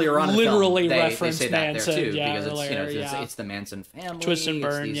Earlier on in the literally film, they referenced say that Manson. there too, Yeah, because it's, earlier, it's the Manson family, Twist and it's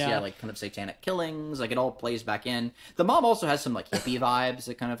burn, these, yeah. like, kind of satanic killings, like, it all plays back in. The mom also has some, like, hippie vibes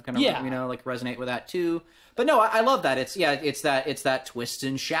that kind of Yeah. like resonate with that too. But no, I love that. It's that twist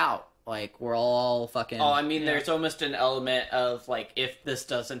and shout. Like, we're all fucking... Oh, I mean, there's almost an element of, like, if this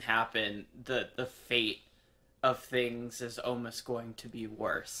doesn't happen, the fate of things is almost going to be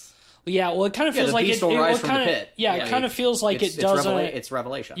worse. Yeah, well, it kind of feels the like beast it will rise it from kind the of pit. yeah, it kind of feels like it doesn't. It's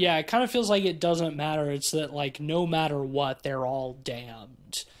revelation. Yeah, it kind of feels like it doesn't matter. It's that, like, no matter what, they're all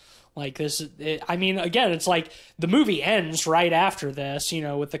damned. Like, I mean, again, it's like the movie ends right after this,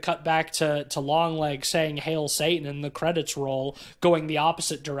 with the cut back to Longlegs saying "Hail Satan" and the credits roll going the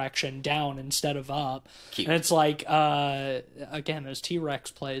opposite direction, down instead of up. Cute. And it's like, again, there's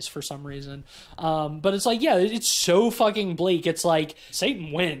T-Rex plays for some reason. But it's like, yeah, it's so fucking bleak. It's like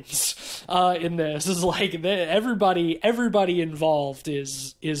Satan wins in this. It's like everybody involved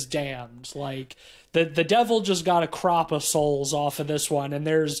is damned. Like, The devil just got a crop of souls off of this one, and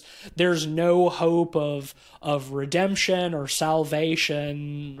there's no hope of redemption or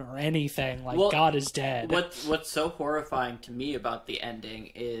salvation or anything. Like, Well, God is dead. What's so horrifying to me about the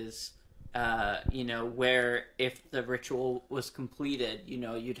ending is, where if the ritual was completed,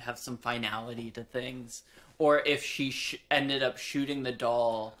 you'd have some finality to things, or if she ended up shooting the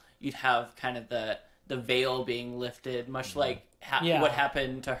doll, you'd have kind of the veil being lifted, much like what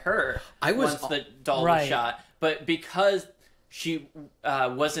happened to her once the doll was shot. But because she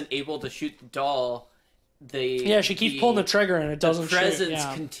wasn't able to shoot the doll, she keeps pulling the trigger and it doesn't the presence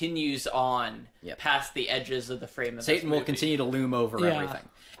shoot. continues on past the edges of the frame of Satan this will continue to loom over everything.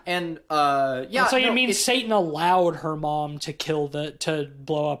 And So you mean Satan allowed her mom to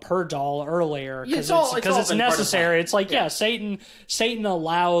blow up her doll earlier because it's necessary. It's like Satan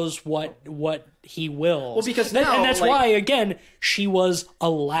allows what he wills. Well, because and that's why, again, she was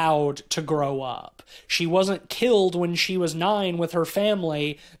allowed to grow up. She wasn't killed when she was 9 with her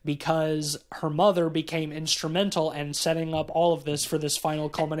family because her mother became instrumental in setting up all of this for this final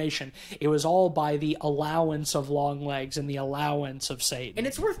culmination. It was all by the allowance of Longlegs and the allowance of Satan. And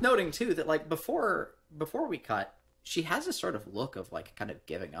it's worth noting too that, like, before we cut, she has a sort of look of, like, kind of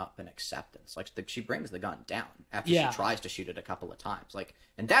giving up and acceptance. Like, she brings the gun down after she tries to shoot it a couple of times. Like,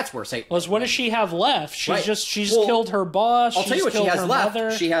 and that's where Satan. What does she have left? She's just killed her boss. I'll tell you what she has left.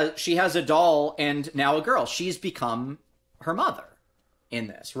 Mother. She has a doll and now a girl. She's become her mother in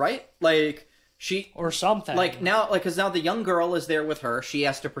this, right? Like, or something. Because now the young girl is there with her. She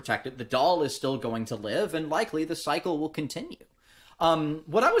has to protect it. The doll is still going to live, and likely the cycle will continue.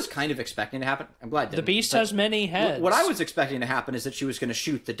 What I was kind of expecting to happen, I'm glad it didn't, the beast has many heads. What I was expecting to happen is that she was going to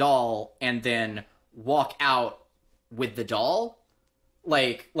shoot the doll and then walk out with the doll,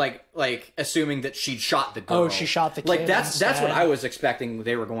 like assuming that she'd shot the girl. Oh, she shot the kid. Like, that's instead. what I was expecting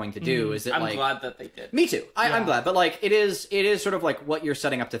they were going to do. Is that I'm glad that they did. Me too. I'm glad, but like it is sort of like what you're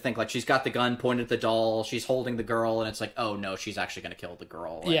setting up to think. Like, she's got the gun pointed at the doll, she's holding the girl, and it's like, oh no, she's actually going to kill the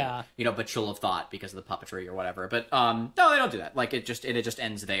girl. And, but she'll have thought because of the puppetry or whatever. But no, they don't do that. Like, it just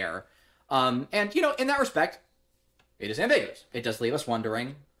ends there. And in that respect, it is ambiguous. It does leave us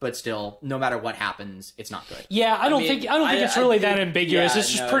wondering, but still, no matter what happens, it's not good. Yeah, I don't think it's really that ambiguous.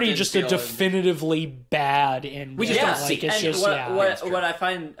 It's just just a definitively bad ending. We just don't see it. It's just what I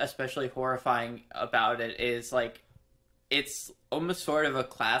find especially horrifying about it is, like, it's almost sort of a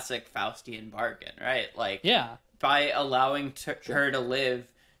classic Faustian bargain, right? Like, by allowing her to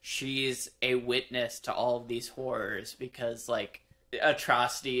live, she's a witness to all of these horrors, because, like,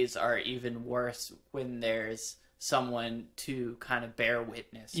 atrocities are even worse when there's someone to kind of bear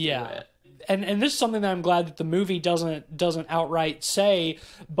witness to Yeah. it. And this is something that I'm glad that the movie doesn't outright say,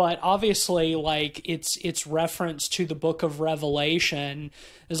 but obviously like its reference to the book of Revelation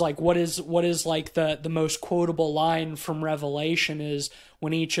is like what is like the most quotable line from Revelation is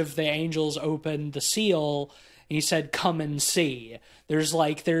when each of the angels opened the seal and he said, "Come and see." There's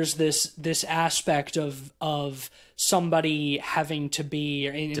this aspect of somebody having to be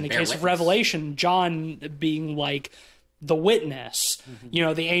in the case of Revelation, John being like the witness. You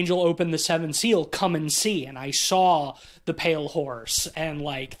know, the angel opened the seventh seal, "Come and see," and I saw the pale horse, and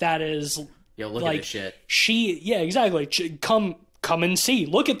like that is Look like at this shit. Exactly. Come and see.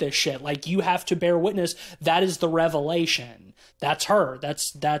 Look at this shit. Like you have to bear witness. That is the revelation. That's her.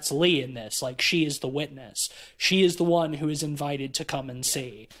 That's Lee in this. Like she is the witness. She is the one who is invited to come and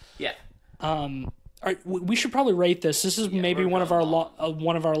see. Yeah. All right, we should probably rate this. This is maybe one of our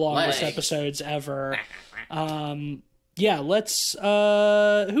longest episodes ever. Yeah, let's.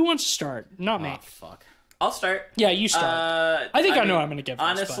 Who wants to start? Not me. Oh, fuck. I'll start. Yeah, you start. I think I know what I'm going to give this.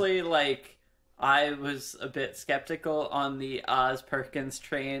 Honestly, like, I was a bit skeptical on the Oz Perkins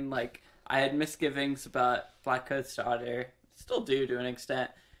train. Like, I had misgivings about Blackcoat's daughter. Still do to an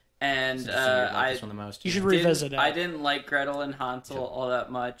extent. And this one the most. You should revisit it. I didn't like Gretel and Hansel all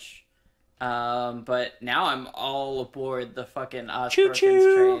that much. But now I'm all aboard the fucking Oz Perkins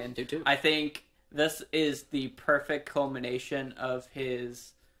train. Choo-choo. I think this is the perfect culmination of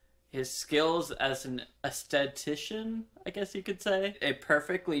his skills as an aesthetician, I guess you could say. It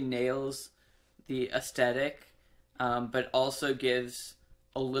perfectly nails the aesthetic, but also gives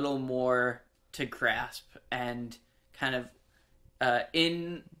a little more to grasp and kind of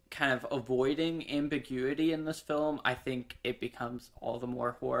avoiding ambiguity in this film. I think it becomes all the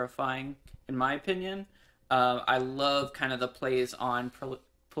more horrifying, in my opinion. I love kind of the plays on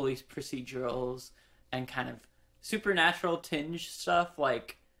police procedurals and kind of supernatural tinge stuff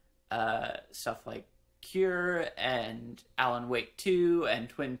like Cure and Alan Wake 2 and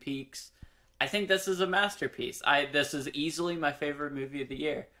Twin Peaks. I think this is a masterpiece. This is easily my favorite movie of the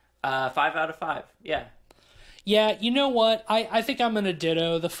year. 5 out of 5. Yeah. Yeah, you know what? I think I'm going to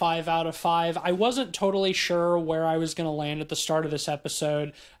ditto the 5 out of 5. I wasn't totally sure where I was going to land at the start of this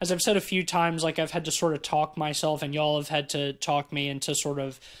episode. As I've said a few times, like I've had to sort of talk myself, and y'all have had to talk me into sort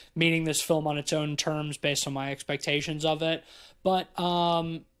of meeting this film on its own terms based on my expectations of it. But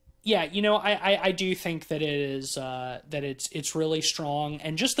yeah, you know, I do think that it is that it's really strong,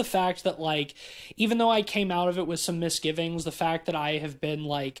 and just the fact that like even though I came out of it with some misgivings, the fact that I have been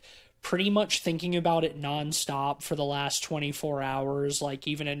like pretty much thinking about it nonstop for the last 24 hours, like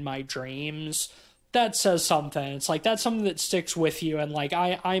even in my dreams, that says something. It's like that's something that sticks with you, and like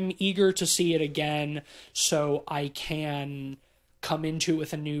I'm eager to see it again so I can come into it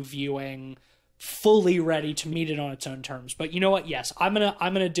with a new viewing fully ready to meet it on its own terms. But you know what? Yes, I'm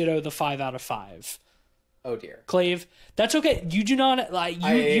gonna ditto the 5 out of 5. Oh dear, Clave, that's okay. You do not like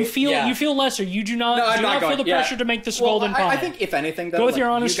you feel lesser. You do not. No, I'm do not feel the pressure to make this golden pie. I think if anything, though, go with like, your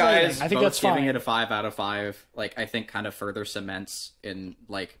honest you guys rating. I think both that's fine. Giving it a 5 out of 5, like I think, kind of further cements in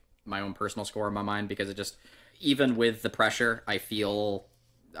like my own personal score in my mind, because it just, even with the pressure, I feel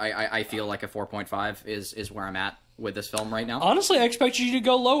like a 4.5 is where I'm at with this film right now. Honestly, I expected you to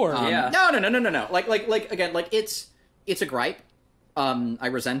go lower. Yeah. No. Like again, like it's a gripe. I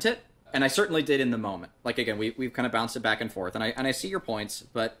resent it, and I certainly did in the moment. Like again, we've kind of bounced it back and forth, and I see your points,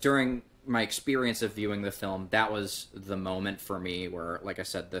 but during my experience of viewing the film, that was the moment for me where, like I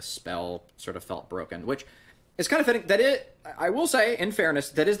said, the spell sort of felt broken, which is kind of fitting. I will say, in fairness,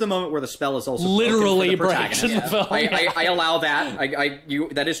 that is the moment where the spell is also literally broken for the breaks in the film. I allow that.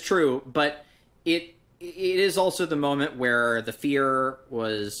 That is true, but it is also the moment where the fear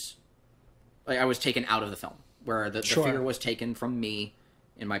was, like, I was taken out of the film, where the fear was taken from me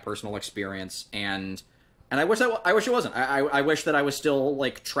in my personal experience, and I wish it wasn't. I wish that I was still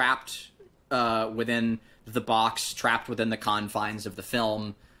like trapped within the box, trapped within the confines of the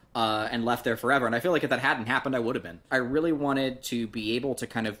film, and left there forever. And I feel like if that hadn't happened, I would have been. I really wanted to be able to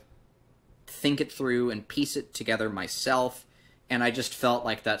kind of think it through and piece it together myself, and I just felt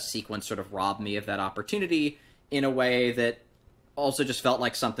like that sequence sort of robbed me of that opportunity in a way that also just felt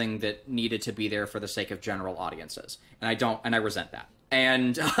like something that needed to be there for the sake of general audiences. And I resent that.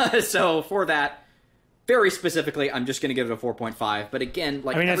 And so for that, very specifically, I'm just going to give it a 4.5. But again,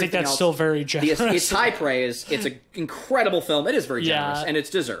 like, I think that's else, still very generous. It's high praise. It's an incredible film. It is very generous, and it's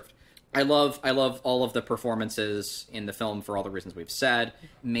deserved. I love all of the performances in the film for all the reasons we've said.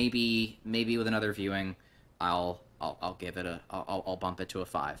 Maybe with another viewing, I'll I'll give it I'll bump it to a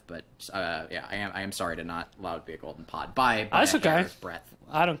 5. But yeah, I am sorry to not allow it to be a golden pod by That's a okay. hair's breadth.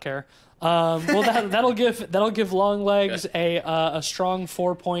 I don't care. Well, that'll give Longlegs a strong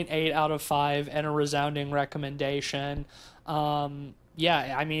 4.8 out of 5 and a resounding recommendation.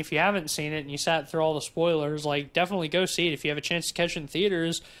 Yeah, I mean, if you haven't seen it and you sat through all the spoilers, like, definitely go see it. If you have a chance to catch it in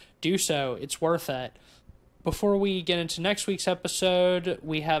theaters, do so. It's worth it. Before we get into next week's episode,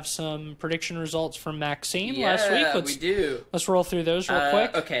 we have some prediction results from Maxine last week. We do. Let's roll through those real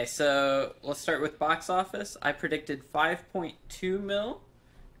quick. Okay, so let's start with box office. I predicted 5.2 mil.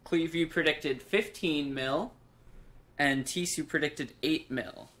 Cleview predicted 15 mil. And Tisu predicted 8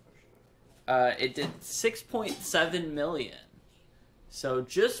 mil. It did 6.7 million. So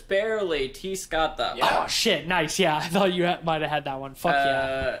just barely, Tease got that one. Oh, shit, nice. Yeah, I thought you might have had that one. Fuck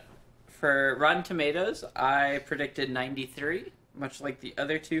yeah. For Rotten Tomatoes, I predicted 93, much like the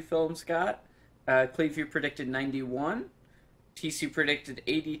other two films got. Cleview predicted 91. Tisu predicted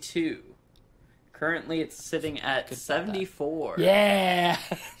 82. Currently, it's sitting at 74. Yeah!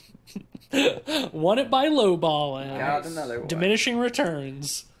 Won it by lowballing. Got another one. Diminishing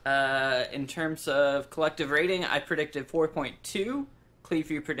returns. In terms of collective rating, I predicted 4.2.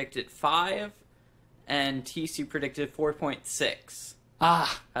 Cleview predicted 5. And Tisu predicted 4.6.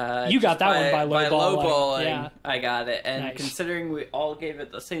 You got that one by lowballing. Yeah. I got it. And Nice. considering we all gave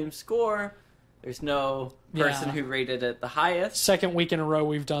it the same score, there's no person who rated it the highest. Second week in a row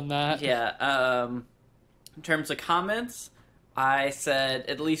we've done that. Yeah. In terms of comments, I said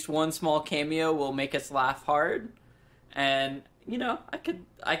at least one small cameo will make us laugh hard. And, you know,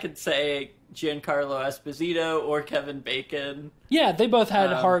 I could say Giancarlo Esposito or Kevin Bacon. Yeah, they both had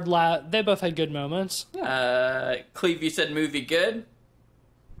they both had good moments. Clevie said movie good.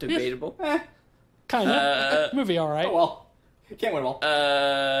 Debatable. Kind of. Movie all right. Oh well, you can't win them all.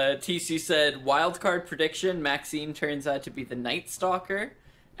 TC said wildcard prediction. Maxine turns out to be the Night Stalker,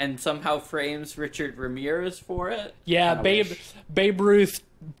 and somehow frames Richard Ramirez for it. Yeah, Babe Ruth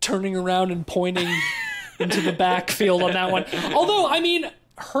turning around and pointing into the backfield on that one. Although, I mean,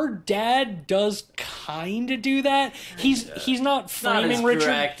 her dad does kind of do that. He's not framing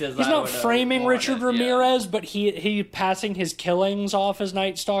Richard. He's not framing Richard Ramirez, but he passing his killings off as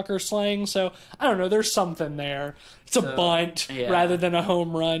Night Stalker slaying. So I don't know. There's something there. It's a bunt rather than a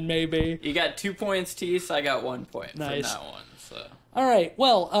home run, maybe. You got 2 points, Tease. I got 1 point Nice. from that one. So all right.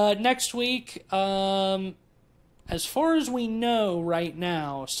 Well, next week. As far as we know right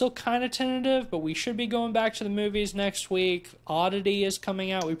now, still kind of tentative, but we should be going back to the movies next week. Oddity is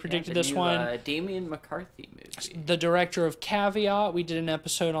coming out. We predicted this one. Damien McCarthy movie. The director of Caveat. We did an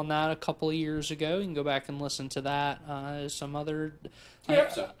episode on that a couple of years ago. You can go back and listen to that. Some other...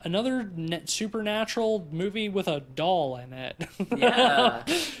 another supernatural movie with a doll in it. Yeah.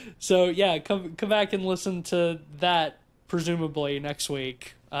 So, yeah, come back and listen to that, presumably, next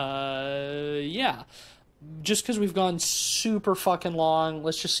week. Yeah. Just because we've gone super fucking long,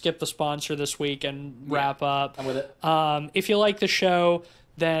 let's just skip the sponsor this week and wrap up. I'm with it. If you like the show,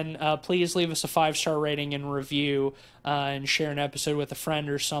 then please leave us a 5-star rating and review and share an episode with a friend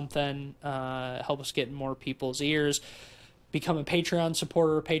or something. Help us get in more people's ears. Become a Patreon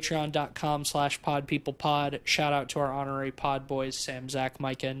supporter, patreon.com/podpeoplepod. Shout out to our honorary pod boys, Sam, Zach,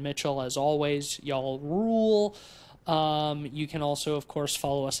 Micah, and Mitchell. As always, y'all rule. You can also, of course,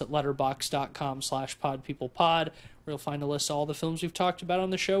 follow us at letterboxd.com/podpeoplepod, where you'll find a list of all the films we've talked about on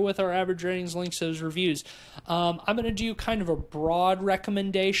the show with our average ratings, links to those reviews. I'm going to do kind of a broad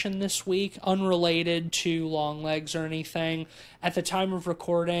recommendation this week, unrelated to Longlegs or anything. At the time of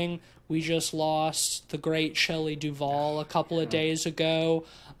recording, we just lost the great Shelley Duvall a couple of days ago.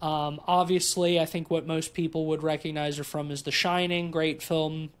 Obviously, I think what most people would recognize her from is The Shining, great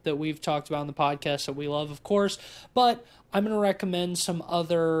film that we've talked about on the podcast that we love, of course. But I'm going to recommend some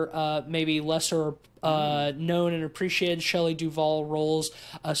other, maybe lesser known and appreciated Shelley Duvall roles,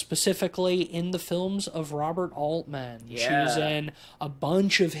 specifically in the films of Robert Altman. Yeah. She was in a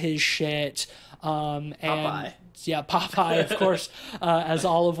bunch of his shit. And Popeye. Yeah, Popeye, of course, as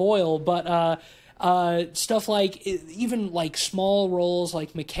Olive Oil, but stuff like even like small roles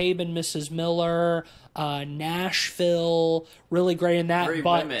like McCabe and Mrs. Miller, Nashville, really great in that.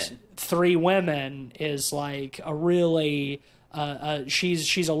 Three Women is like a really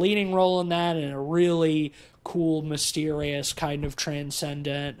she's a leading role in that, and a really cool, mysterious, kind of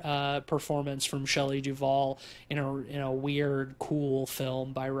transcendent performance from Shelley Duvall in a weird, cool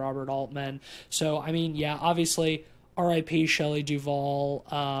film by Robert Altman. So I mean, yeah, obviously, R.I.P. Shelley Duvall.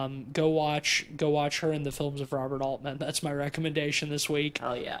 Go watch her in the films of Robert Altman. That's my recommendation this week.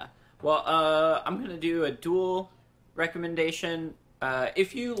 Hell yeah. Well, I'm gonna do a dual recommendation.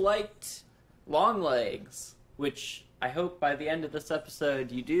 If you liked Longlegs, which I hope by the end of this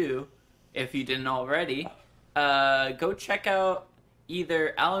episode you do, if you didn't already, go check out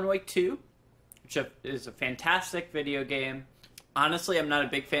either Alan Wake 2, which is a fantastic video game. Honestly, I'm not a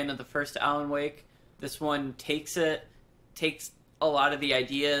big fan of the first Alan Wake. This one takes a lot of the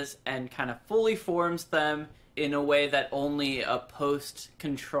ideas and kind of fully forms them in a way that only a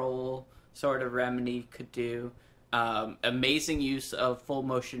post-control sort of Remedy could do. Amazing use of full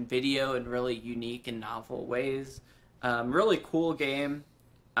motion video in really unique and novel ways. Really cool game.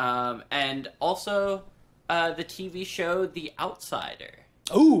 And also the TV show The Outsider.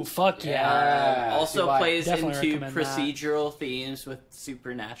 Ooh, fuck yeah. Also plays Definitely into procedural themes with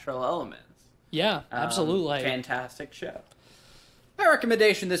supernatural elements. Yeah, absolutely. Fantastic show. My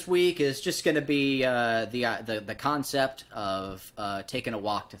recommendation this week is just going to be the concept of taking a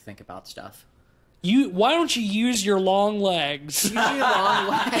walk to think about stuff. Why don't you use your long legs? Use your long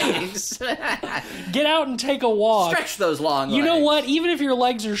legs. Get out and take a walk. Stretch those long legs. You know what? Even if your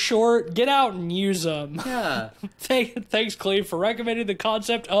legs are short, get out and use them. Yeah. Thanks, Cleve, for recommending the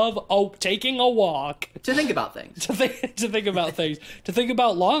concept of taking a walk. To think about things. To think about things. To think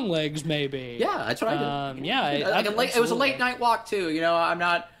about long legs, maybe. Yeah, that's what I did. Yeah, it was a late night walk too. You know, I'm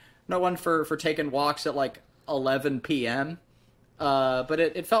not one for taking walks at like 11 p.m. But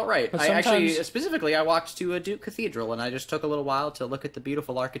it felt right. But I actually, specifically, I walked to a Duke Cathedral, and I just took a little while to look at the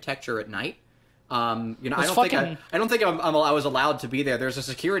beautiful architecture at night. You know, I don't think I was allowed to be there. There's a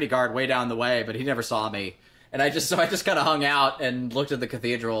security guard way down the way, but he never saw me. And I just kind of hung out and looked at the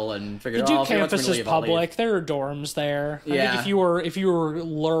cathedral and figured, the Duke if he wants me campus to is leave, I'll leave. public. There are dorms there. I Yeah. think if you were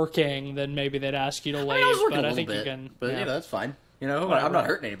lurking, then maybe they'd ask you to leave. I was working but a I little think bit, you can. but yeah. you know, that's fine. You know, Whatever. I'm not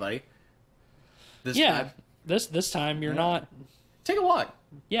hurting anybody. This time. This time you're not. Take a walk.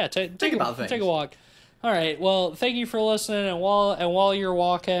 Yeah, Think about things. Take a walk. All right. Well, thank you for listening. And while you're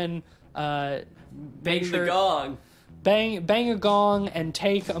walking, Bang the gong. Bang a gong and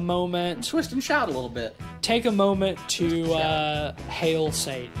take a moment. Twist and shout a little bit. Take a moment to hail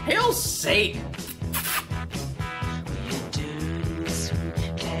Satan. Hail Satan!